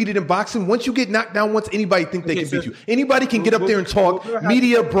undefeated in boxing, once you get knocked down, once anybody think they can beat you, anybody can get up there and talk.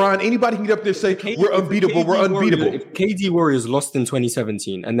 Media, Bron, anybody can get up there and say we're unbeatable. We're unbeatable. If KD Warriors lost in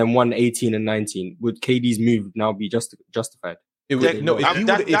 2017 and then won 18 and 19, would KD's move now be justified? If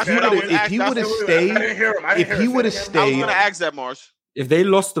he would have stayed, I was going to ask that, Mars. If they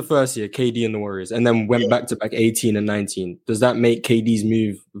lost the first year, KD and the Warriors, and then went back to back 18 and 19, does that make KD's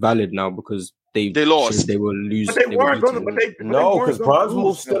move valid now because they lost? They will lose. But they weren't going to. No, because Bron's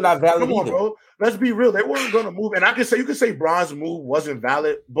move still not valid either. Bro. Let's be real. They weren't going to move. And you could say Bron's move wasn't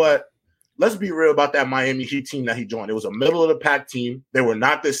valid, but let's be real about that Miami Heat team that he joined. It was a middle of the pack team. They were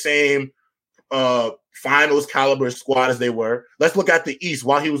not the same finals caliber squad as they were. Let's look at the East.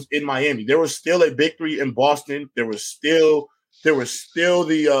 While he was in Miami, there was still a big three in Boston. There was still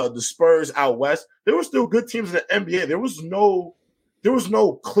the Spurs out west. There were still good teams in the NBA. There was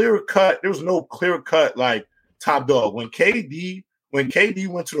no clear cut like top dog. When KD went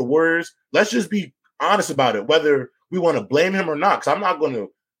to the Warriors, let's just be honest about it, whether we want to blame him or not, because I'm not going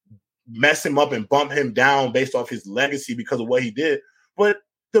to mess him up and bump him down based off his legacy because of what he did. But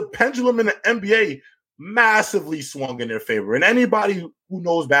the pendulum in the NBA massively swung in their favor. And anybody who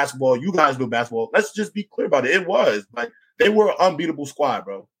knows basketball, you guys know basketball, let's just be clear about it. It was like they were an unbeatable squad,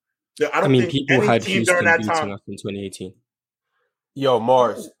 bro. I think people had Houston beating us in 2018. Yo,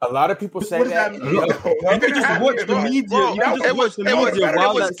 Mars, a lot of people say that. You just watch the media. It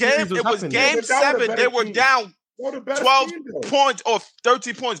was game 7. They were down 12 points or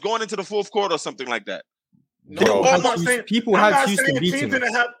 13 points going into the fourth quarter or something like that. People had Houston beating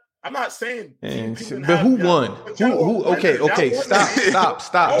us. I'm not saying. But who won? Who? Okay. Stop.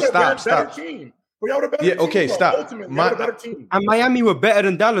 Yeah, okay, stop. And Miami were better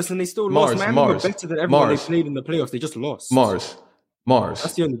than Dallas, and they still lost. Miami were better than everyone they played in the playoffs. They just lost. Mars.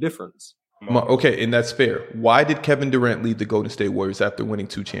 That's the only difference. Okay, and that's fair. Why did Kevin Durant lead the Golden State Warriors after winning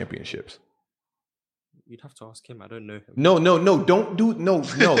 2 championships? You'd have to ask him. I don't know him. No. Don't do no.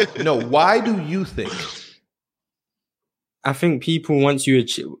 Why do you think? I think people, once you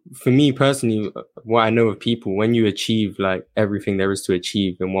achieve, for me personally, what I know of people, when you achieve like everything there is to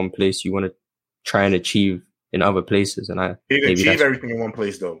achieve in one place, you want to try and achieve in other places. And he didn't achieve everything in one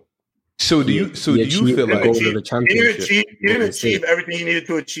place though. So do you feel like he didn't achieve everything he needed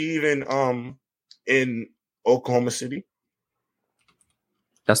to achieve in Oklahoma City?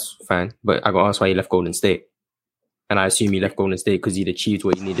 That's fine, but I got asked why he left Golden State. And I assume he left Golden State because he'd achieved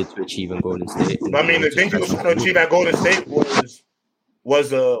what he needed to achieve in Golden State. I mean, the thing he was trying to achieve at Golden State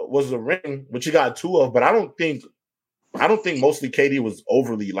was a ring, which he got 2 of. But I don't think mostly KD was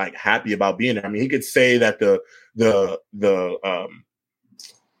overly like happy about being there. I mean, he could say that the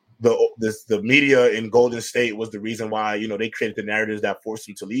media in Golden State was the reason why they created the narratives that forced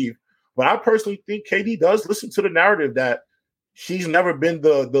him to leave. But I personally think KD does listen to the narrative that he's never been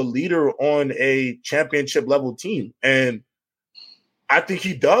the leader on a championship level team. And I think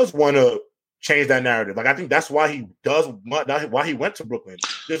he does want to change that narrative. Like, I think that's why he went to Brooklyn.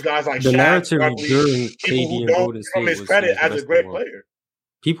 There's guys like the Shaq, narrative Barkley, during KD and Golden State his credit as a great player.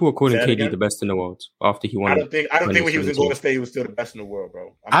 People were calling Say that KD again? the best in the world after he won. I don't think when he was in 2017. Golden State, he was still the best in the world,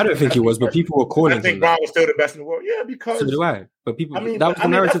 bro. I don't think he was, but people were calling I him think that. Bron was still the best in the world. Yeah, because So do I. But people, I mean, that was the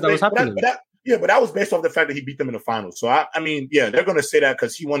narrative that was that's based- happening. but that was based off the fact that he beat them in the finals. So I mean, yeah, they're going to say that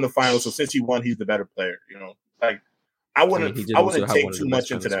because he won the finals. So since he won, he's the better player. You know, like I wouldn't, he did I also wouldn't have take one of too the much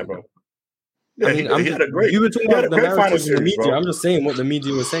best into that, finals, bro. Yeah, I mean, he had a great. you were talking he had about a the great final narratives in the series, media. bro. I'm just saying what the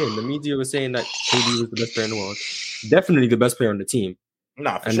media was saying. The media was saying that KD was the best player in the world. Definitely the best player on the team.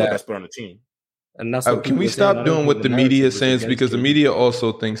 Nah, for And sure, that- best player on the team. And that's Can what people we were saying. I stop don't doing think what the media narrative was says against because the KD. media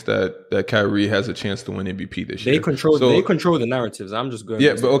also thinks that Kyrie has a chance to win MVP this year. They control. So- They control the narratives. I'm just going.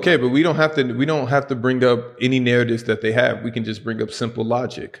 Yeah, but okay, but we don't have to bring up any narratives that they have. We can just bring up simple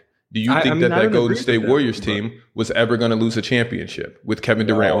logic. Do you I think mean, I that don't Golden agree State with that, Warriors but- team was ever going to lose a championship with Kevin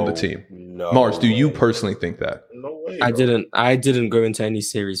Durant on the team? No. Mars, do you personally think that? No way. I bro. didn't go into any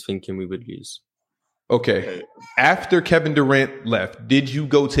series thinking we would lose. Okay. After Kevin Durant left, did you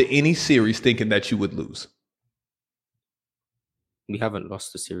go to any series thinking that you would lose? We haven't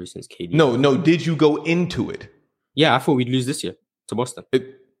lost a series since KD. No. Did you go into it? Yeah, I thought we'd lose this year to Boston.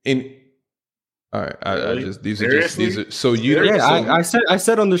 All right. I Really? just these Seriously? are so you. Yeah, so- I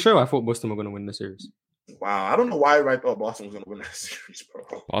said on the show I thought Boston were going to win the series. Wow, I don't know why I thought Boston was going to win that series,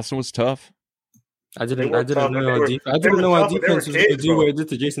 bro. Boston was tough. I They didn't were tough, know but our they defense. I were didn't know our tough, but they were defense was going to kids, do bro. what it did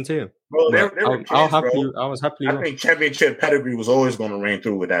to Jason Tatum. Bro, they But were kids, bro. I was happily I wrong. think championship pedigree was always going to reign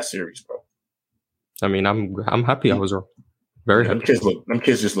through with that series, bro. I mean, I'm happy I was wrong. Very Them happy.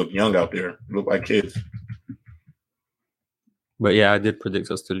 kids just look young out there. Look like kids. But yeah, I did predict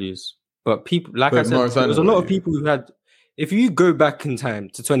us to lose. But people, like I But said, Mars, I there was a know lot of you. people who had. If you go back in time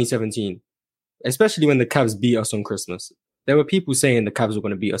to 2017, especially when the Cavs beat us on Christmas, there were people saying the Cavs were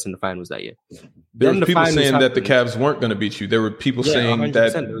going to beat us in the finals that year. There Then were the people finals saying that the happened. Cavs weren't going to beat you. There were people Yeah, saying 100%.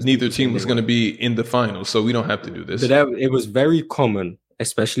 that There was neither people team saying was they going to be in the finals. So we don't have to do this. But it was very common,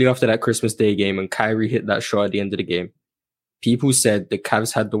 especially after that Christmas Day game and Kyrie hit that shot at the end of the game. People said the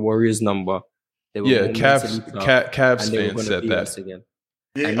Cavs had the Warriors number. They were Yeah, more mentally tough, Cavs and they were fans gonna said beat that. us again.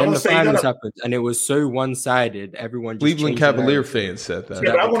 Yeah, And I'm then gonna the say you finals gotta- happened, and it was so one-sided. Everyone just Cleveland changed the Cavalier narrative. fans said that.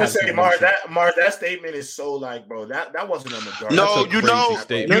 Yeah, but I want to Cavs say, had Mars, that that statement is so like, bro, that wasn't a majority. No, That's a you crazy know,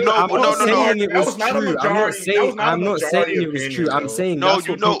 statement. you know, I'm no, not no, no. saying it That was was not a true. I'm not majority- that was saying not a I'm not saying majority it was opinion, true. I'm bro. saying No, that's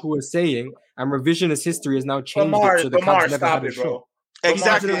you what know- people were saying, and revisionist history has now But changed Mars, it so the but Mars, Cavs never stop had a it, shot. bro.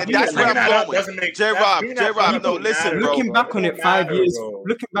 Exactly, and that's where I'm going. J-Rob, no, listen, bro. Looking back on it bro.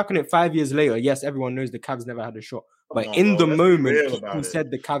 looking back on it 5 years later, yes, everyone knows the Cavs never had a shot. But Come on, in bro, the let's be moment, real people about it.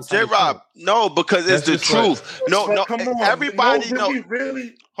 said the Cavs had a J-Rob, shot. no, because it's That's the just like- truth. No, But no, come on, everybody no, know. did we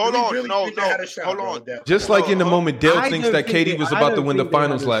really, Hold did we on, really no, think they no, had a shot, hold bro? on. That- Just like in the moment, Dale I thinks don't that think KD they- was I about to don't win the think they had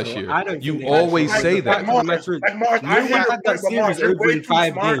finals a last shot. year. I don't You think they had a always shot. say The fact that. of the matter is, Like Mars, no I one hear had your that point, but Mars, series you're over way in too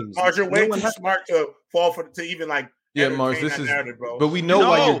 5 smart. games. Mars, you're No way one too had- smart to fall for to even like. Yeah, entertain Mars, this that is. narrative, bro. But we know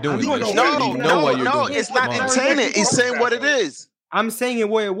why you're doing this. no, We No, know why you're no, doing it's this. not Mars. entertaining. It's saying what it is. I'm saying it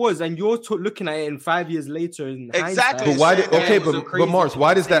what it was, and you're looking at it in 5 years later. In Exactly. But why? Saying that Okay, it was but Mars,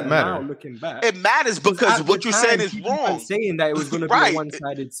 why does that Now, matter? looking back, It matters because at what the you're saying time, is people wrong. weren't saying that it was going to be Right. a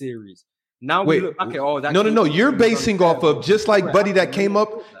one-sided series. Now Wait, we look back at that. No. You're basing off of just like Right. Buddy that came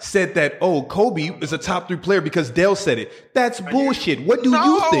up said that Kobe is a top 3 player because Dale said it. That's bullshit. What do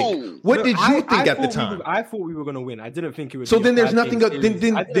you think? What did you think at the time? I thought we were going to win. I didn't think it would. So be a then there's 5-game nothing. series. I didn't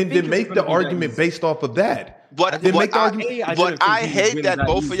Then think it was make gonna the be that argument easy. based off of that. What Then make the I argument. didn't what think I we would hate win that that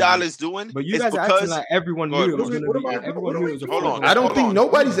both of easy. y'all is doing But you is guys are acting because like everyone knew it was going to be. Everyone knew it was a Hold on. I don't Hold think on.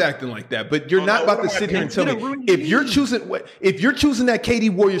 nobody's acting like that. But you're not about to sit here and tell me if you're choosing that KD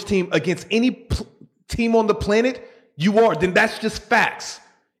Warriors team against any team on the planet, you are. Then that's just facts.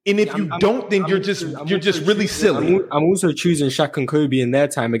 And if you don't, then you're just really silly. I'm also choosing Shaq and Kobe in their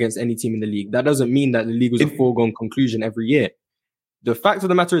time against any team in the league. That doesn't mean that the league was a foregone conclusion every year. The fact of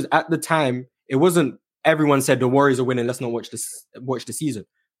the matter is, at the time, it wasn't everyone said the Warriors are winning. Let's not watch the season.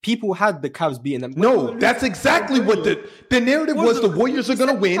 People had the Cavs beating them. No, that's exactly what the narrative was. The Warriors are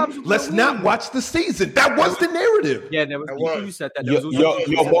going to win. Let's not watch the season. That was the narrative. Yeah, there was people who said that. There Yo, was also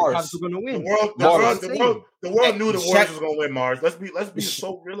people who said the Mars. Cavs were going to win. The world knew the Shaq- Warriors was going to win, Mars. Let's be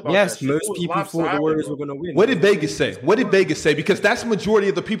so real about that. Yes, shit. most It was people thought the lopsided, Warriors bro. were going to win. What did Vegas say? What did Vegas say? Because that's the majority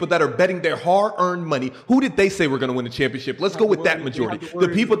of the people that are betting their hard-earned money. Who did they say were going to win the championship? Let's go with that majority. The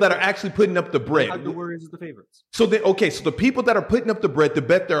people that are actually putting up the Had bread. the Warriors as the favorites. So the people that are putting up the bread to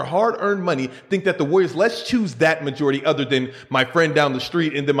bet their hard-earned money think that the Warriors, let's choose that majority other than my friend down the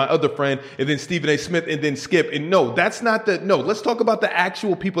street and then my other friend and then Stephen A. Smith and then Skip. And no, that's not let's talk about the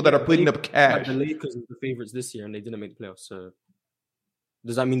actual people that are putting up cash. The Lakers were the favorites this year and they didn't make the playoffs. So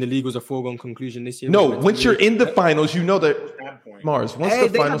does that mean the league was a foregone conclusion this year? No, once you're in the finals, you know that Mars. Once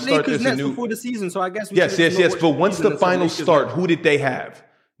the finals start, there's a new. before the season, so I guess. Yes. But once the finals start, who did they have?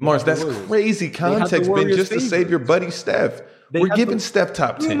 Mars, that's crazy context, Ben, just to save your buddy Steph. We're giving Steph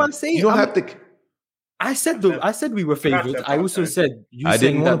top 10. You don't have to. I said we were favored. I also said I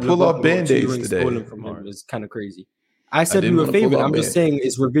didn't want to pull off Band-Aids today. From him is kind of crazy. I said we were favored. I'm just saying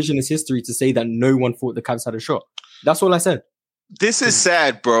it's revisionist history to say that no one thought the Cavs had a shot. That's all I said. This is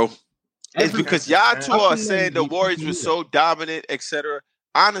sad, bro. It's because y'all two are saying the Warriors were so dominant, etc.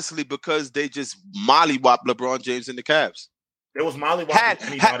 Honestly, because they just mollywopped LeBron James and the Cavs. It was mollywopping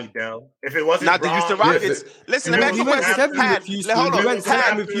anybody down. If it wasn't not the Houston Rockets. Listen, let me ask you a question. Hold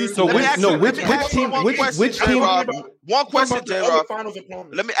on. Which team? One question, J-Rob.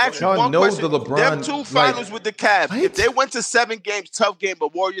 Let me ask you one question. Them two finals with the Cavs. If they went to 7 games, tough game,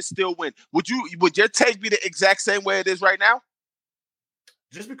 but Warriors still win, would your take be the exact same way it is right now?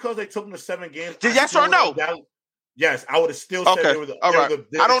 Just because they took them to 7 games. Yes or no? Yes, I would have still said they were the. All right.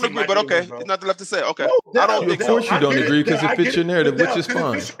 I don't agree, but okay. There's nothing left to say. Okay. I don't think. Of course, you don't agree because it fits your narrative, which is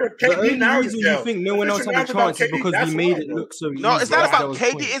fine. The only reason you think no one else had a chance is because we made it look so easy. No, it's not about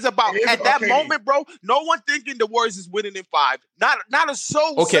KD. It's about at that moment, bro. No one thinking the Warriors is winning in 5. Not a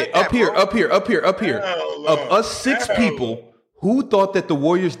soul. Okay, up here. Of us 6 people, who thought that the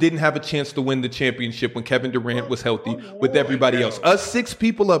Warriors didn't have a chance to win the championship when Kevin Durant was healthy with everybody else? Us 6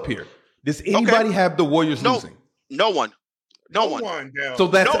 people up here. Does anybody have the Warriors losing? No one. So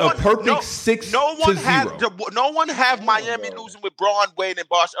that's a perfect 6-0. No one have Miami losing with Braun, Wade, and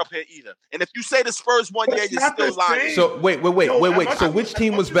Bosh up here either. And if you say the Spurs one year, you're still lying. So wait. So which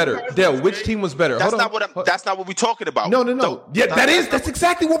team was better, Dale? Which team was better? That's not what we're talking about. No. Yeah, that's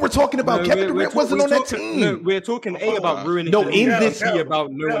exactly what we're talking about. Kevin Durant wasn't on that team. No, we're talking about ruining. No, in this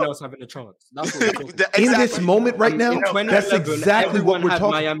about no one else having a chance. That's what we're talking about. In this moment right now, that's exactly what we're talking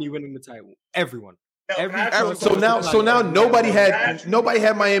about. Miami winning the title. Everyone. So now nobody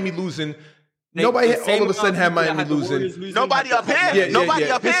had Miami losing. Nobody all of a sudden had Miami losing. Nobody up here. Nobody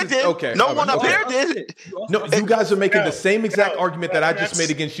up here did. Okay. No one up here did. No, you guys are making the same exact argument that I just made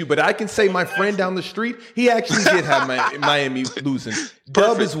against you. But I can say my friend down the street, he actually did have Miami losing.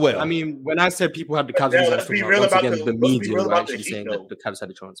 Dub as well. I mean, when I said people had the Cavs, once again, the media were actually saying that the Cavs had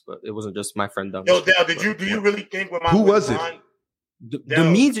a chance, but it wasn't just my friend down the street. Yo, Dale, do you really think who was it? The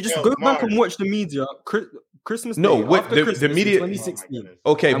media, just go back and watch the media. Christmas Day, the media. 2016.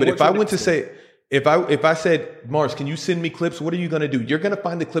 Okay, but if I went to say, if I said, Mars, can you send me clips? What are you going to do? You're going to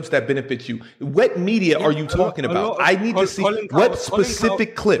find the clips that benefit you. What media are you talking about? I need to see what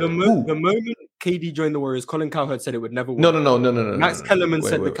specific clip. The moment KD joined the Warriors, Colin Cowherd said it would never win. No. Max Kellerman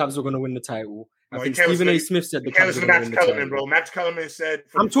said the Cavs were going to win the title. I think Stephen A. Smith said the Cavs were going to win the title. Bro. Max Kellerman said.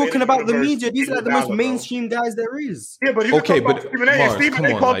 I'm talking about the media. These are the most mainstream guys there is. Yeah, but okay, but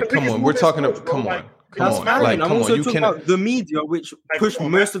Mars, come on. We're talking about come on. That's fine. I'm also talking about the media, which push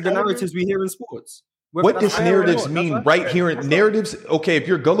most of the narratives we hear in sports. What does narratives mean right here? In narratives, okay, if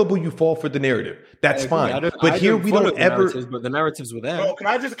you're gullible, you fall for the narrative. That's fine. But here we don't ever. But the narratives were there. Bro, can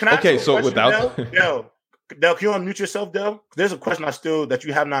I okay, so without. Del, can you unmute yourself, Del? There's a question that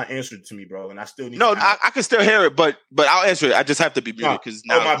you have not answered to me, bro, and I still need. No, I can still hear it, but I'll answer it. I just have to be muted because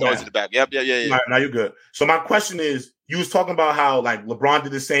now noise in the back. Yep. Now you're good. So my question is, you was talking about how like LeBron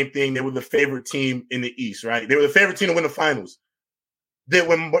did the same thing. They were the favorite team in the East, right? They were the favorite team to win the finals.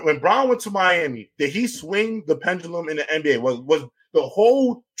 When Brown went to Miami, did he swing the pendulum in the NBA? Was the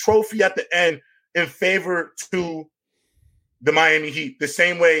whole trophy at the end in favor to the Miami Heat the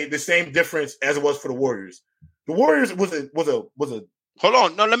same difference as it was for the Warriors? The Warriors was a. Hold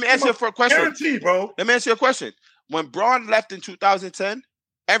on, no. Let me answer you for a question. Guaranteed, bro. Let me answer you a question. When Braun left in 2010,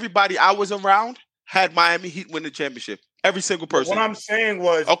 everybody I was around had Miami Heat win the championship. Every single person. What I'm saying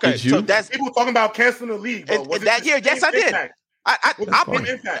was, okay, so that's people talking about canceling the league. Bro. That year, yes, I did.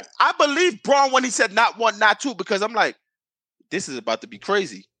 I believe Braun when he said not 1, not 2, because I'm like, this is about to be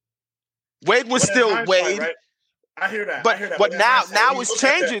crazy. Wade was still Wade. Right? I hear that. But now it's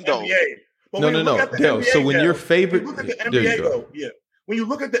changing though. No. Dale, so when your favorite, there you go. Yeah. When you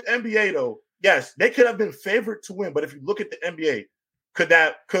look at the NBA though, yes, they could have been favored to win. But if you look at the NBA,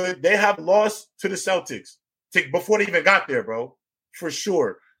 could they have lost to the Celtics before they even got there, bro? For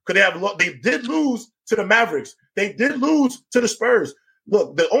sure. Could they have? They did lose to the Mavericks. They did lose to the Spurs.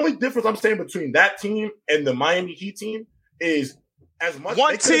 Look, the only difference I'm saying between that team and the Miami Heat team is as much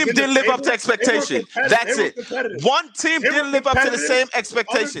one team didn't live up to expectation. That's it. One team didn't live up to the same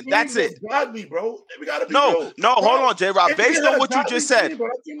expectation. That's it. Godly, bro. We gotta be no. Hold on, J-Rob. Based on what you just said,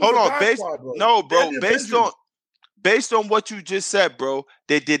 hold on. Based on what you just said, bro,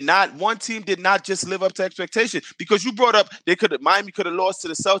 one team did not just live up to expectation because you brought up Miami could have lost to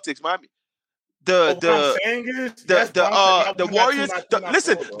the Celtics. Miami. the Warriors.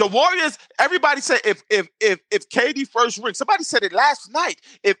 Listen, the Warriors. Everybody said if KD first ring. Somebody said it last night.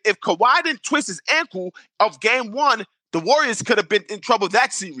 If Kawhi didn't twist his ankle of Game 1, the Warriors could have been in trouble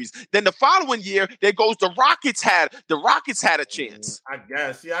that series. Then the following year, there goes the Rockets had a chance. I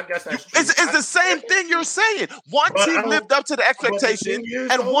guess that's true. It's the same thing you're saying. One team lived up to the expectation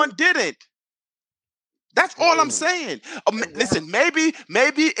and one didn't. That's all I'm saying. Listen, maybe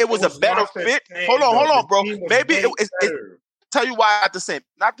it was a better fit. Hold on, bro. Maybe it's tell you why not the same.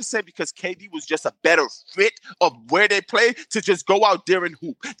 Not the same because KD was just a better fit of where they play to just go out there and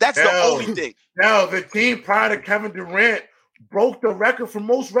hoop. That's the only thing. No, the team prior to Kevin Durant broke the record for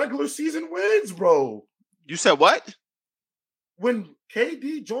most regular season wins, bro. You said what? When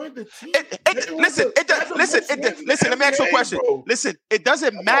KD joined the team, listen. Let me ask you a question. Bro. Listen, it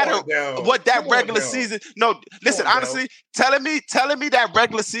doesn't matter what that regular season. No, listen. Honestly, telling me that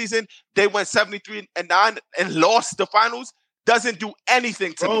regular season they went 73-9 and lost the finals doesn't do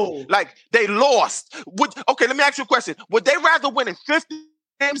anything to me. Like they lost. Okay, let me ask you a question. Would they rather win in 50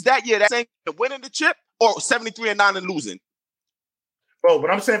 games that year, that ain't winning the chip, or 73-9 and losing? Bro,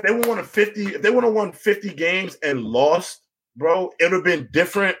 but I'm saying if they would have won 50 games and lost, bro, it would have been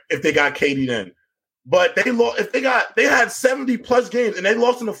different if they got KD then. But they lost. They had 70 plus games and they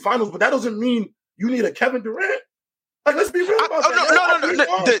lost in the finals. But that doesn't mean you need a Kevin Durant. Like, let's be real about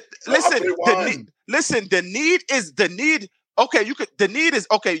that. Listen. The need. Okay, the need is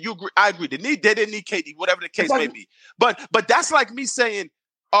okay. You agree? I agree. The need, they didn't need KD, whatever the case may be. But that's like me saying,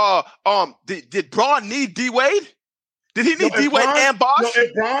 did Bron need D Wade? Did he need D Wade and Bosh?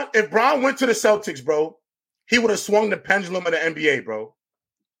 If Bron went to the Celtics, bro, he would have swung the pendulum of the NBA, bro.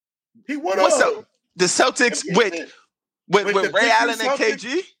 He would have. The Celtics with Ray Allen and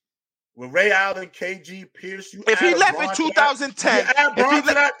KG? With Ray Allen, KG, Pierce. If he left in 2010,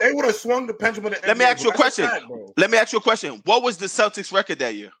 they would have swung the pendulum of the NBA. Let me ask you a question. What was the Celtics record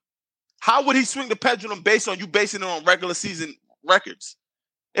that year? How would he swing the pendulum basing it on regular season records?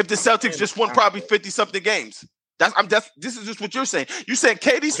 If the Celtics just won probably 50-something games. This is just what you're saying. You're saying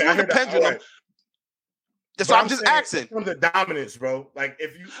KD swung the pendulum. That's what I'm just asking. From the dominance, bro. Like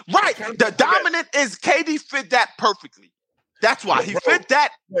if you the dominant is KD fit that perfectly. That's why he fit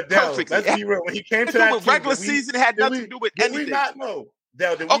that perfectly. Let's be real. When he came to that team, regular season had nothing to do with anything. Did we not know?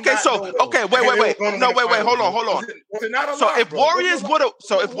 Wait. No, wait. Hold on. So if Warriors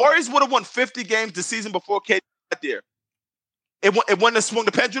would have won 50 games the season before KD got there, it wouldn't have swung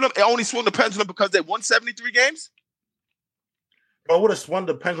the pendulum. It only swung the pendulum because they won 73 games. Bro, would have swung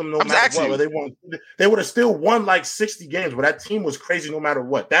the pendulum no matter what. They would have still won like 60 games, but that team was crazy no matter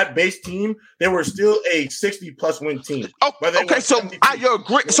what. That base team, they were still a 60-plus win team. Okay, so I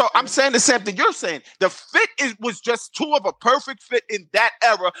agree. So I'm saying the same thing you're saying. The fit was just two of a perfect fit in that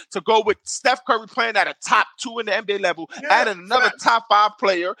era to go with Steph Curry playing at a top 2 in the NBA level, adding another top 5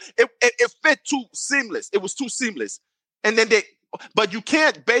 player. It fit too seamless. It was too seamless. And then but you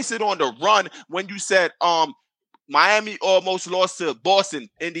can't base it on the run when you said Miami almost lost to Boston,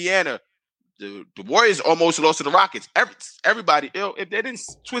 Indiana. The Warriors almost lost to the Rockets. Everybody, if they didn't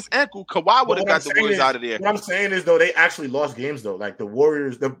twist ankle, Kawhi would have got the Warriors out of there. What I'm saying is, though, they actually lost games, though. Like the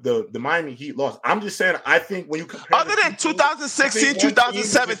Warriors, the Miami Heat lost. I'm just saying, I think when you compare, other than 2016,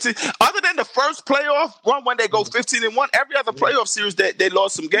 2017, other than the first playoff run when they go 15-1, every other playoff series they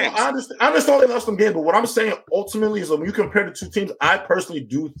lost some games. I understand they lost some games, but what I'm saying ultimately is, when you compare the two teams, I personally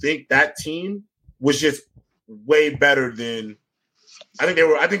do think that team was just way better than I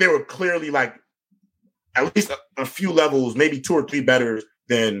think they were clearly like at least a few levels, maybe 2 or 3 better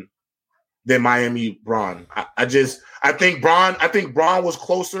than Miami Bron. I think Bron was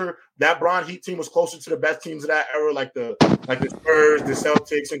closer. That Bron Heat team was closer to the best teams of that era, like the Spurs, the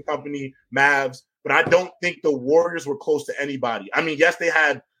Celtics and company, Mavs. But I don't think the Warriors were close to anybody. I mean, yes, they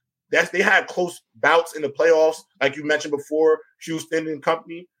had close bouts in the playoffs, like you mentioned before, Houston and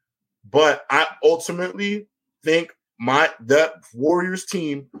company. But I ultimately think the Warriors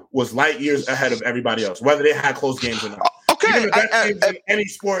team was light years ahead of everybody else, whether they had close games or not. Okay, even the best teams in any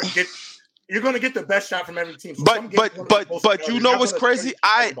sport you're going to get the best shot from every team. So but you know what's crazy?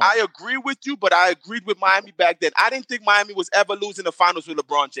 I agree with you, but I agreed with Miami back then. I didn't think Miami was ever losing the finals with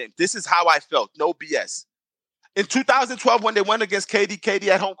LeBron James. This is how I felt. No BS. In 2012, when they went against KD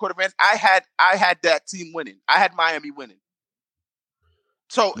at home court advantage, I had that team winning. I had Miami winning.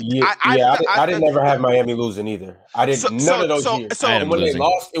 So I didn't never have Miami losing either. I didn't none of those years. And when they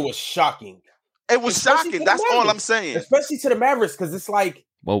lost, it was shocking. It was shocking. That's all I'm saying. Especially to the Mavericks, because it's like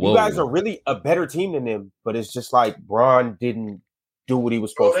you guys are really a better team than them, but it's just like Bron didn't do what he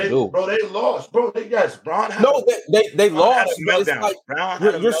was supposed to do. Bro, they lost. Bro, Bron had they lost. Had a meltdown. Like, Brown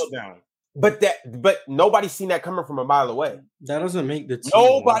had a meltdown. But nobody's seen that coming from a mile away. That doesn't make the team.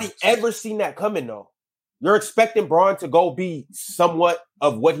 Nobody ever seen that coming though. You're expecting Bron to go be somewhat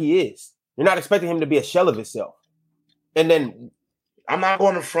of what he is. You're not expecting him to be a shell of himself. And then I'm not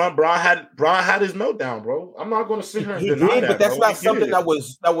going to front. Bron had his meltdown, bro. I'm not going to sit here and deny that. But that's bro. not something that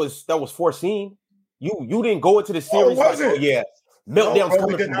was foreseen. You didn't go into the series like, oh yeah, meltdown's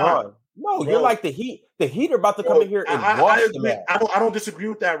coming from Bron. No, you're like the Heat. The Heat are about to come in here and wash the match. I don't disagree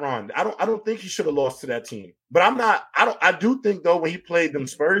with that, Ron. I don't think he should have lost to that team. But I do think though when he played them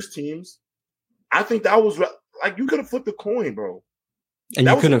Spurs teams, I think that was like you could have flipped a coin, bro. And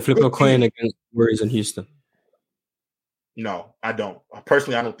you couldn't flip a coin against Warriors in Houston. No, I don't.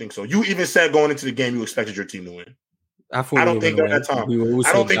 Personally, I don't think so. You even said going into the game you expected your team to win. I don't think during that time.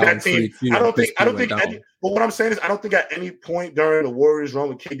 I don't think that team. I don't think. But what I'm saying is, I don't think at any point during the Warriors run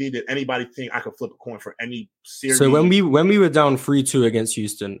with KD did anybody think I could flip a coin for any series. So when we were down 3-2 against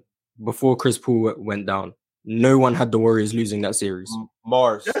Houston before Chris Paul went down, no one had the Warriors losing that series.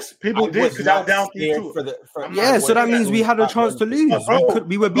 Mars. Yes, people did because I was down 3-2. So that means we had a chance to lose.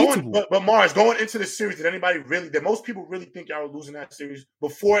 We were beatable. But Mars, going into the series, did most people really think y'all were losing that series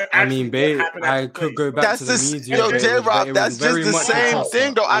before? Babe, I could go back to the media. Yo, J-Rob, that's just the same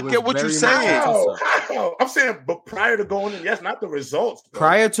thing, though. I get what you're saying. I'm saying, but prior to going in, yes, not the results. Bro.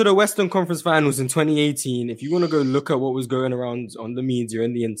 Prior to the Western Conference Finals in 2018, if you want to go look at what was going around on the media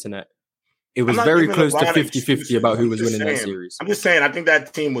and the internet, it was very close to 50-50 about who was winning that series. I'm just saying, I think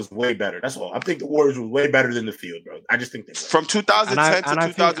that team was way better. That's all. I think the Warriors were way better than the field, bro. I just think they were. From 2010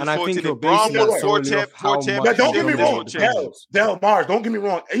 to 2014, Bron won four championships. Don't get me wrong, Del Mars. Don't get me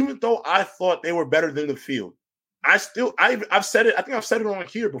wrong. Even though I thought they were better than the field, I've said it. I think I've said it on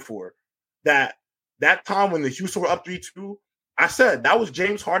here before that time when the Houston were up 3-2, I said that was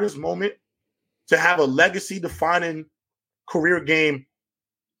James Harden's moment to have a legacy-defining career game.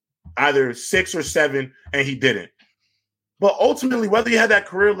 Either 6 or 7, and he didn't. But ultimately, whether he had that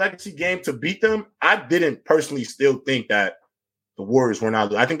career legacy game to beat them, I didn't personally still think that the Warriors were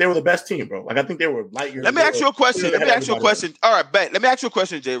not. I think they were the best team, bro. Like I think they were light years. Let me ask you a question. All right, bet. Let me ask you a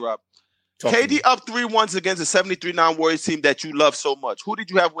question, J-Rob. KD up 3-1 against a 73-9 Warriors team that you love so much. Who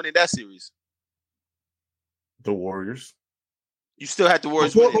did you have winning that series? The Warriors. You still had the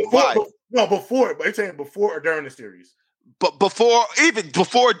Warriors winning. Why? Before. But you're saying before or during the series? But before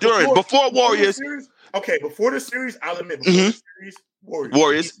Warriors. Okay, before the series, I'll admit, before the series,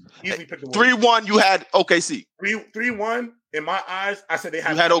 Warriors. Easily picked the Warriors. 3-1, you had OKC. 3-1, in my eyes, I said they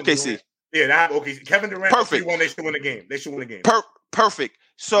had. You had OKC. Durant. Yeah, they had OKC. Kevin Durant. Perfect. 3-1, they should win the game. Perfect.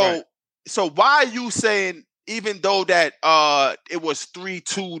 So why are you saying, even though that it was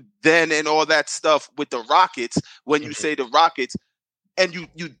 3-2 then and all that stuff with the Rockets, when you say the Rockets, and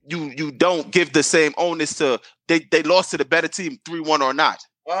you don't give the same onus to they lost to the better team 3-1 or not?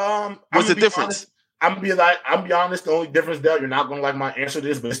 What's the difference? I'm gonna be honest. The only difference, Dale, you're not gonna like my answer to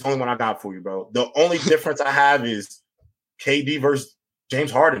this, but it's the only one I got for you, bro. The only difference I have is KD versus James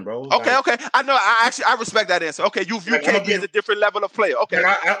Harden, bro. Okay. I know. I respect that answer. Okay, you view KD as a different level of player. Okay,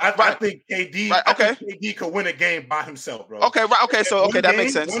 I think KD. Right. Okay, I think KD could win a game by himself, bro. Okay, right. Okay, so that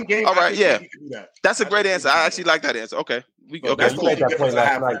makes sense. All right, yeah, that's a great answer. I actually like that answer. Okay, that's you made that point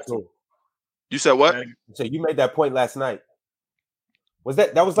last night too. You said what? So you made that point last night. Was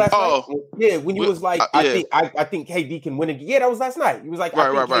that was last night? Yeah, when you was like, I think KD can win a game. Yeah, that was last night. He was like,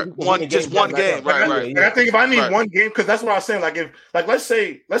 right. One game, right. And I think if I need one game, because that's what I was saying. Like let's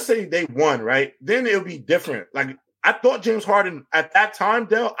say they won, right? Then it'll be different. Like I thought James Harden at that time,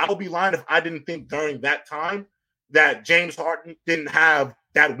 Dale, I would be lying if I didn't think during that time that James Harden didn't have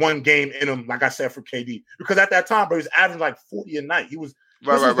that one game in him, like I said, for KD. Because at that time, bro, he was averaging like 40 a night. He was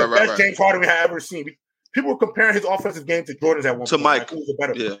the best James Harden we had ever seen. People were comparing his offensive game to Jordan's at one point. Mike. Like, who was a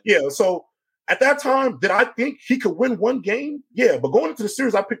better? Yeah. So at that time, did I think he could win one game? Yeah. But going into the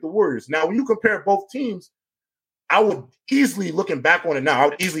series, I picked the Warriors. Now, when you compare both teams, I would easily, looking back on it now, I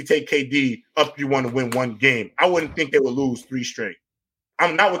would easily take KD up 3-1 to win one game. I wouldn't think they would lose 3 straight.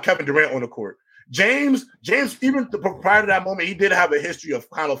 I'm not with Kevin Durant on the court. James, even prior to that moment, he did have a history of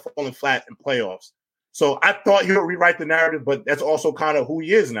kind of falling flat in playoffs. So I thought he would rewrite the narrative, but that's also kind of who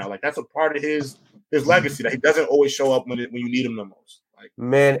he is now. Like that's a part of his legacy that he doesn't always show up when you need him the most. Like,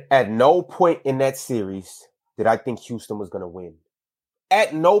 man, at no point in that series did I think Houston was going to win.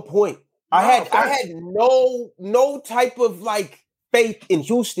 At no point, I had no type of like faith in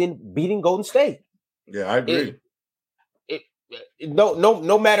Houston beating Golden State. Yeah, I agree.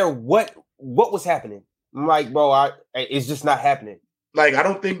 No matter what was happening, I'm like, bro, it's just not happening. Like I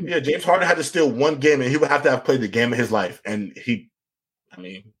don't think James Harden had to steal one game, and he would have to have played the game of his life, and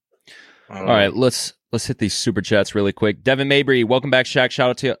all right, let's hit these super chats really quick. Devin Mabry, welcome back, Shaq. Shout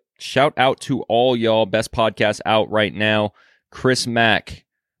out shout out to all y'all. Best podcast out right now. Chris Mack.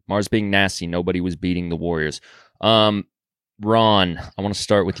 Mars being nasty. Nobody was beating the Warriors. Ron, I want to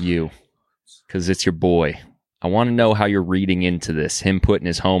start with you because it's your boy. I want to know how you're reading into this. Him putting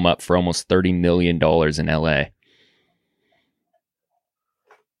his home up for almost $30 million in LA.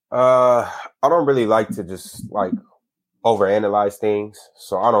 I don't really like to just like overanalyze things,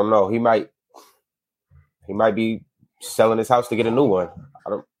 so I don't know. He might be selling his house to get a new one.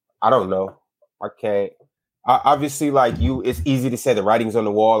 I don't know. I can't. Obviously, like you, it's easy to say the writing's on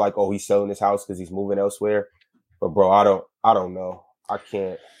the wall, like, oh, he's selling his house because he's moving elsewhere. But bro, I don't know. I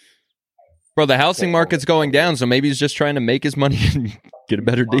can't. Bro, the housing market's going down, so maybe he's just trying to make his money and get a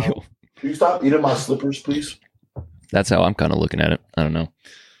better deal. Can you stop eating my slippers, please? That's how I'm kind of looking at it. I don't know.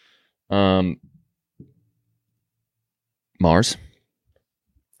 Mars?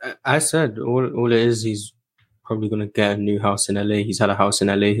 I said all it is, he's probably going to get a new house in LA. He's had a house in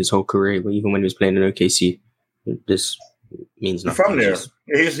LA his whole career, but even when he was playing in OKC, this means nothing. From there.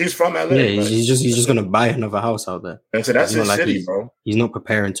 He's from LA. Yeah, he's just going to buy another house out there. And so that's his city, bro. He's not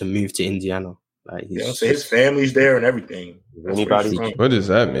preparing to move to Indiana. Like so his family's there and everything. What does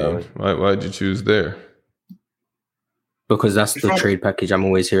that mean? Why'd you choose there? Because that's the trade package I'm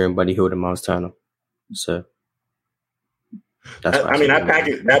always hearing, Buddy Hield and Miles Turner. So that's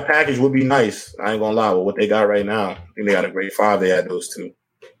that package would be nice. I ain't gonna lie. With what they got right now, I think they got a great 5. They had those two.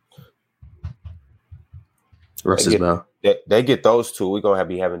 They get those two. We're gonna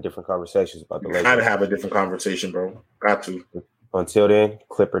be having different conversations about the Lakers. Gotta have a different conversation, bro. Got to. Until then,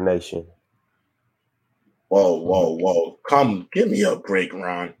 Clipper Nation. Whoa. Come, give me a break,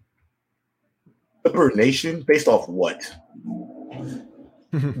 Ron. Clipper Nation? Based off what?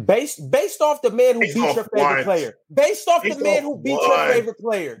 Based off the man who beat your favorite player. Based off the man who beat your favorite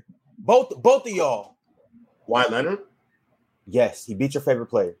player. Both of y'all. Kawhi Leonard? Yes, he beat your favorite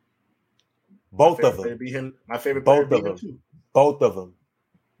player. Both of them. My favorite player beat him too. Both of them.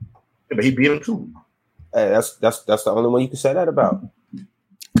 Yeah, but he beat him too. Hey, that's the only one you can say that about.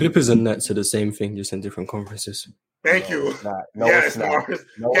 Clippers and Nets are the same thing, just in different conferences. Thank you. No, it's not.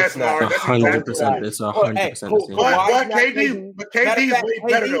 Yes, Mars. 100%. It's 100%. But KD is way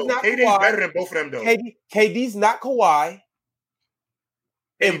better though. KD is better than both of them though. KD's not Kawhi.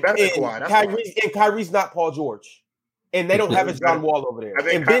 And better than Kawhi. Kyrie's not Paul George. And they don't have a John Wall over there. I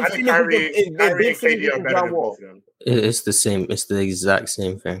think Kyrie and KD are better than both of them. It's the same. It's the exact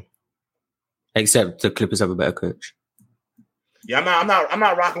same thing. Except the Clippers have a better coach. Yeah, I'm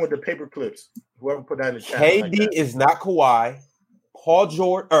not rocking with the paper clips. Whoever put that in the chat. KD is not Kawhi. Paul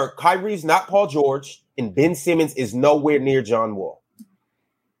George or Kyrie's not Paul George, and Ben Simmons is nowhere near John Wall.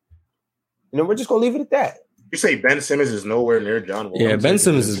 And then we're just gonna leave it at that. You say Ben Simmons is nowhere near John Wall? Yeah, Ben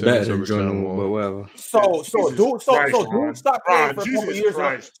Simmons is better than John Wall, but whatever. So dude stop playing for a couple years.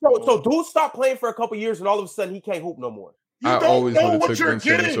 So dude stopped playing for a couple years, and all of a sudden he can't hoop no more. I always would have took Ben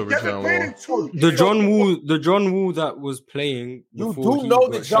Simmons over John Wall. The John Wall that was playing. You do know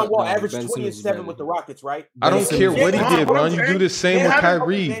that John Wall averaged 27 with the Rockets, right? I don't care what he did, Ron. You do the same with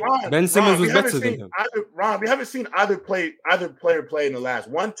Kyrie. Ben Simmons was better than him. Ron, we haven't seen either player play in the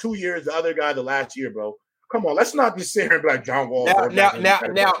last 1-2 years. The other guy the last year, bro. Come on, let's not just sit here and be like John Wall. Now,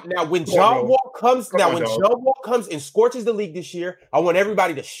 when John Wall comes and scorches the league this year, I want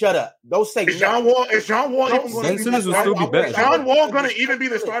everybody to shut up. Don't say Is John Wall even Ben Simmons will still be better. Is John Wall going to even be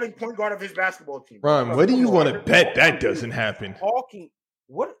the starting point guard of his basketball team? Ron, what do you want to bet that doesn't happen?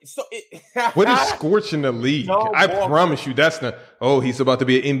 What is scorching the league? I promise you, that's not. Oh, he's about to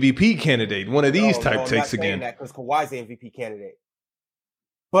be an MVP candidate. One of these type takes again. Because Kawhi's an MVP candidate.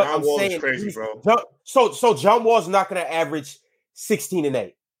 But John Wall is crazy, bro. So John Wall's not going to average 16 and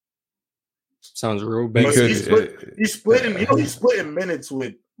 8. Sounds real bad. He's splitting minutes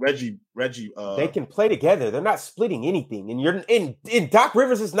with Reggie. They can play together. They're not splitting anything. And Doc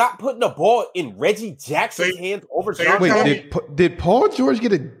Rivers is not putting the ball in Reggie Jackson's hands over John Wall. Wait, did Paul George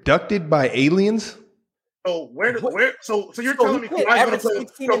get abducted by aliens? So you're telling me Kawhi's going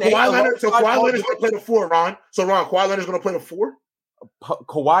to play? Kawhi Leonard's going to play the 4, Ron. So Ron, Kawhi Leonard's going to play the 4.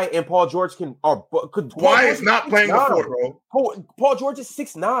 Kawhi and Paul George could. Kawhi is not playing the 4, bro. Paul George is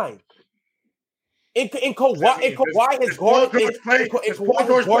 6'9". And Kawhi has guarded. Paul George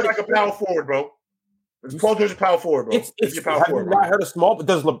play like a power forward, bro. Paul George is power forward, bro. Have you not heard of small? But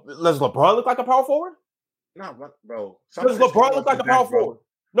does LeBron look like a power forward? No, bro. Does LeBron look like a power forward?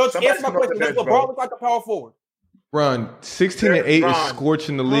 No, answer my question. Does LeBron look like a power forward? Ron, 16 and 8 is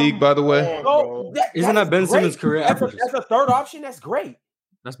scorching the league, by the way. Isn't that Ben Simmons' career average? That's a third option. That's great.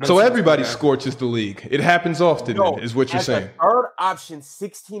 So everybody scorches the league. It happens often, is what you're saying. Third option,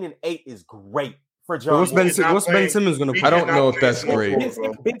 16 and 8 is great. for John What's Ben Simmons going to play? I don't know if that's great. Ben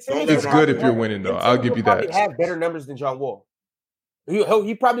Simmons It's good if you're winning, though. I'll give you that. Probably have better numbers than John Wall.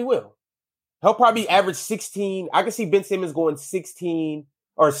 He probably will. He'll probably average 16. I can see Ben Simmons going 16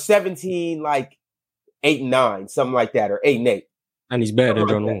 or 17, like 8 and 9, something like that, or 8 and 8. And he's better than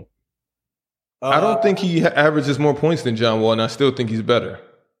John Wall. I don't think he averages more points than John Wall, and I still think he's better.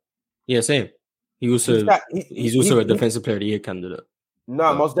 Yeah, same. He's also a Defensive Player of the Year candidate.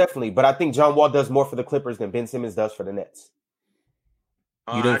 No, most definitely. But I think John Wall does more for the Clippers than Ben Simmons does for the Nets.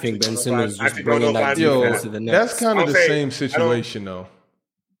 You don't think Ben Simmons just bringing that defense to the Nets? That's kind of the same situation, though.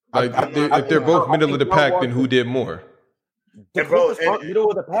 Like, if they're both middle of the pack, then who did more? The Clippers aren't middle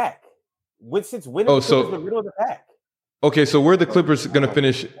of the pack. Since when are the Clippers the middle of the pack? Okay, so where are the Clippers going to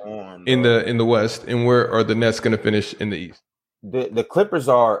finish in the West, and where are the Nets going to finish in the East? The Clippers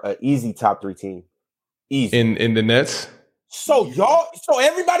are an easy top 3 team. Easy. In the Nets? So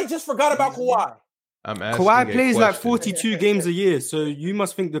everybody just forgot about Kawhi. I'm asking Kawhi plays like 42 games a year, so you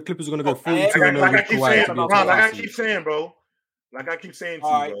must think the Clippers are going to go 42 and like I keep saying, bro. Like I keep saying to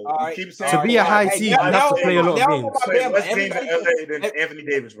you, bro. You keep saying to be a high seed, you have to play a lot of games. Less games in LA than Anthony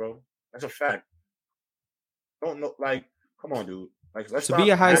Davis, bro. That's a fact. Don't know, like, come on, dude. Like, to be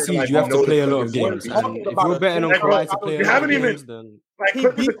a high seed, you have to play a lot of games. And if you're betting on Kawhi to play a lot of games, then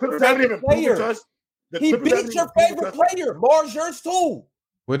the Clippers haven't even proven to us. He beat your favorite player, Mars yours too.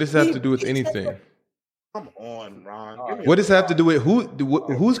 What does that have to do with anything? Come on, Ron. What does that have to do with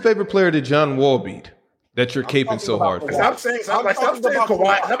whose favorite player did John Wall beat that you're caping so hard for? Stop saying Kawhi.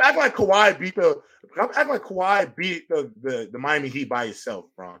 Stop acting like Kawhi beat the Miami Heat by himself,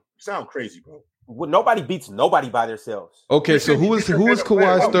 Ron. You sound crazy, bro. Well, nobody beats nobody by themselves. Okay, so who is Kawhi's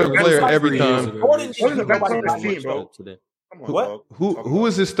third player every time? What? Who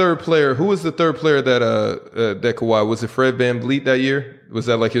is his third player? Who was the third player that Kawhi? Was it Fred VanVleet that year? Was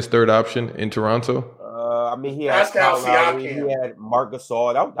that like his third option in Toronto? I mean, he had Kyle Lowry, he had Marc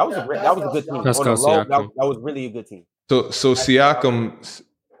Gasol. That was a good team. That was really a good team. So Siakam.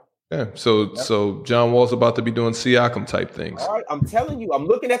 Yeah, so John Wall's about to be doing Siakam type things. All right, I'm telling you, I'm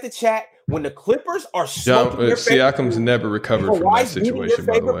looking at the chat. When the Clippers are smoking Siakam's never recovered from that situation,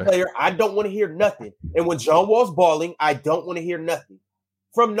 by the way. Player, I don't want to hear nothing. And when John Wall's balling, I don't want to hear nothing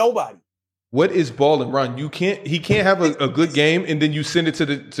from nobody. What is balling, Ron? He can't have a good game and then you send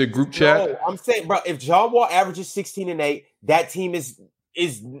it to group chat. No, I'm saying, bro, if John Wall averages 16 and 8, that team is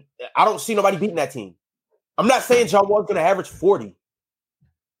I don't see nobody beating that team. I'm not saying John Wall's going to average 40.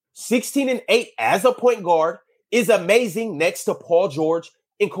 16 and 8 as a point guard is amazing next to Paul George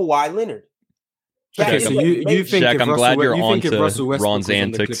and Kawhi Leonard. Okay, so you think Shaq, if I'm glad you're on to Ron's was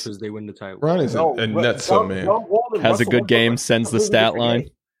antics. The Clippers, they win the title. Ron is a nuts man. Has a good game, sends the stat line.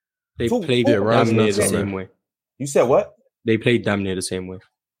 They played damn near the same way. You said what? They played damn near the same way.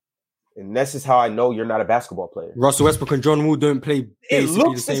 And this is how I know you're not a basketball player. Russell Westbrook and John Wall don't play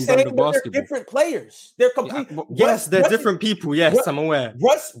basically the same brand of basketball. They're different players. They're complete. Yes, they're different people. Yes, I'm aware.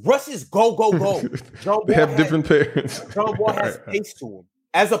 Russ is go. They have different parents. John Wall has pace to him.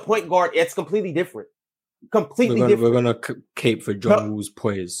 As a point guard, it's completely different. Different. We're gonna cape for John Wall's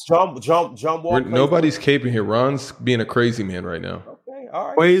poise. John Wall. Nobody's caping here. Ron's being a crazy man right now. Okay, all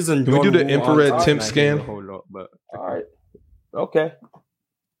right. Poise and Can we do the infrared temp scan? A whole lot, but all right. Okay.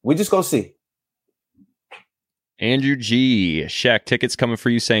 We just gonna see. Andrew G. Shaq, tickets coming for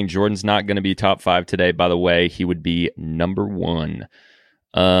you saying Jordan's not going to be top 5 today. By the way, he would be number 1.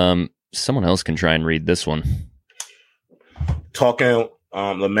 Someone else can try and read this one. Talking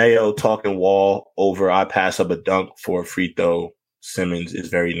LeMayo, talking Wall over I pass up a dunk for a free throw. Simmons is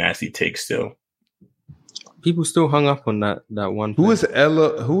very nasty take still. People still hung up on that one. Who is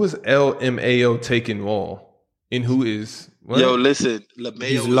LMAO taking Wall? And who is what? Yo, listen, LeMayo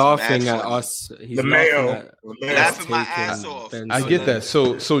he's laughing at us. He's laughing my ass off. I get that.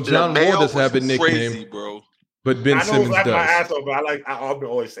 So John Wall doesn't have a nickname, crazy, bro. But Ben Simmons does. My ass off, but I've been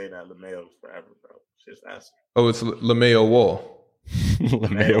always saying that LeMayo forever, bro. Just ask. Oh, it's LeMayo Wall.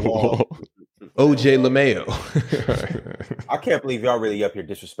 LeMayo Wall. OJ LeMayo. I can't believe y'all really up here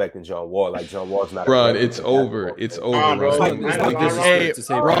disrespecting John Wall. Like John Wall's not. Ron, it's over. It's over. Ron. Hey,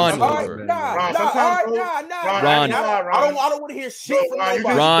 Ron. Ron. I don't want to hear shit from nobody.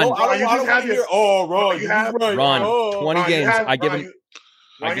 Ron. I don't want to hear. Oh, Ron. Ron. 20 games. I give him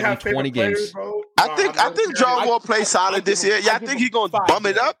 20 games. I think John Wall plays solid this year. Yeah, I think he's gonna bum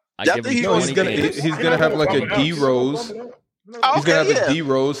it up. He's gonna have like a D Rose. He's going to have a D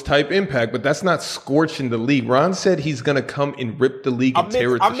Rose type impact, but that's not scorching the league. Ron said he's going to come and rip the league and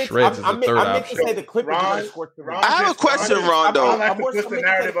tear it to shreds as a third option. To say the Clippers are going to scorch the league. I have a question, Ron, though.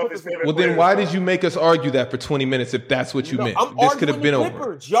 Well, then why did you make us argue that for 20 minutes if that's what you meant? This could have been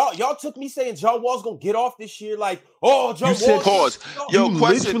over. Y'all took me saying John Wall's going to get off this year like, oh, John Wall. Pause. You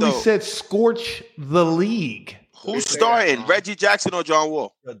literally said scorch the league. Who's starting, Reggie Jackson or John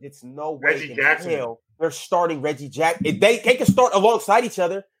Wall? It's no way Reggie Jackson. They're starting Reggie Jackson. They can start alongside each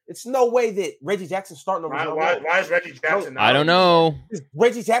other. It's no way that Reggie Jackson's starting over John Wall. Why is Reggie Jackson? I don't know.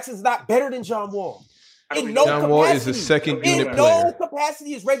 Reggie Jackson's not better than John Wall. John Wall is a second unit player. In no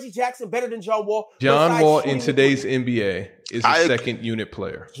capacity is Reggie Jackson better than John Wall. John Wall in today's NBA is a second unit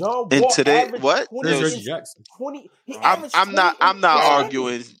player. John Wall in today, what? Reggie Jackson. I'm not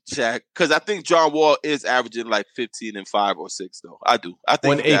arguing, Shaq, because I think John Wall is averaging like 15 and 5 or 6, though. I do. I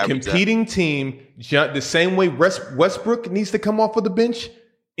think on a competing team, the same way Westbrook needs to come off of the bench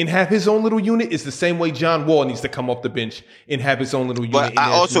and have his own little unit is the same way John Wall needs to come off the bench and have his own little unit. But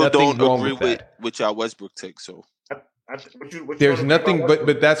I also don't agree with y'all Westbrook take. So there's nothing,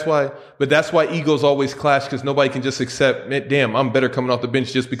 but that's why egos always clash because nobody can just accept. Damn, I'm better coming off the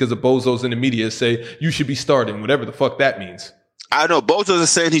bench just because the bozos in the media say you should be starting, whatever the fuck that means. I know bozos are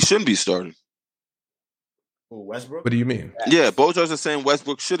saying he shouldn't be starting. Westbrook? What do you mean? Yeah, bozos are saying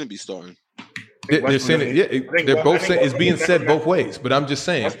Westbrook shouldn't be starting. They're saying it. Yeah, they're both saying it's being said both ways. But I'm just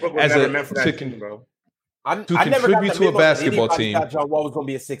saying, as to contribute to a basketball team, John Wall was going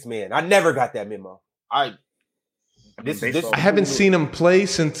to be a 6-man. I never got that memo. I haven't seen him play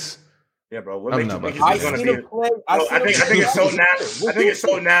since. Yeah, bro. I think it's so nasty. I think it's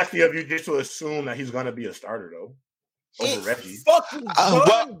so nasty of you just to assume that he's going to be a starter, though. Over Reggie.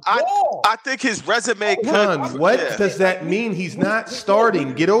 I think his resume could. What does that mean? He's not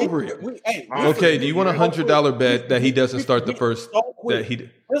starting. Get over it. Okay, do you want $100 bet that he doesn't start the first that he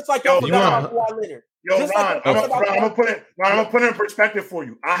did? Just like Ron, I'm gonna put it in perspective for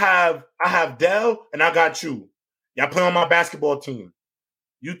you. I have Dell and I got you. Y'all play on my basketball team.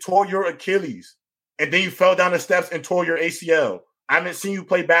 You tore your Achilles and then you fell down the steps and tore your ACL. I haven't seen you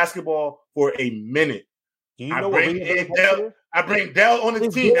play basketball for a minute. I bring Dell on the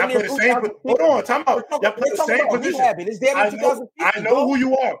team. I play the same. Hold on, time out. Y'all play the same position. I know who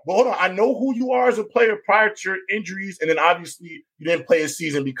you are. But hold on, I know who you are as a player prior to your injuries, and then obviously you didn't play a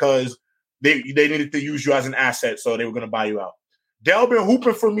season because they needed to use you as an asset, so they were going to buy you out. Dell been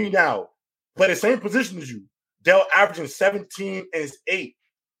hooping for me now. Play the same position as you. Dell averaging 17 and 8.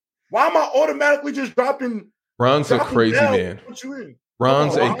 Why am I automatically just dropping? Ron's a crazy Dell? man. What you in?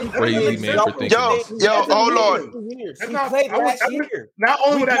 Ron's a crazy man for thinking this. Yo, hold on. Not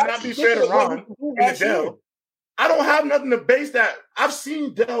only would that not be fair to Ron and Dell, I don't have nothing to base that. I've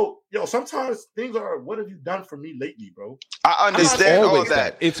seen Dell. Yo, sometimes things are, what have you done for me lately, bro? I understand all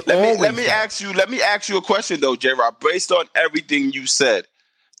that. Let me that. ask you a question though, J-Rob. Based on everything you said,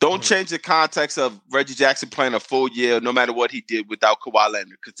 don't change the context of Reggie Jackson playing a full year, no matter what he did without Kawhi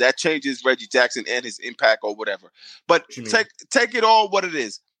Leonard, because that changes Reggie Jackson and his impact or whatever. But take it all what it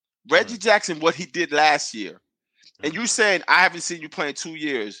is. Reggie Jackson, what he did last year, and you saying I haven't seen you play in 2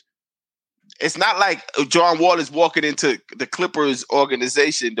 years. It's not like John Wall is walking into the Clippers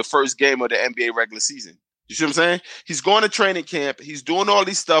organization the first game of the NBA regular season. You see what I'm saying? He's going to training camp. He's doing all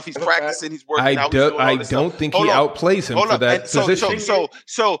these stuff. He's practicing. He's working out. I don't think he outplays him for that position.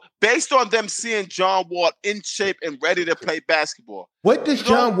 So based on them seeing John Wall in shape and ready to play basketball, what does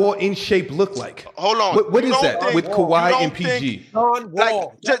John Wall in shape look like? Hold on. What is that with Kawhi and PG?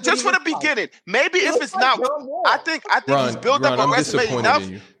 Like just for the beginning, maybe if it's not, I think he's built up a resume enough.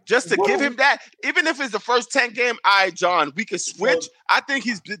 Just to give him that, even if it's the first 10 game, John, we could switch. I think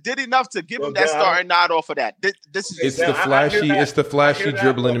he's did enough to give him that starting nod off of that. It's the flashy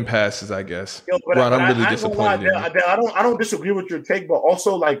dribbling and passes, I guess. Ron, I'm really disappointed in you. I don't disagree with your take, but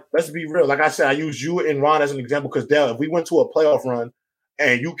also, like, let's be real. Like I said, I use you and Ron as an example because, Dell, if we went to a playoff run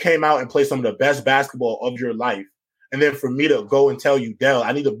and you came out and played some of the best basketball of your life, and then for me to go and tell you, Dell,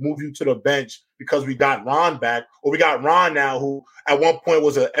 I need to move you to the bench because we got Ron back, or we got Ron now, who at one point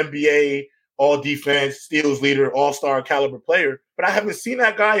was an NBA all-defense, steals leader, all-star caliber player, but I haven't seen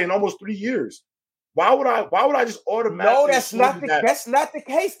that guy in almost 3 years. Why would I just automatically? No, that's not the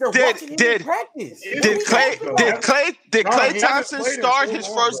case. They're watching him in practice. Did Klay Thompson start his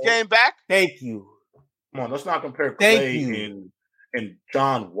first game back? Thank you. Come on, let's not compare Klay and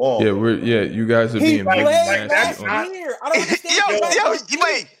John Wall. Yeah, you guys are being big nasty. I don't understand.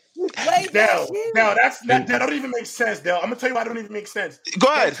 Wait. Dell, that don't even make sense, Dell. I'm gonna tell you why it don't even make sense. Go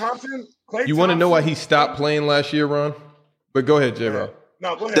ahead. Klay You want to know why he stopped playing last year, Ron? But go ahead, J-Rob.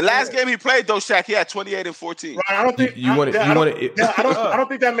 No, go ahead. The last game he played, though, Shaq, he had 28 and 14. Right, I don't think You want to? I don't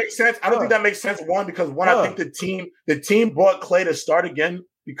think that makes sense. I don't think that makes sense. One, because I think the team brought Klay to start again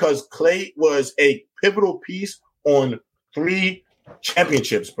because Klay was a pivotal piece on 3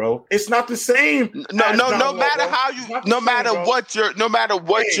 championships, bro. It's not the same. No matter what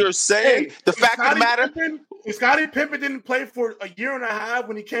you're saying, the fact of the matter. If Scottie Pippen didn't play for a year and a half,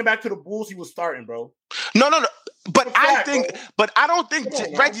 when he came back to the Bulls, he was starting, bro. No. But I don't think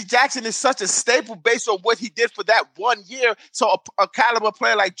Reggie Jackson is such a staple based on what he did for that 1 year. So a caliber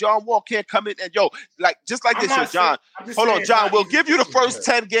player like John Wall can't come in and just like this here, John. Hold on, John. We'll give you the first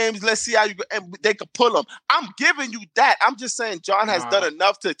 10 games. Let's see how you go, and they can pull him. I'm giving you that. I'm just saying John has done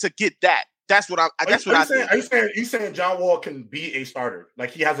enough to get that. That's what I think. Are you saying John Wall can be a starter?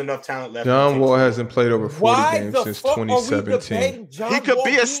 Like he has enough talent left? John Wall hasn't played over 40 games since 2017. He could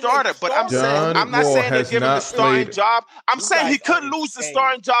be a starter, but I'm not saying they're giving the starting job. I'm saying he could lose the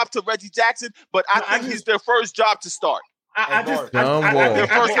starting job to Reggie Jackson, but I think he's their first job to start. Their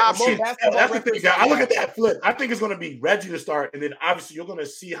first option. That's the thing. I look at that flip. I think it's going to be Reggie to start, and then obviously you're going to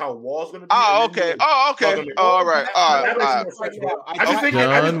see how Wall's going to be. Oh, okay. All right.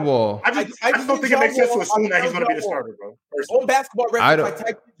 John Wall. I just don't think it makes sense to assume that he's going to be the starter, bro. On Basketball Reference, I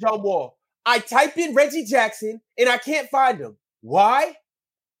typed in John Wall. I type in Reggie Jackson, and I can't find him. Why?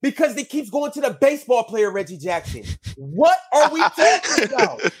 Because they keeps going to the baseball player Reggie Jackson. What are we talking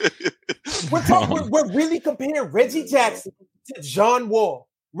about? We're really comparing Reggie Jackson to John Wall.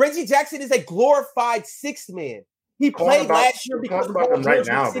 Reggie Jackson is a glorified sixth man. He played last year because Paul George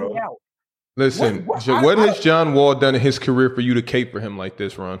was sitting out. Listen, what has John Wall done in his career for you to cape for him like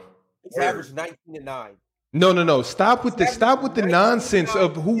this, Ron? He's averaged 19 and 9. No. Stop with the nonsense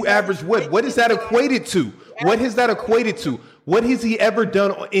of who averaged what. What is that equated to? What has that equated to? What has he ever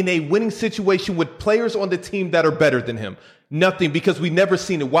done in a winning situation with players on the team that are better than him? Nothing, because we've never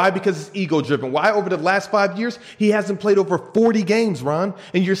seen it. Why? Because it's ego-driven. Why? Over the last 5 years, he hasn't played over 40 games, Ron.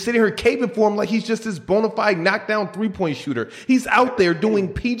 And you're sitting here caping for him like he's just this bona fide knockdown three-point shooter. He's out there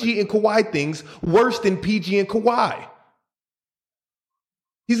doing PG and Kawhi things worse than PG and Kawhi.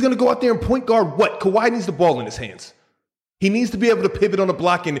 He's going to go out there and point guard what? Kawhi needs the ball in his hands. He needs to be able to pivot on the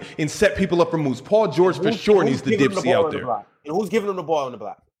block and set people up for moves. Paul George for sure needs the dipsy out there. And who's giving him the ball on the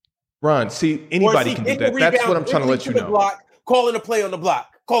block? Ron, see, anybody can do that. That's what I'm trying to let you know. Block, calling a play on the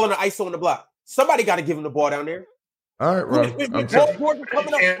block, calling an ISO on the block. Somebody got to give him the ball down there. All right, Ron. You're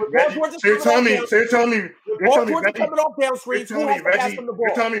telling me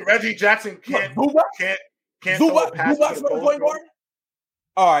Reggie Jackson can't throw a pass to the point guard?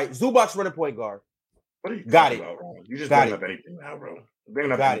 All right, Zubac's running point guard. What are you got it? You just bring up anything now, bro.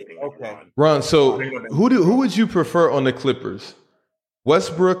 Got it. Okay. Ron, so who would you prefer on the Clippers?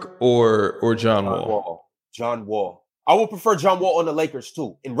 Westbrook or John Wall? John Wall. I would prefer John Wall on the Lakers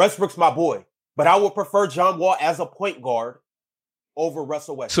too. And Westbrook's my boy, but I would prefer John Wall as a point guard over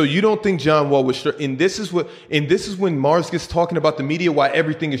Russell Westbrook. So you don't think John Wall was? And this is when Mars gets talking about the media, why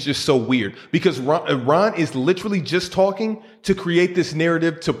everything is just so weird. Because Ron is literally just talking to create this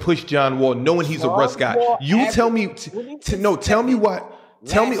narrative to push John Wall, knowing he's a Russ guy. You tell me, tell me what.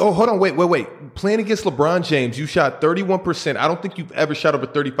 Tell me, hold on, wait. Playing against LeBron James, you shot 31%. I don't think you've ever shot over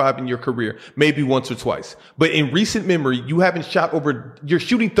 35 in your career, maybe once or twice. But in recent memory, you haven't shot you're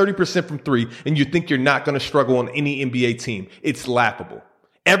shooting 30% from three, and you think you're not going to struggle on any NBA team. It's laughable.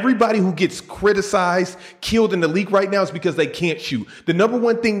 Everybody who gets criticized, killed in the league right now is because they can't shoot. The number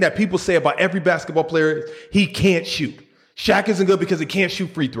one thing that people say about every basketball player is he can't shoot. Shaq isn't good because he can't shoot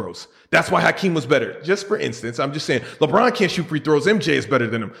free throws. That's why Hakeem was better. Just for instance, I'm just saying, LeBron can't shoot free throws. MJ is better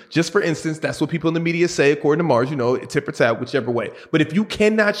than him. Just for instance, that's what people in the media say, according to Mars, tip or tap, whichever way. But if you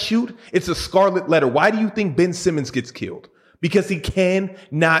cannot shoot, it's a scarlet letter. Why do you think Ben Simmons gets killed? Because he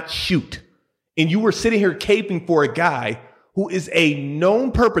cannot shoot. And you were sitting here caping for a guy who is a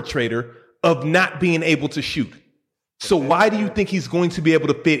known perpetrator of not being able to shoot. So why do you think he's going to be able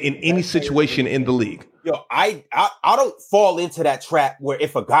to fit in any situation in the league? Yo, I don't fall into that trap where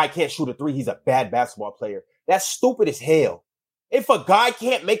if a guy can't shoot a three, he's a bad basketball player. That's stupid as hell. If a guy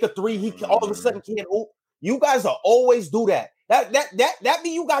can't make a three, he all of a sudden can't hoop. You guys will always do that. That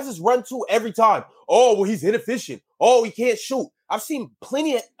mean you guys just run to every time. Oh, well, he's inefficient. Oh, he can't shoot. I've seen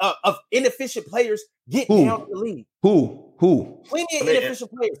plenty of inefficient players get down in the league. Who? Plenty of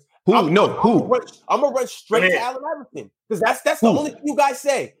inefficient players. Who? I'm gonna run straight to Allen Iverson because that's the only thing you guys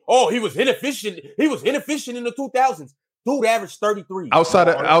say. Oh, he was inefficient. He was inefficient in the 2000s. Dude averaged 33. Outside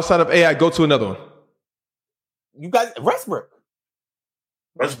of AI, go to another one. You guys, Westbrook.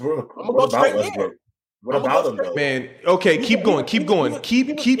 I'm gonna go straight there. What about him, though? Man, okay, keep going. Keep going.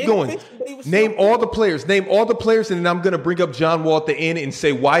 Name all the players, and then I'm going to bring up John Wall at the end and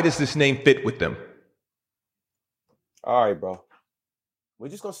say, why does this name fit with them? All right, bro. We're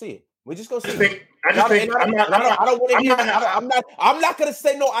just gonna see it. We're just gonna see it. I don't want to hear. I'm not gonna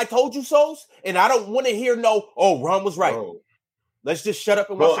say no. I told you so's, and I don't want to hear no. Oh, Ron was right. Bro. Let's just shut up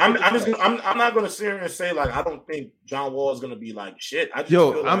and watch. I'm not gonna sit here and say like I don't think John Wall is gonna be like shit. I just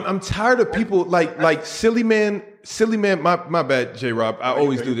feel like, I'm tired of people like silly man. My bad, J Rob. I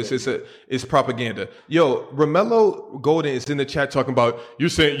always do this. It's propaganda. Yo, Romello Golden is in the chat talking about you're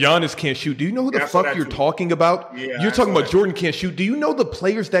saying Giannis can't shoot. Do you know who the fuck you're talking about? Yeah, you're talking about Jordan can't shoot. Do you know the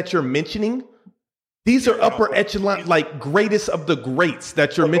players that you're mentioning? These are upper echelon, like greatest of the greats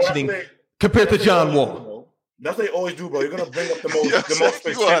that you're mentioning compared to John Wall. That's what they always do, bro. You're gonna bring up the most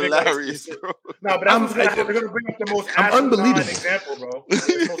specific. You are hilarious, bro. No, but that's what's gonna happen. They're gonna bring up the most unbelievable example, bro.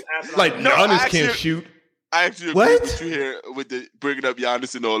 Like Giannis can't shoot. I actually agree with you here with the bringing up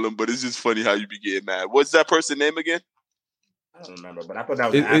Giannis and all them, but it's just funny how you be getting mad. What's that person name again? I don't remember, but I thought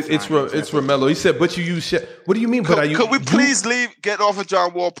that was it's Romello. He said, "But you use shit." What do you mean? Could we please get off of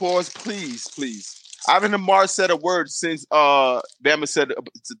John Wall? Pause, please. Ivan Amar said a word since Bama said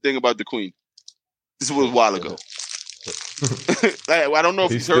the thing about the Queen. This was a while ago. I don't know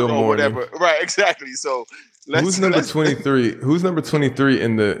if he's heard or whatever. Right, exactly. So who's number 23? Who's number 23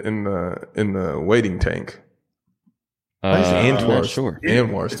 in the waiting tank? Anwar. Sure.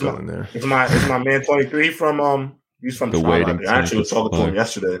 Anwar's still in there. It's my man 23 from he's from the waiting tank. I actually was talking to him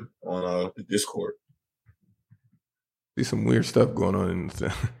yesterday on the Discord. See some weird stuff going on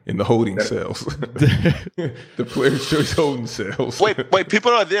in the holding cells. The players' choice holding cells. Wait,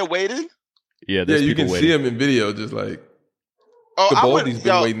 people are there waiting? Yeah, you can see him in video, just like Baldy's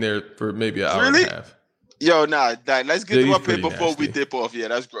been waiting there for maybe an hour and a half. Yo, let's get him up here before we dip off. Yeah,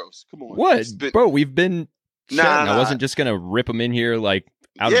 that's gross. Come on. What? Bro, we've been I wasn't just gonna rip him in here like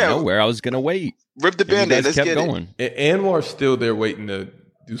out of nowhere. I was gonna wait. Rip the band-aid. Let's get going. Anwar's still there waiting to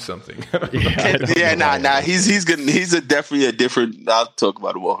do something. He's good. He's definitely a different. I'll talk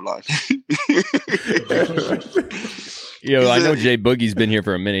about him offline. Yo, I know Jay Boogie's been here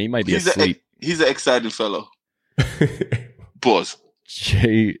for a minute. He might be asleep. He's an excited fellow. Pause.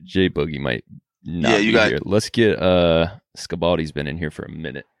 Jay Boogie might not be here. Let's get Scabaldi's been in here for a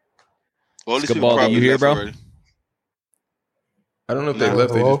minute. Well, Scabaldi, you here, bro? Already. I don't know if they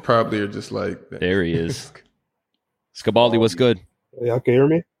left. They just probably are just like there he is. Scabaldi, what's good? Y'all can hear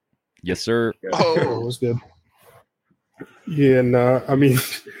me? Yes, sir. Oh, what's good? Yeah, I mean,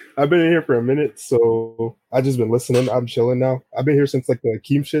 I've been in here for a minute, so I just been listening. I'm chilling now. I've been here since like the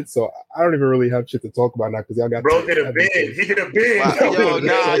Akeem shit, so I don't even really have shit to talk about now because y'all got. Bro did a bid. He did a bid.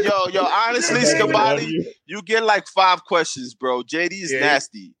 Wow. Yo. Honestly, Scabaldi, you get like 5 questions, bro. JD is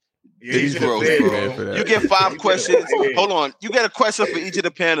nasty. Yeah, he's gross, bro. You get 5 questions. Hold on. You get a question for each of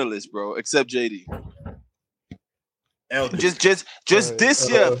the panelists, bro, except JD. Just this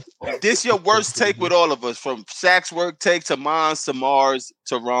your worst take with all of us, from Shaq's work take to Mons to Mars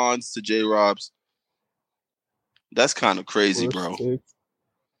to Ron's to J Rob's. That's kind of crazy, bro.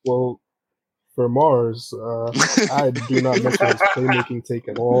 Well, for Mars, I do not mention his playmaking take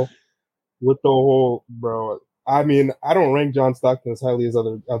at all. With the whole, bro, I mean, I don't rank John Stockton as highly as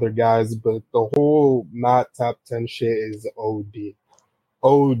other guys, but the whole not top 10 shit is OD.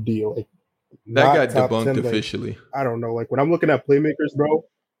 Like, that got debunked 10, officially. Like, I don't know. Like when I'm looking at playmakers, bro.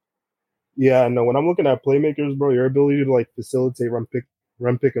 Yeah, no. When I'm looking at playmakers, bro, your ability to like facilitate run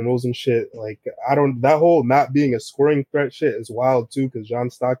pick and rolls and shit. Like that whole not being a scoring threat shit is wild too. Because John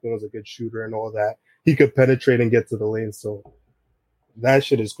Stockton was a good shooter and all that. He could penetrate and get to the lane. So that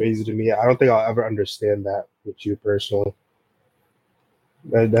shit is crazy to me. I don't think I'll ever understand that with you personally.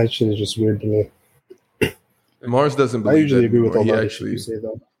 That shit is just weird to me. Mars doesn't believe. I usually that agree with all he that actually you say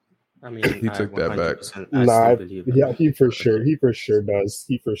though. I mean, he took that back. Yeah, he for sure does.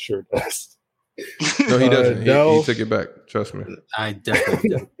 No, he doesn't. He took it back. Trust me. I definitely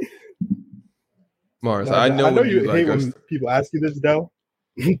do. Mars, I know you hate when people ask you this, Del,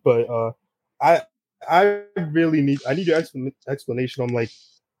 but I really need your explanation on like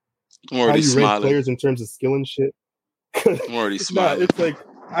how you rate players in terms of skill and shit. I'm already smiling. It's like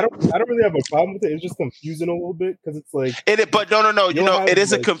I don't really have a problem with it. It's just confusing a little bit because it's like but no. You know, it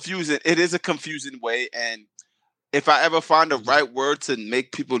is like, it is a confusing way, and if I ever find the right word to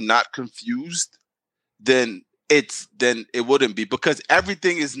make people not confused, then it wouldn't be, because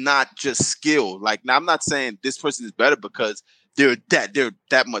everything is not just skill. Like, now I'm not saying this person is better because they're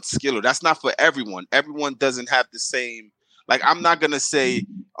that much skilled. That's not for everyone. Everyone doesn't have the same. Like, I'm not gonna say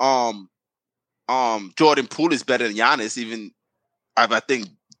Jordan Poole is better than Giannis, even if I think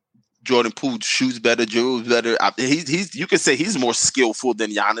Jordan Poole shoots better, dribbles better. He's you could say he's more skillful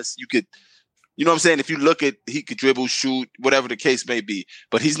than Giannis. You could, you know what I'm saying? If you look at, he could dribble, shoot, whatever the case may be,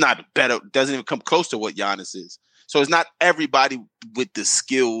 but he's not better. Doesn't even come close to what Giannis is. So it's not everybody with the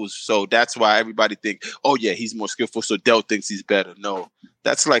skills. So that's why everybody think, oh yeah, he's more skillful. So Dell thinks he's better. No,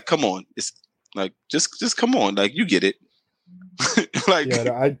 that's like, come on. It's like, just come on. Like, you get it. Like,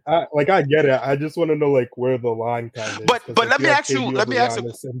 yeah, I get it. I just want to know like where the line kind of is. But let me ask you. And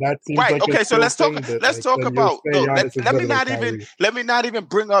that seems right. Like okay. So let's talk. Let's talk about. No, let me not even. Let me not even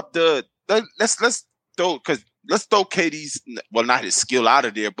bring up the. Let's throw KD's, well, not his skill out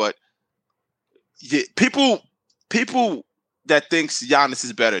of there, but yeah, people that thinks Giannis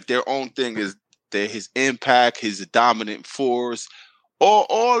is better, their own thing is his impact, his dominant force,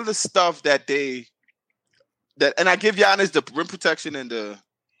 all the stuff that and I give Giannis the rim protection and the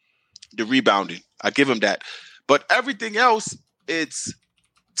rebounding. I give him that. But everything else,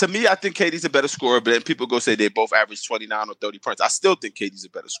 to me, I think KD's a better scorer, but then people go say they both average 29 or 30 points. I still think KD's a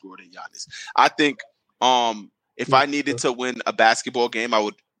better scorer than Giannis. I think if I needed to win a basketball game, I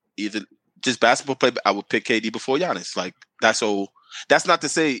would either just basketball play, I would pick KD before Giannis. Like, that's not to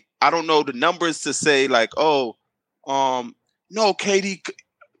say, I don't know the numbers to say like, no, KD,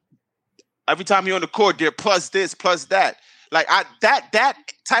 every time you're on the court, they're plus this, plus that. Like, that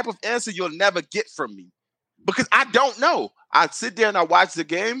type of answer you'll never get from me because I don't know. I sit there and I watch the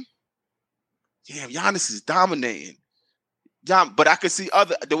game. Damn, Giannis is dominating. But I could see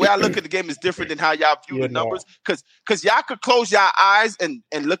the way I look at the game is different than how y'all view the numbers. Because y'all could close y'all eyes and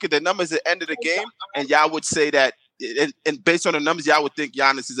look at the numbers at the end of the game, and y'all would say that, and based on the numbers, y'all would think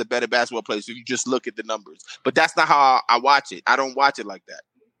Giannis is a better basketball player. So you just look at the numbers. But that's not how I watch it. I don't watch it like that.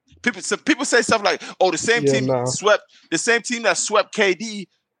 People say stuff like, "Oh, the same team that swept KD,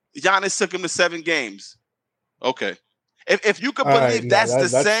 Giannis took him to 7 games." Okay. If you could believe that's the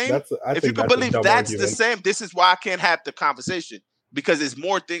same, if you could believe that's the same, this is why I can't have the conversation because there's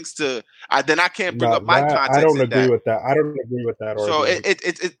more things to. Then I can't bring up my context. I don't agree with that. I don't agree with that. So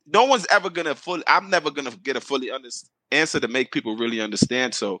no one's ever gonna fully. I'm never gonna get a fully answer to make people really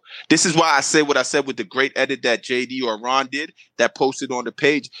understand. So this is why I say what I said with the great edit that JD or Ron did that posted on the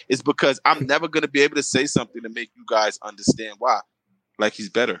page is because I'm never gonna be able to say something to make you guys understand why. Like, he's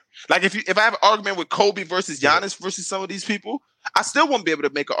better. Like, if I have an argument with Kobe versus Giannis versus some of these people, I still won't be able to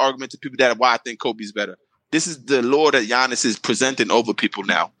make an argument to people that why I think Kobe's better. This is the lore that Giannis is presenting over people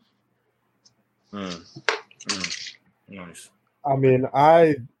now. Nice. I mean,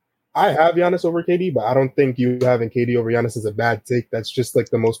 I have Giannis over KD, but I don't think you having KD over Giannis is a bad take. That's just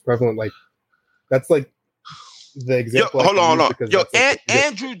like the most prevalent. Like, that's like the example. Yo, hold on. Yo,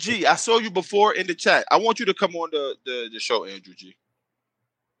 Andrew G, I saw you before in the chat. I want you to come on the show, Andrew G.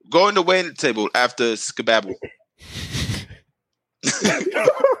 Go in the weighing table after Skababble.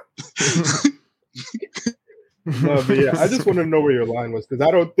 No, but yeah, I just want to know where your line was because I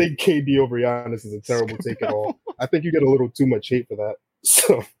don't think KD over Giannis is a terrible take at all. I think you get a little too much hate for that.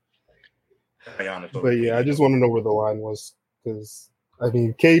 So, but yeah, I just want to know where the line was because I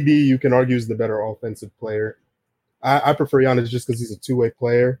mean, KD you can argue is the better offensive player. I prefer Giannis just because he's a two-way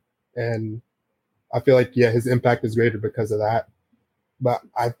player, and I feel like his impact is greater because of that. But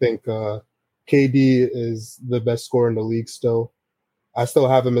I think KD is the best scorer in the league still. I still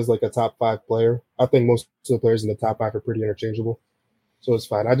have him as like a top 5 player. I think most of the players in the top 5 are pretty interchangeable. So it's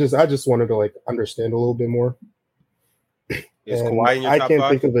fine. I just wanted to like understand a little bit more. Is Kawhi in your top 5? I can't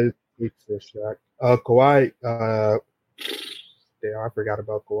think of the weeks for Shaq. Kawhi, I forgot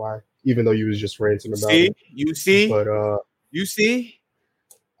about Kawhi, even though you was just ranting about it. You see? But you see?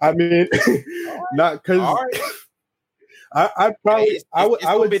 I mean, not because I probably I would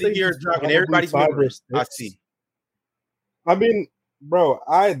say year drunk and everybody's memories. I see. I mean, bro,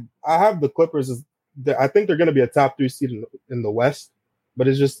 I have the Clippers. I think they're going to be a top 3 seed in the West, but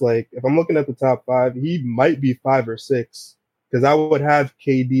it's just like if I'm looking at the top 5, he might be 5 or 6 because I would have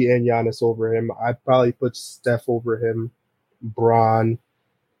KD and Giannis over him. I'd probably put Steph over him, Bron,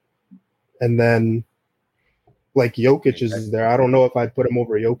 and then like Jokic is there. I don't know if I'd put him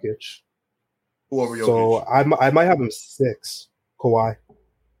over Jokic. So I might have him 6, Kawhi.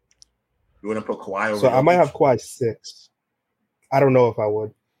 You wouldn't put Kawhi over? So Jokic? I might have Kawhi 6. I don't know if I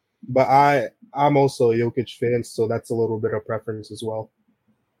would, but I'm also a Jokic fan, so that's a little bit of preference as well.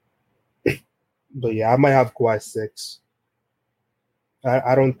 But yeah, I might have Kawhi 6.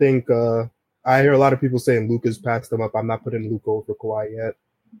 I don't think I hear a lot of people saying Luka's passed him up. I'm not putting Luka over Kawhi yet,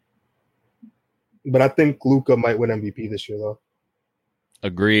 but I think Luka might win MVP this year though.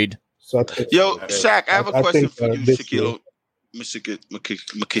 Agreed. So yo, Shaq, I have a question for you, Shaquille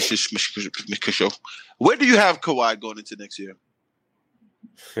Makisho. Where do you have Kawhi going into next year?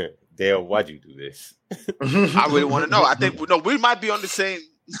 Dale, why'd you do this? I really want to know. I think we might be on the same.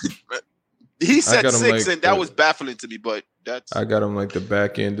 He said 6, like and that was baffling to me. But that's I got him like the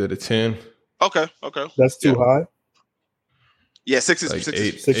back end of the 10. okay. That's too high. Yeah, 6 is Like 6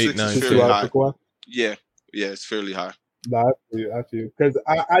 eight, is, 8, 6 9, is 10. fairly high. Kawhi? Yeah, it's fairly high. Nah, I feel because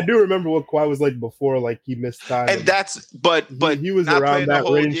I do remember what Kawhi was like before, like he missed time, And that's but he was not around playing the that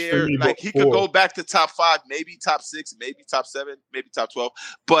whole range year. for me Like he could before. go back to top 5, maybe top 6, maybe top 7, maybe top 12.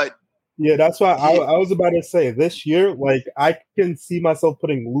 But Yeah, that's why I was about to say this year, like I can see myself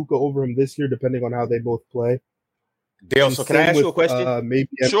putting Luka over him this year, depending on how they both play. Dale, And so can I same ask you a with, question? Maybe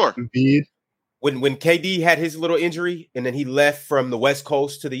Sure. Embiid. When KD had his little injury and then he left from the West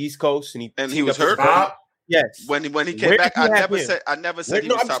Coast to the East Coast and he was hurt. Yes. When he came Where back, did you I have never said Where- he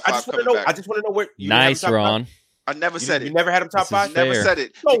no, was I top just 5 want to coming know. back. I just want to know where. You didn't have him Nice, top 5? Ron. I never said You it. never had him top This is 5. Never fair. said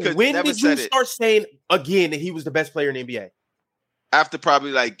it. So because when never did you said it. start saying again that he was the best player in the NBA? After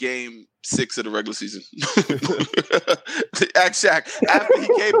probably like game 6 of the regular season. Ask Shaq. After he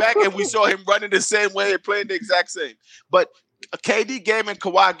came back and we saw him running the same way and playing the exact same. But a KD game and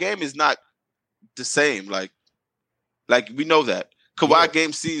Kawhi game is not the same. Like we know that. Kawhi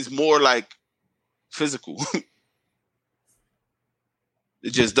game seems more like physical.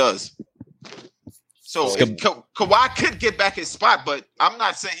 It just does. So Kawhi could get back his spot, but I'm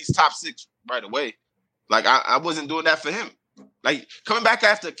not saying he's top 6 right away. Like I wasn't doing that for him. Like coming back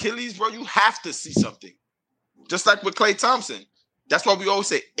after Achilles, bro, you have to see something. Just like with Klay Thompson. That's why we always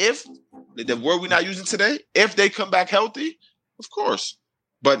say if the word we're not using today, if they come back healthy, of course.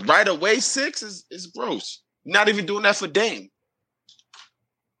 But right away 6 is gross. Not even doing that for Dame.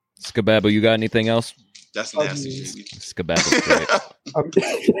 Skababu, you got anything else? That's nasty. Skababu's great.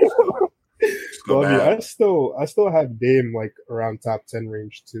 Well, I still have Dame like around top 10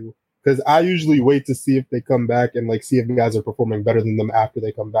 range too. Because I usually wait to see if they come back and like see if the guys are performing better than them after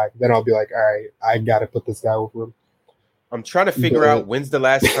they come back. Then I'll be like, all right, I gotta put this guy over him. I'm trying to figure out when's the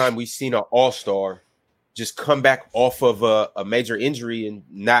last time we've seen an all-star just come back off of a major injury and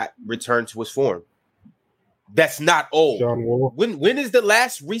not return to his form. That's not old. John Wall. When is the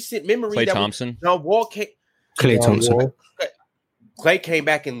last recent memory Klay that Thompson? John Wall came? Klay Thompson. Klay came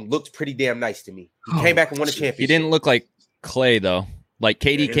back and looked pretty damn nice to me. He came back and won a championship. He didn't look like Clay though. Like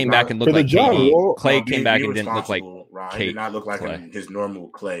KD came back and looked like John KD. Wall- Clay came back and didn't look like Ron. He did not look like Clay. his normal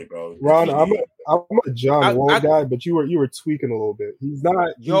Clay, bro. Ron, I'm a John Wall guy, but you were tweaking a little bit. He's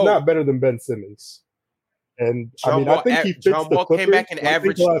not better than Ben Simmons. And I think he fits John the Wall Clippers. came back and I think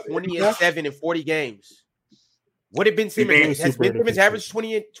averaged he'll have 20 and impact. 7 in 40 games. What did Ben Simmons? Has Ben Simmons averaged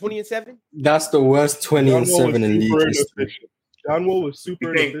 20 and 7? That's the worst 20 and 7 in league history. John Wall was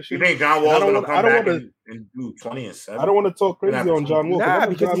super inefficient. You think John Wall's going to come back wanna, and do 20 and 7? I don't want to talk crazy on John Wall. Nah,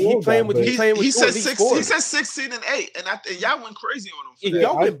 because he's playing with he said 16 and 8, and y'all went crazy on him.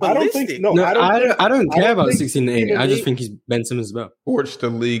 Y'all went ballistic. I don't care about 16 and 8. I just think he's Ben Simmons better. Torch the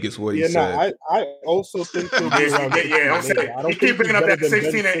league is what he said. I also think he'll be around. I'm saying he keep bringing up that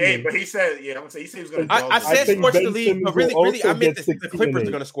 16 and 8, but he said, he said he was going to. I said scorch the league, but really, I meant the Clippers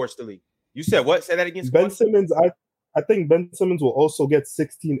are going to scorch the league. You said what? Say that again. Ben Simmons, I think Ben Simmons will also get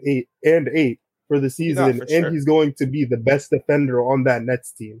 16, 8, and 8 for the season, for sure. and he's going to be the best defender on that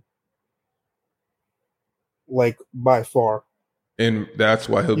Nets team. Like, by far. And that's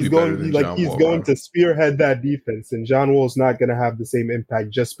why he'll He's be better going, than like, John he's Wall. going to spearhead that defense, and John Wall's not going to have the same impact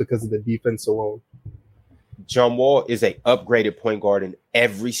just because of the defense alone. John Wall is a upgraded point guard in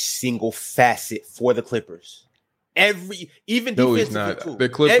every single facet for the Clippers. Even No, defensively he's not. too. The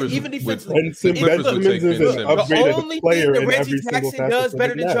Clippers Even would- defensively. Ben Simmons is an The upgraded only player thing that in Reggie every single Jackson facet does of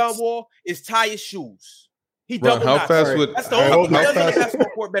better the than John Nets. Wall is tie his shoes. He Ron, double how knots. fast would- That's the Ron, only thing he how does on the fast- basketball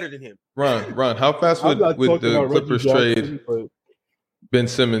court better than him. Ron, how fast I'm not would talking the about Reggie Clippers Jackson, trade but Ben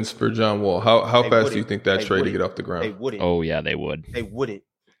Simmons for John Wall? How They fast do you wouldn't. think that They trade to wouldn't. get off the They ground? wouldn't. Oh yeah, they would. They wouldn't.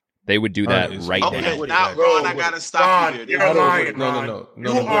 They would do that It's- right Okay, now. now, Ron, I gotta stop you here. You're lying, No. Ron.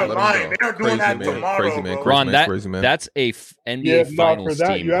 No, You are let lying. him go. They are doing Crazy that man, tomorrow, crazy man, bro. Ron, crazy man. that's a NBA yeah, Finals for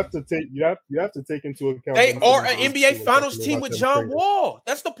that team. you have to take into account. They Ben are an Simmons' NBA team, Finals especially team about with them John traders. Wall.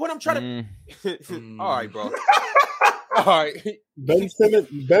 That's the point I'm trying to. All right, bro. All right. Ben Simmons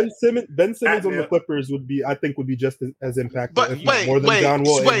on the Yeah. Clippers would be just as impactful, But if not wait, more than wait, John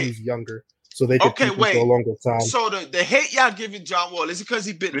Wall, wait. and he's younger, so they could Okay, keep him wait. for a longer time. So the hate y'all giving John Wall is it because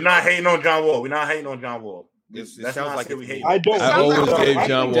he been? We're not hating on John Wall. We're not hating on John Wall. It That's sounds not like like we it's hate. I don't. I always gave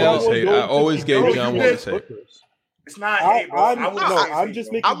John Wall his hate. I always gave John Wall his hate. It's not hate, bro. I'm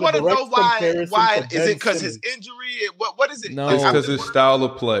just making I want to the direct know why. comparison Why to is Ben it because his Simmons. injury? What is it? No. It's Like, because his style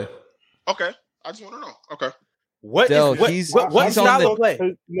of play. Okay, I just want to know. Okay. What Del, is what he's style on of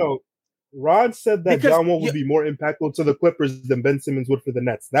play? No, Ron said that Because John Wall would be more impactful to the Clippers than Ben Simmons would for the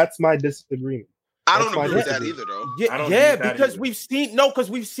Nets. That's my disagreement. I That's don't my agree with that disagreement. either, though. Yeah, because we've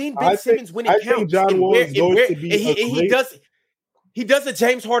seen Ben Simmons when it counts. think John Wall is going to be he does a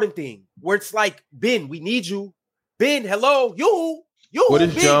James Harden thing where it's like, Ben, we need you. Ben, hello, you. What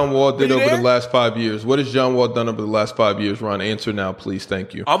has Ben, John Wall did you over there? the last 5 years? What has John Wall done over the last 5 years, Ron? Answer now, please.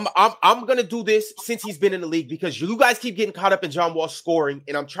 Thank you. I'm gonna do this since he's been in the league because you guys keep getting caught up in John Wall scoring,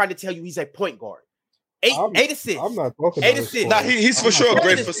 and I'm trying to tell you he's a point guard. Eight assists. I'm not talking 8 about assists. Nah, he's for sure a 10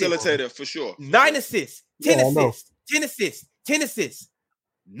 great assists. facilitator, for sure. 9 assists, 10 Yeah, I know. assists, 10 assists, 10 assists,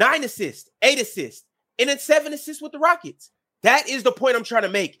 9 assists, 8 assists, and then 7 assists with the Rockets. That is the point I'm trying to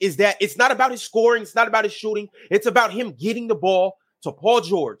make, is that it's not about his scoring, it's not about his shooting, it's about him getting the ball to Paul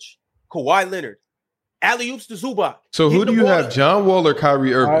George, Kawhi Leonard, alley-oops to Zubac. So who do you have, John Wall or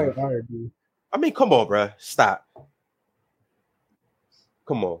Kyrie Irving? I agree. I mean, come on, bro. Stop.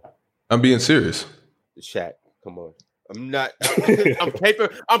 Come on. I'm being serious. Shaq, come on. I'm not. I'm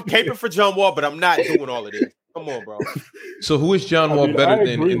caping for John Wall, but I'm not doing all of this. Come on, bro. So who is John Wall I better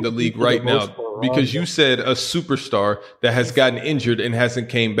than agree in the with league you for right the now? most part, Because Ron. you said a superstar that has gotten injured and hasn't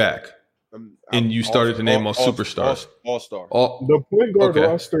came back. And you started to name all superstars. All-star. The point guard Okay.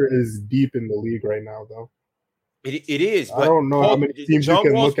 roster is deep in the league right now, though. It is. But I don't know how many teams you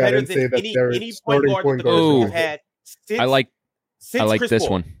can look at and say that they're starting point guards. Ooh. we've had since, I like Chris this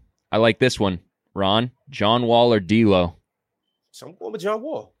Paul. one. I like this one. Ron, John Wall or D'Lo? So I'm going with John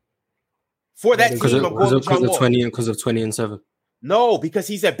Wall. For that Because team, I'm going with John Wall. Because of 20 and 7. No, because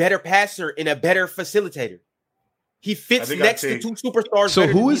he's a better passer and a better facilitator. He fits next to 2 superstars. So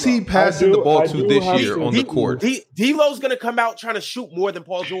better who than is he D'Lo. passing the ball to this year on the court? D'Lo's going to come out trying to shoot more than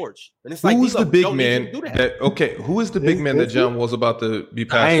Paul George. And it's like, Who's D'Lo, the we big don't need you man to do that. who is the big man that John Wall's about to be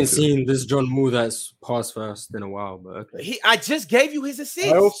passing I ain't to? seen this John Wall that's passed first in a while, but okay. I just gave you his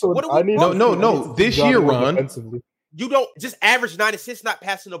assists. I also What are we No. This year, Ron. You don't just average 9 assists, not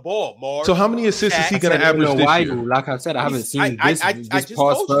passing the ball, Mars. So how many assists is he going to I said in average a this while. year? Like I said, I haven't seen I this just pass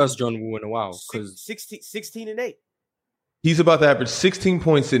told you. first John Wall in a while. Because 16 and 8. He's about to average 16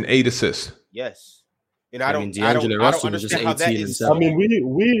 points and 8 assists. Yes. And I don't D'Angelo Russell was just understand how that 18 and is. 7. I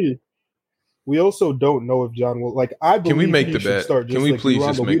mean, we also don't know if John will. Like, I believe Can we make he the should bet? start. Can we like please Ron,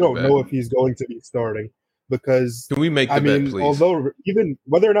 just but make we the don't bet? know if he's going to be starting because Can we make the I bet, mean, please? although even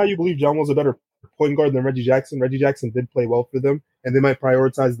whether or not you believe John Wall's a better point guard than Reggie Jackson did play well for them, and they might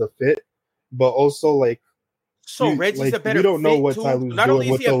prioritize the fit, but also like. So Reggie's a better we don't know fit, what too. Tyler's Not only doing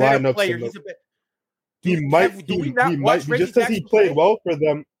is with he the a better lineups. player, and he's the- a better. He might do we be. not He watch might be Reggie just because he Jackson played play? well for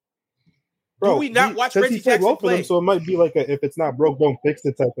them. Bro, we not watch says Reggie he played well Jackson for them, play? so it might be like a, if it's not broke, don't fix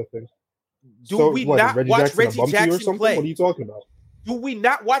it type of thing. Do So we what, not is Reggie watch Jackson a Reggie bumpy or Jackson something? play? What are you talking about? Do we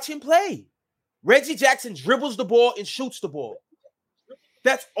not watch him play? Reggie Jackson dribbles the ball and shoots the ball.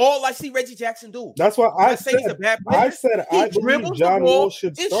 That's all I see Reggie Jackson do. That's why I'm I not saying he's a said. bad player. I said He I believe dribbles the John ball Wall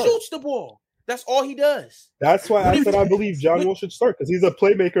should and start. shoots the ball. That's all he does. That's why I said I believe John Wall should start because he's a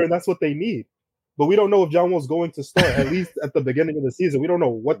playmaker and that's what they need. But we don't know if John Wall's going to start at least at the beginning of the season. We don't know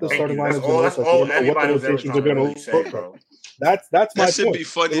what the starting lineup is going to look like. We don't know what the rotations are going to look like. That's my That should point. be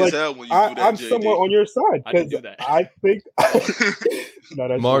funny Like, as hell when you do that, I'm JD. somewhat on your side I can because do that. I think No,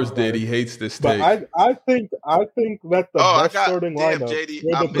 that's Mars just did. fine. He hates this But take. I think that the Oh, I best got- starting damn, lineup JD,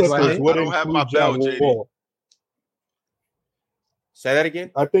 for I the missed Clippers that. would I don't have my include John bell, JD. Wall. Say that again.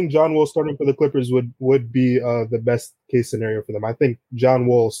 I think John Wall starting for the Clippers would be the best case scenario for them. I think John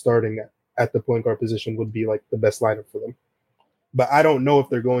Wall starting at the point guard position would be like the best lineup for them. But I don't know if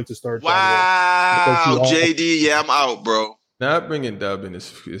they're going to start. Wow, John Wall because JD, yeah, I'm out, bro. Not bringing Dub in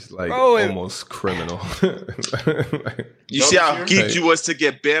is like Bro, almost criminal. You see how Hey. geeked you was to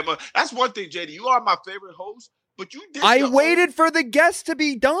get Bama? That's one thing, JD. You are my favorite host, but you did. I waited for the guest to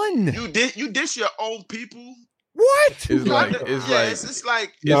be done. You dish your own people. What? It's like It's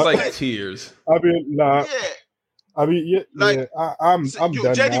like tears. I mean, nah. Yeah. I mean, yeah. I'm done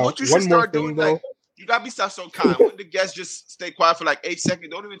JD, now. what you should One more start thing doing, though. like, you gotta be so kind. When the guests just stay quiet for like 8 seconds,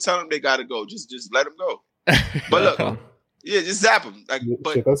 don't even tell them they gotta go. Just let them go. But look, yeah, just zap them. Like,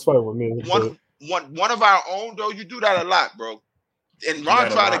 but Shit, that's fine with me. one of our own though, you do that a lot, bro. And Ron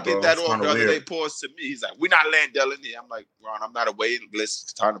that a tried lot, to get bro. that It's on the kinda other weird. day. Paused to me. He's like, "We're not Landell in here." I'm like, Ron, I'm not a waiting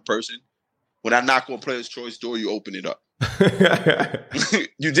list kind of person. When I knock on Player's Choice door, you open it up.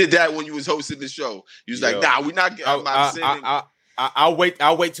 You did that when you was hosting the show. You was like, "Nah, we're not." I'm not sending. I'll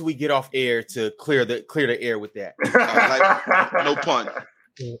wait till we get off air to clear the air with that. No pun.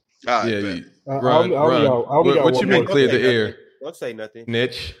 Yeah, bet. Ron, I'll be out what one you mean more clear thing. the air? Don't say nothing.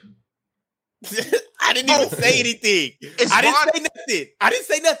 Niche. I didn't even say anything. I didn't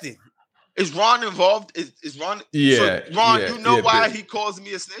say nothing. Is Ron involved? Is Ron? Yeah, So Ron, yeah, you know yeah, why big. he calls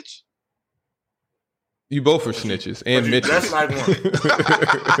me a snitch? You both are snitches and But you Mitches. dress like one.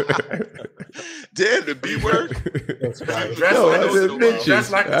 Damn, the B word. Dress No, like I a- said Mitches.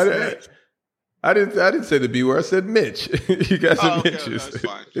 dress like a snitch. I didn't say the B word. I said Mitch. You guys Oh, are okay, Mitches. that's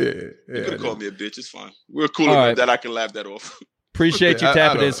fine. Yeah, You yeah. could call me a bitch. It's fine. We're cool All enough right. that I can laugh that off. Appreciate you I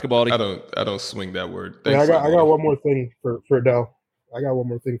tapping in, don't- Scabaldi. I don't swing that word. Yeah, Thanks, I got Scabaldi. one more thing for Dell. I got one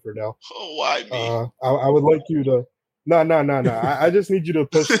more thing for Dell. Oh, why me? I would like you to. No. I just need you to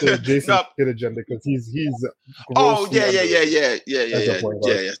push the Jason No. Kidd agenda because he's. Oh grossly yeah.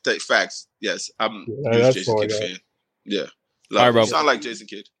 underrated. Facts. Yes, I'm Yeah, a huge that's Jason all I Kidd got. fan. Yeah, All love right, him. bro. You sound like Jason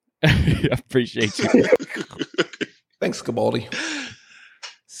Kidd. Appreciate you. Thanks, Scabaldi.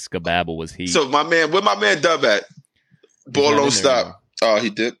 Scababble was he. So where my man Dub at? Ball not in don't there stop. Oh, he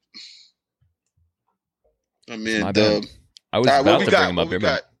did. My man My Dub. bad. I was All right, about what we to got? bring him What up we here,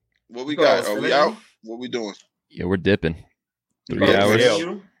 man. got? What we got? Are we out? What we doing? Yeah, we're dipping. 3 Yeah, hours.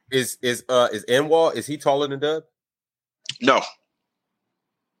 yeah. Is Anwar, is he taller than Dub? No.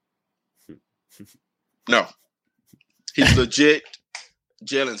 No. He's legit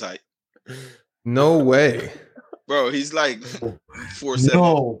Jalen's height. No way. Bro, he's like 4'7".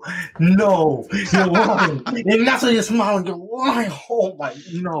 No, you're lying. And that's why you're smiling. You're lying. Oh my,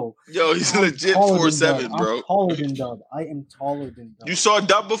 no. Yo, he's I'm legit taller than 4'7", Dub. bro. I'm taller than Dub. I am taller than Dub. You saw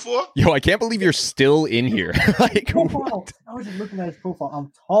Dub before? Yo, I can't believe you're still in here. Like, Profile. I was just looking at his profile.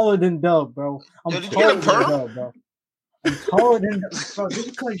 I'm taller than Dub, bro. I'm Yo, did you get taller a than perm? Dub, bro. I'm taller than Dub. Bro, just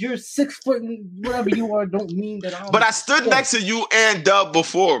because you're 6 foot and whatever you are don't mean that I'm. But I stood next to you and Dub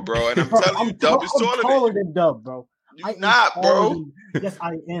before, bro, and I'm Bro, telling you, Dub is I'm taller than than Dub, bro. you. I am Not, taller bro. than- yes,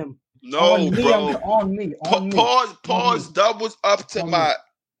 I am. No, on me, bro. on me. Pause. Dub was up to On me. my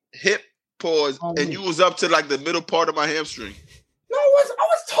hip pause, On and me. you was up to like the middle part of my hamstring. No, I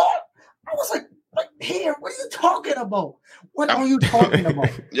was taught. I was like here. What are you talking about? What are you talking about?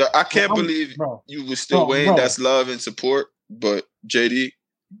 Yeah, I can't I'm- believe bro. you was still Bro, weighing. bro. That's love and support. But JD,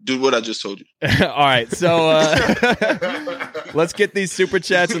 do what I just told you. all right, so let's get these super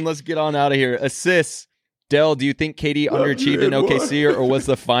chats and let's get on out of here. Assists. Dell, do you think KD underachieved in OKC or was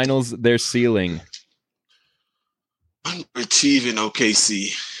the finals their ceiling? Achieving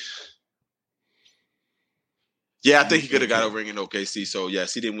OKC. Yeah, I think he could have got a ring in OKC. So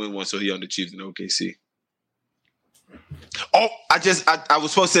yes, he didn't win one, so he underachieved in OKC. Oh, I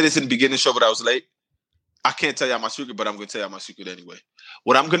was supposed to say this in the beginning of the show, but I was late. I can't tell y'all my secret, but I'm going to tell y'all my secret anyway.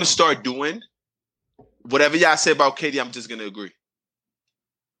 What I'm going to start doing, whatever y'all say about KD, I'm just going to agree.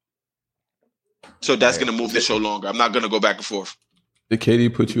 So that's going to move the show longer. I'm not going to go back and forth. Did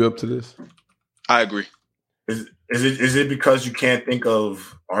KD put you up to this? I agree. Is it because you can't think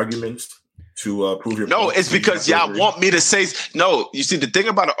of arguments to prove your No, point? it's because You y'all agree? want me to say no. You see, the thing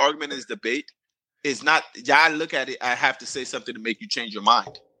about an argument is debate is not y'all look at it. I have to say something to make you change your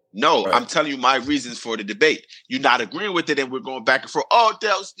mind. No, Right. I'm telling you my reasons for the debate. You're not agreeing with it, and we're going back and forth. Oh,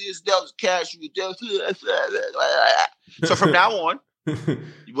 Dell's this, Dell's cash. So from now on,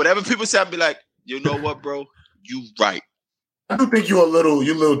 whatever people say, I'll be like, you know what, bro? You right. I do think you're a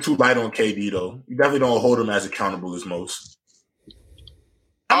little too light on KD though. You definitely don't hold him as accountable as most.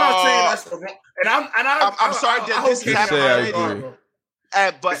 I'm not saying that's the wrong. And I'm sorry that this is happening already.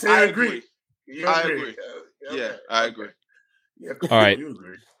 But I agree. I agree. Yeah, I agree. Yeah, All right. you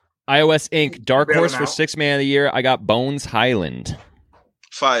agree. iOS Inc. Dark Bail Horse him for out. 6th Man of the Year. I got Bones Highland.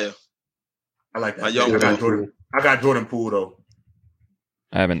 Fire. I like that. My young I got Jordan Poole though.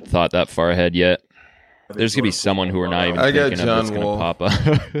 I haven't thought that far ahead yet. There's going to be someone who we're not even I got thinking of that's John going to Wall. pop up.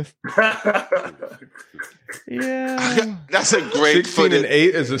 Yeah. That's a great 16 and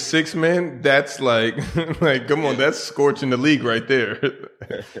 8 as a 6-man. That's like come on, that's scorching the league right there.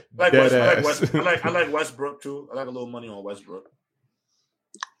 I like Westbrook too. I like a little money on Westbrook.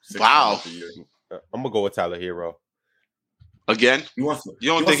 Wow. I'm gonna go with Tyler Hero. Again? He wants to, You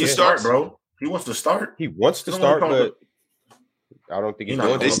don't he think wants he to start, starts? bro? He wants to start. He wants to He don't start, wanna but I don't think he's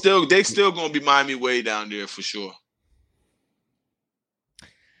going They to. still gonna be Miami way down there for sure.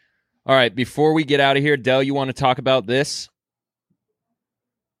 All right, before we get out of here, Dell, you want to talk about this?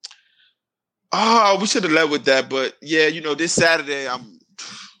 Oh, we should have led with that, but yeah, this Saturday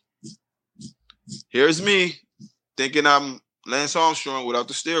here's me thinking I'm Lance Armstrong without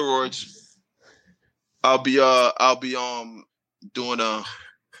the steroids. I'll be doing a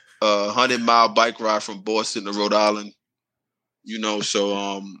 100-mile bike ride from Boston to Rhode Island.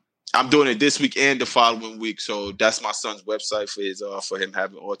 So I'm doing it this week and the following week. So that's my son's website for him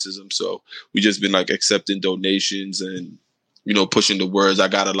having autism. So we just been accepting donations and pushing the words. I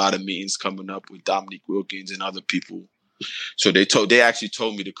got a lot of meetings coming up with Dominique Wilkins and other people. So they actually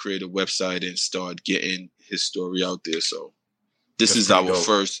told me to create a website and start getting his story out there. So this is our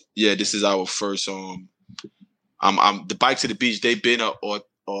first the Bikes to the Beach. They've been a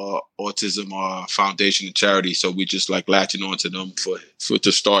autism foundation and charity, so we just like latching on to them for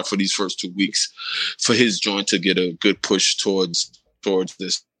to start for these first 2 weeks for his joint to get a good push towards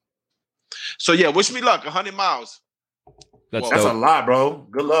this. So yeah, wish me luck. 100 miles. That's a lot, bro.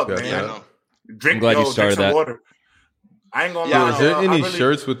 Good luck, man. Yeah, I know. I'm glad you started that. Water. I ain't gonna lie. Is there any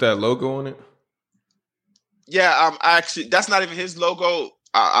shirts with that logo on it? Yeah, actually, that's not even his logo.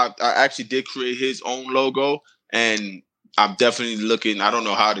 I actually did create his own logo, and I'm definitely looking. I don't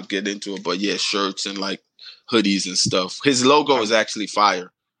know how to get into it, but yeah, shirts and like hoodies and stuff. His logo is actually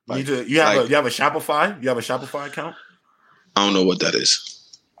fire. Like, you have a Shopify? You have a Shopify account? I don't know what that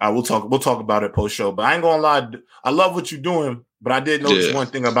is. We'll talk about it post show. But I ain't gonna lie, I love what you're doing. But I did notice one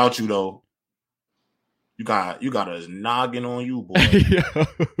thing about you though. You got a noggin on you, boy.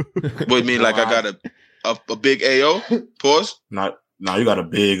 What do you mean? Like I got a big AO? Pause. No, you got a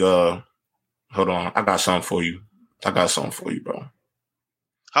big. Hold on, I got something for you. Bro.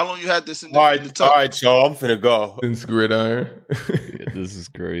 How long you had this in the All right, y'all. I'm finna go. Since Gridiron. Yeah, this is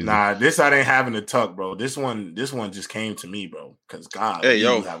crazy. Nah, this I didn't have in the tuck, bro. This one just came to me, bro. Because God, hey,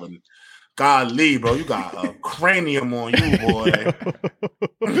 yo. Golly, bro, you got a cranium on you, boy.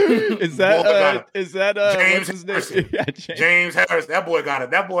 Is that James Harrison? Yeah, James Harris. That boy got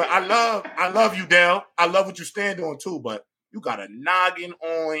it. That boy, I love you, Dale. I love what you stand on too, but you got a noggin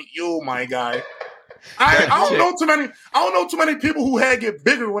on you, my guy. I don't know too many people who head get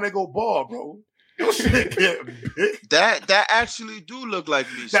bigger when they go bald, bro. Your shit get big. That actually do look like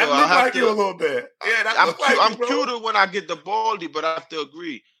me. That so look like you a little bit. Yeah, I'm cuter when I get the baldy, but I have to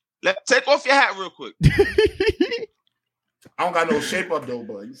agree. Take off your hat real quick. I don't got no shape up though,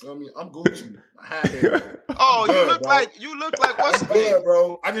 but you feel me? I'm Gucci. My hat here. Oh, you look like what's good,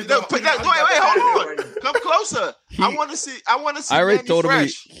 bro? I just wait, hold on. Come closer. I want to see. I already told him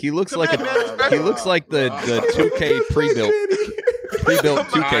he looks like he looks like the 2K pre-built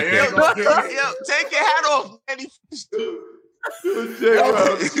 2K character. Take your hat off, Manny.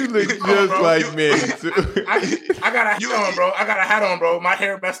 You look just like me. I got a hat on, bro. I got a hat on, bro. My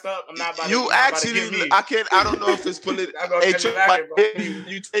hair messed up. I'm not about to. I don't know if it's political.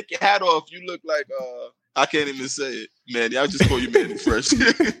 You take your hat off. You look like I can't even say it, man. I'll just call you Manny first.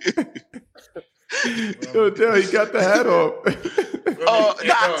 Yo, Dale, he got the hat off.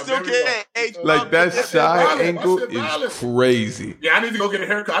 I'm still kidding. Like that side angle is crazy. Yeah, I need to go get a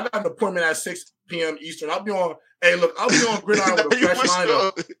haircut. I got an appointment at 6 p.m. Eastern. I'll be on Gridiron with a fresh line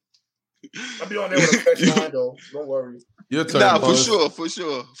though. I'll be on there with a fresh line though. Don't worry. Your turn. Nah, for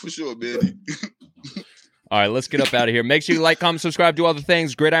sure, man. All right, let's get up out of here. Make sure you like, comment, subscribe, do all the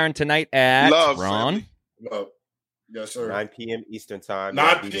things. Gridiron tonight at Ron. Love. Yes, sir. 9 p.m. Eastern time.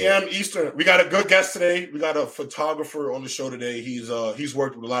 9 p.m. Eastern. We got a good guest today. We got a photographer on the show today. He's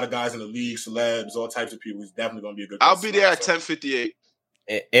worked with a lot of guys in the league, celebs, all types of people. He's definitely going to be a good guest. I'll be there at 10:58.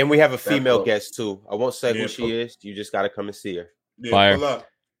 And we have a female guest too. I won't say who she is. You just got to come and see her. Yeah, Fire.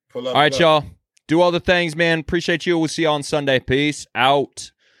 Pull up. All right, y'all. Do all the things, man. Appreciate you. We'll see you on Sunday. Peace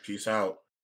out. Peace out.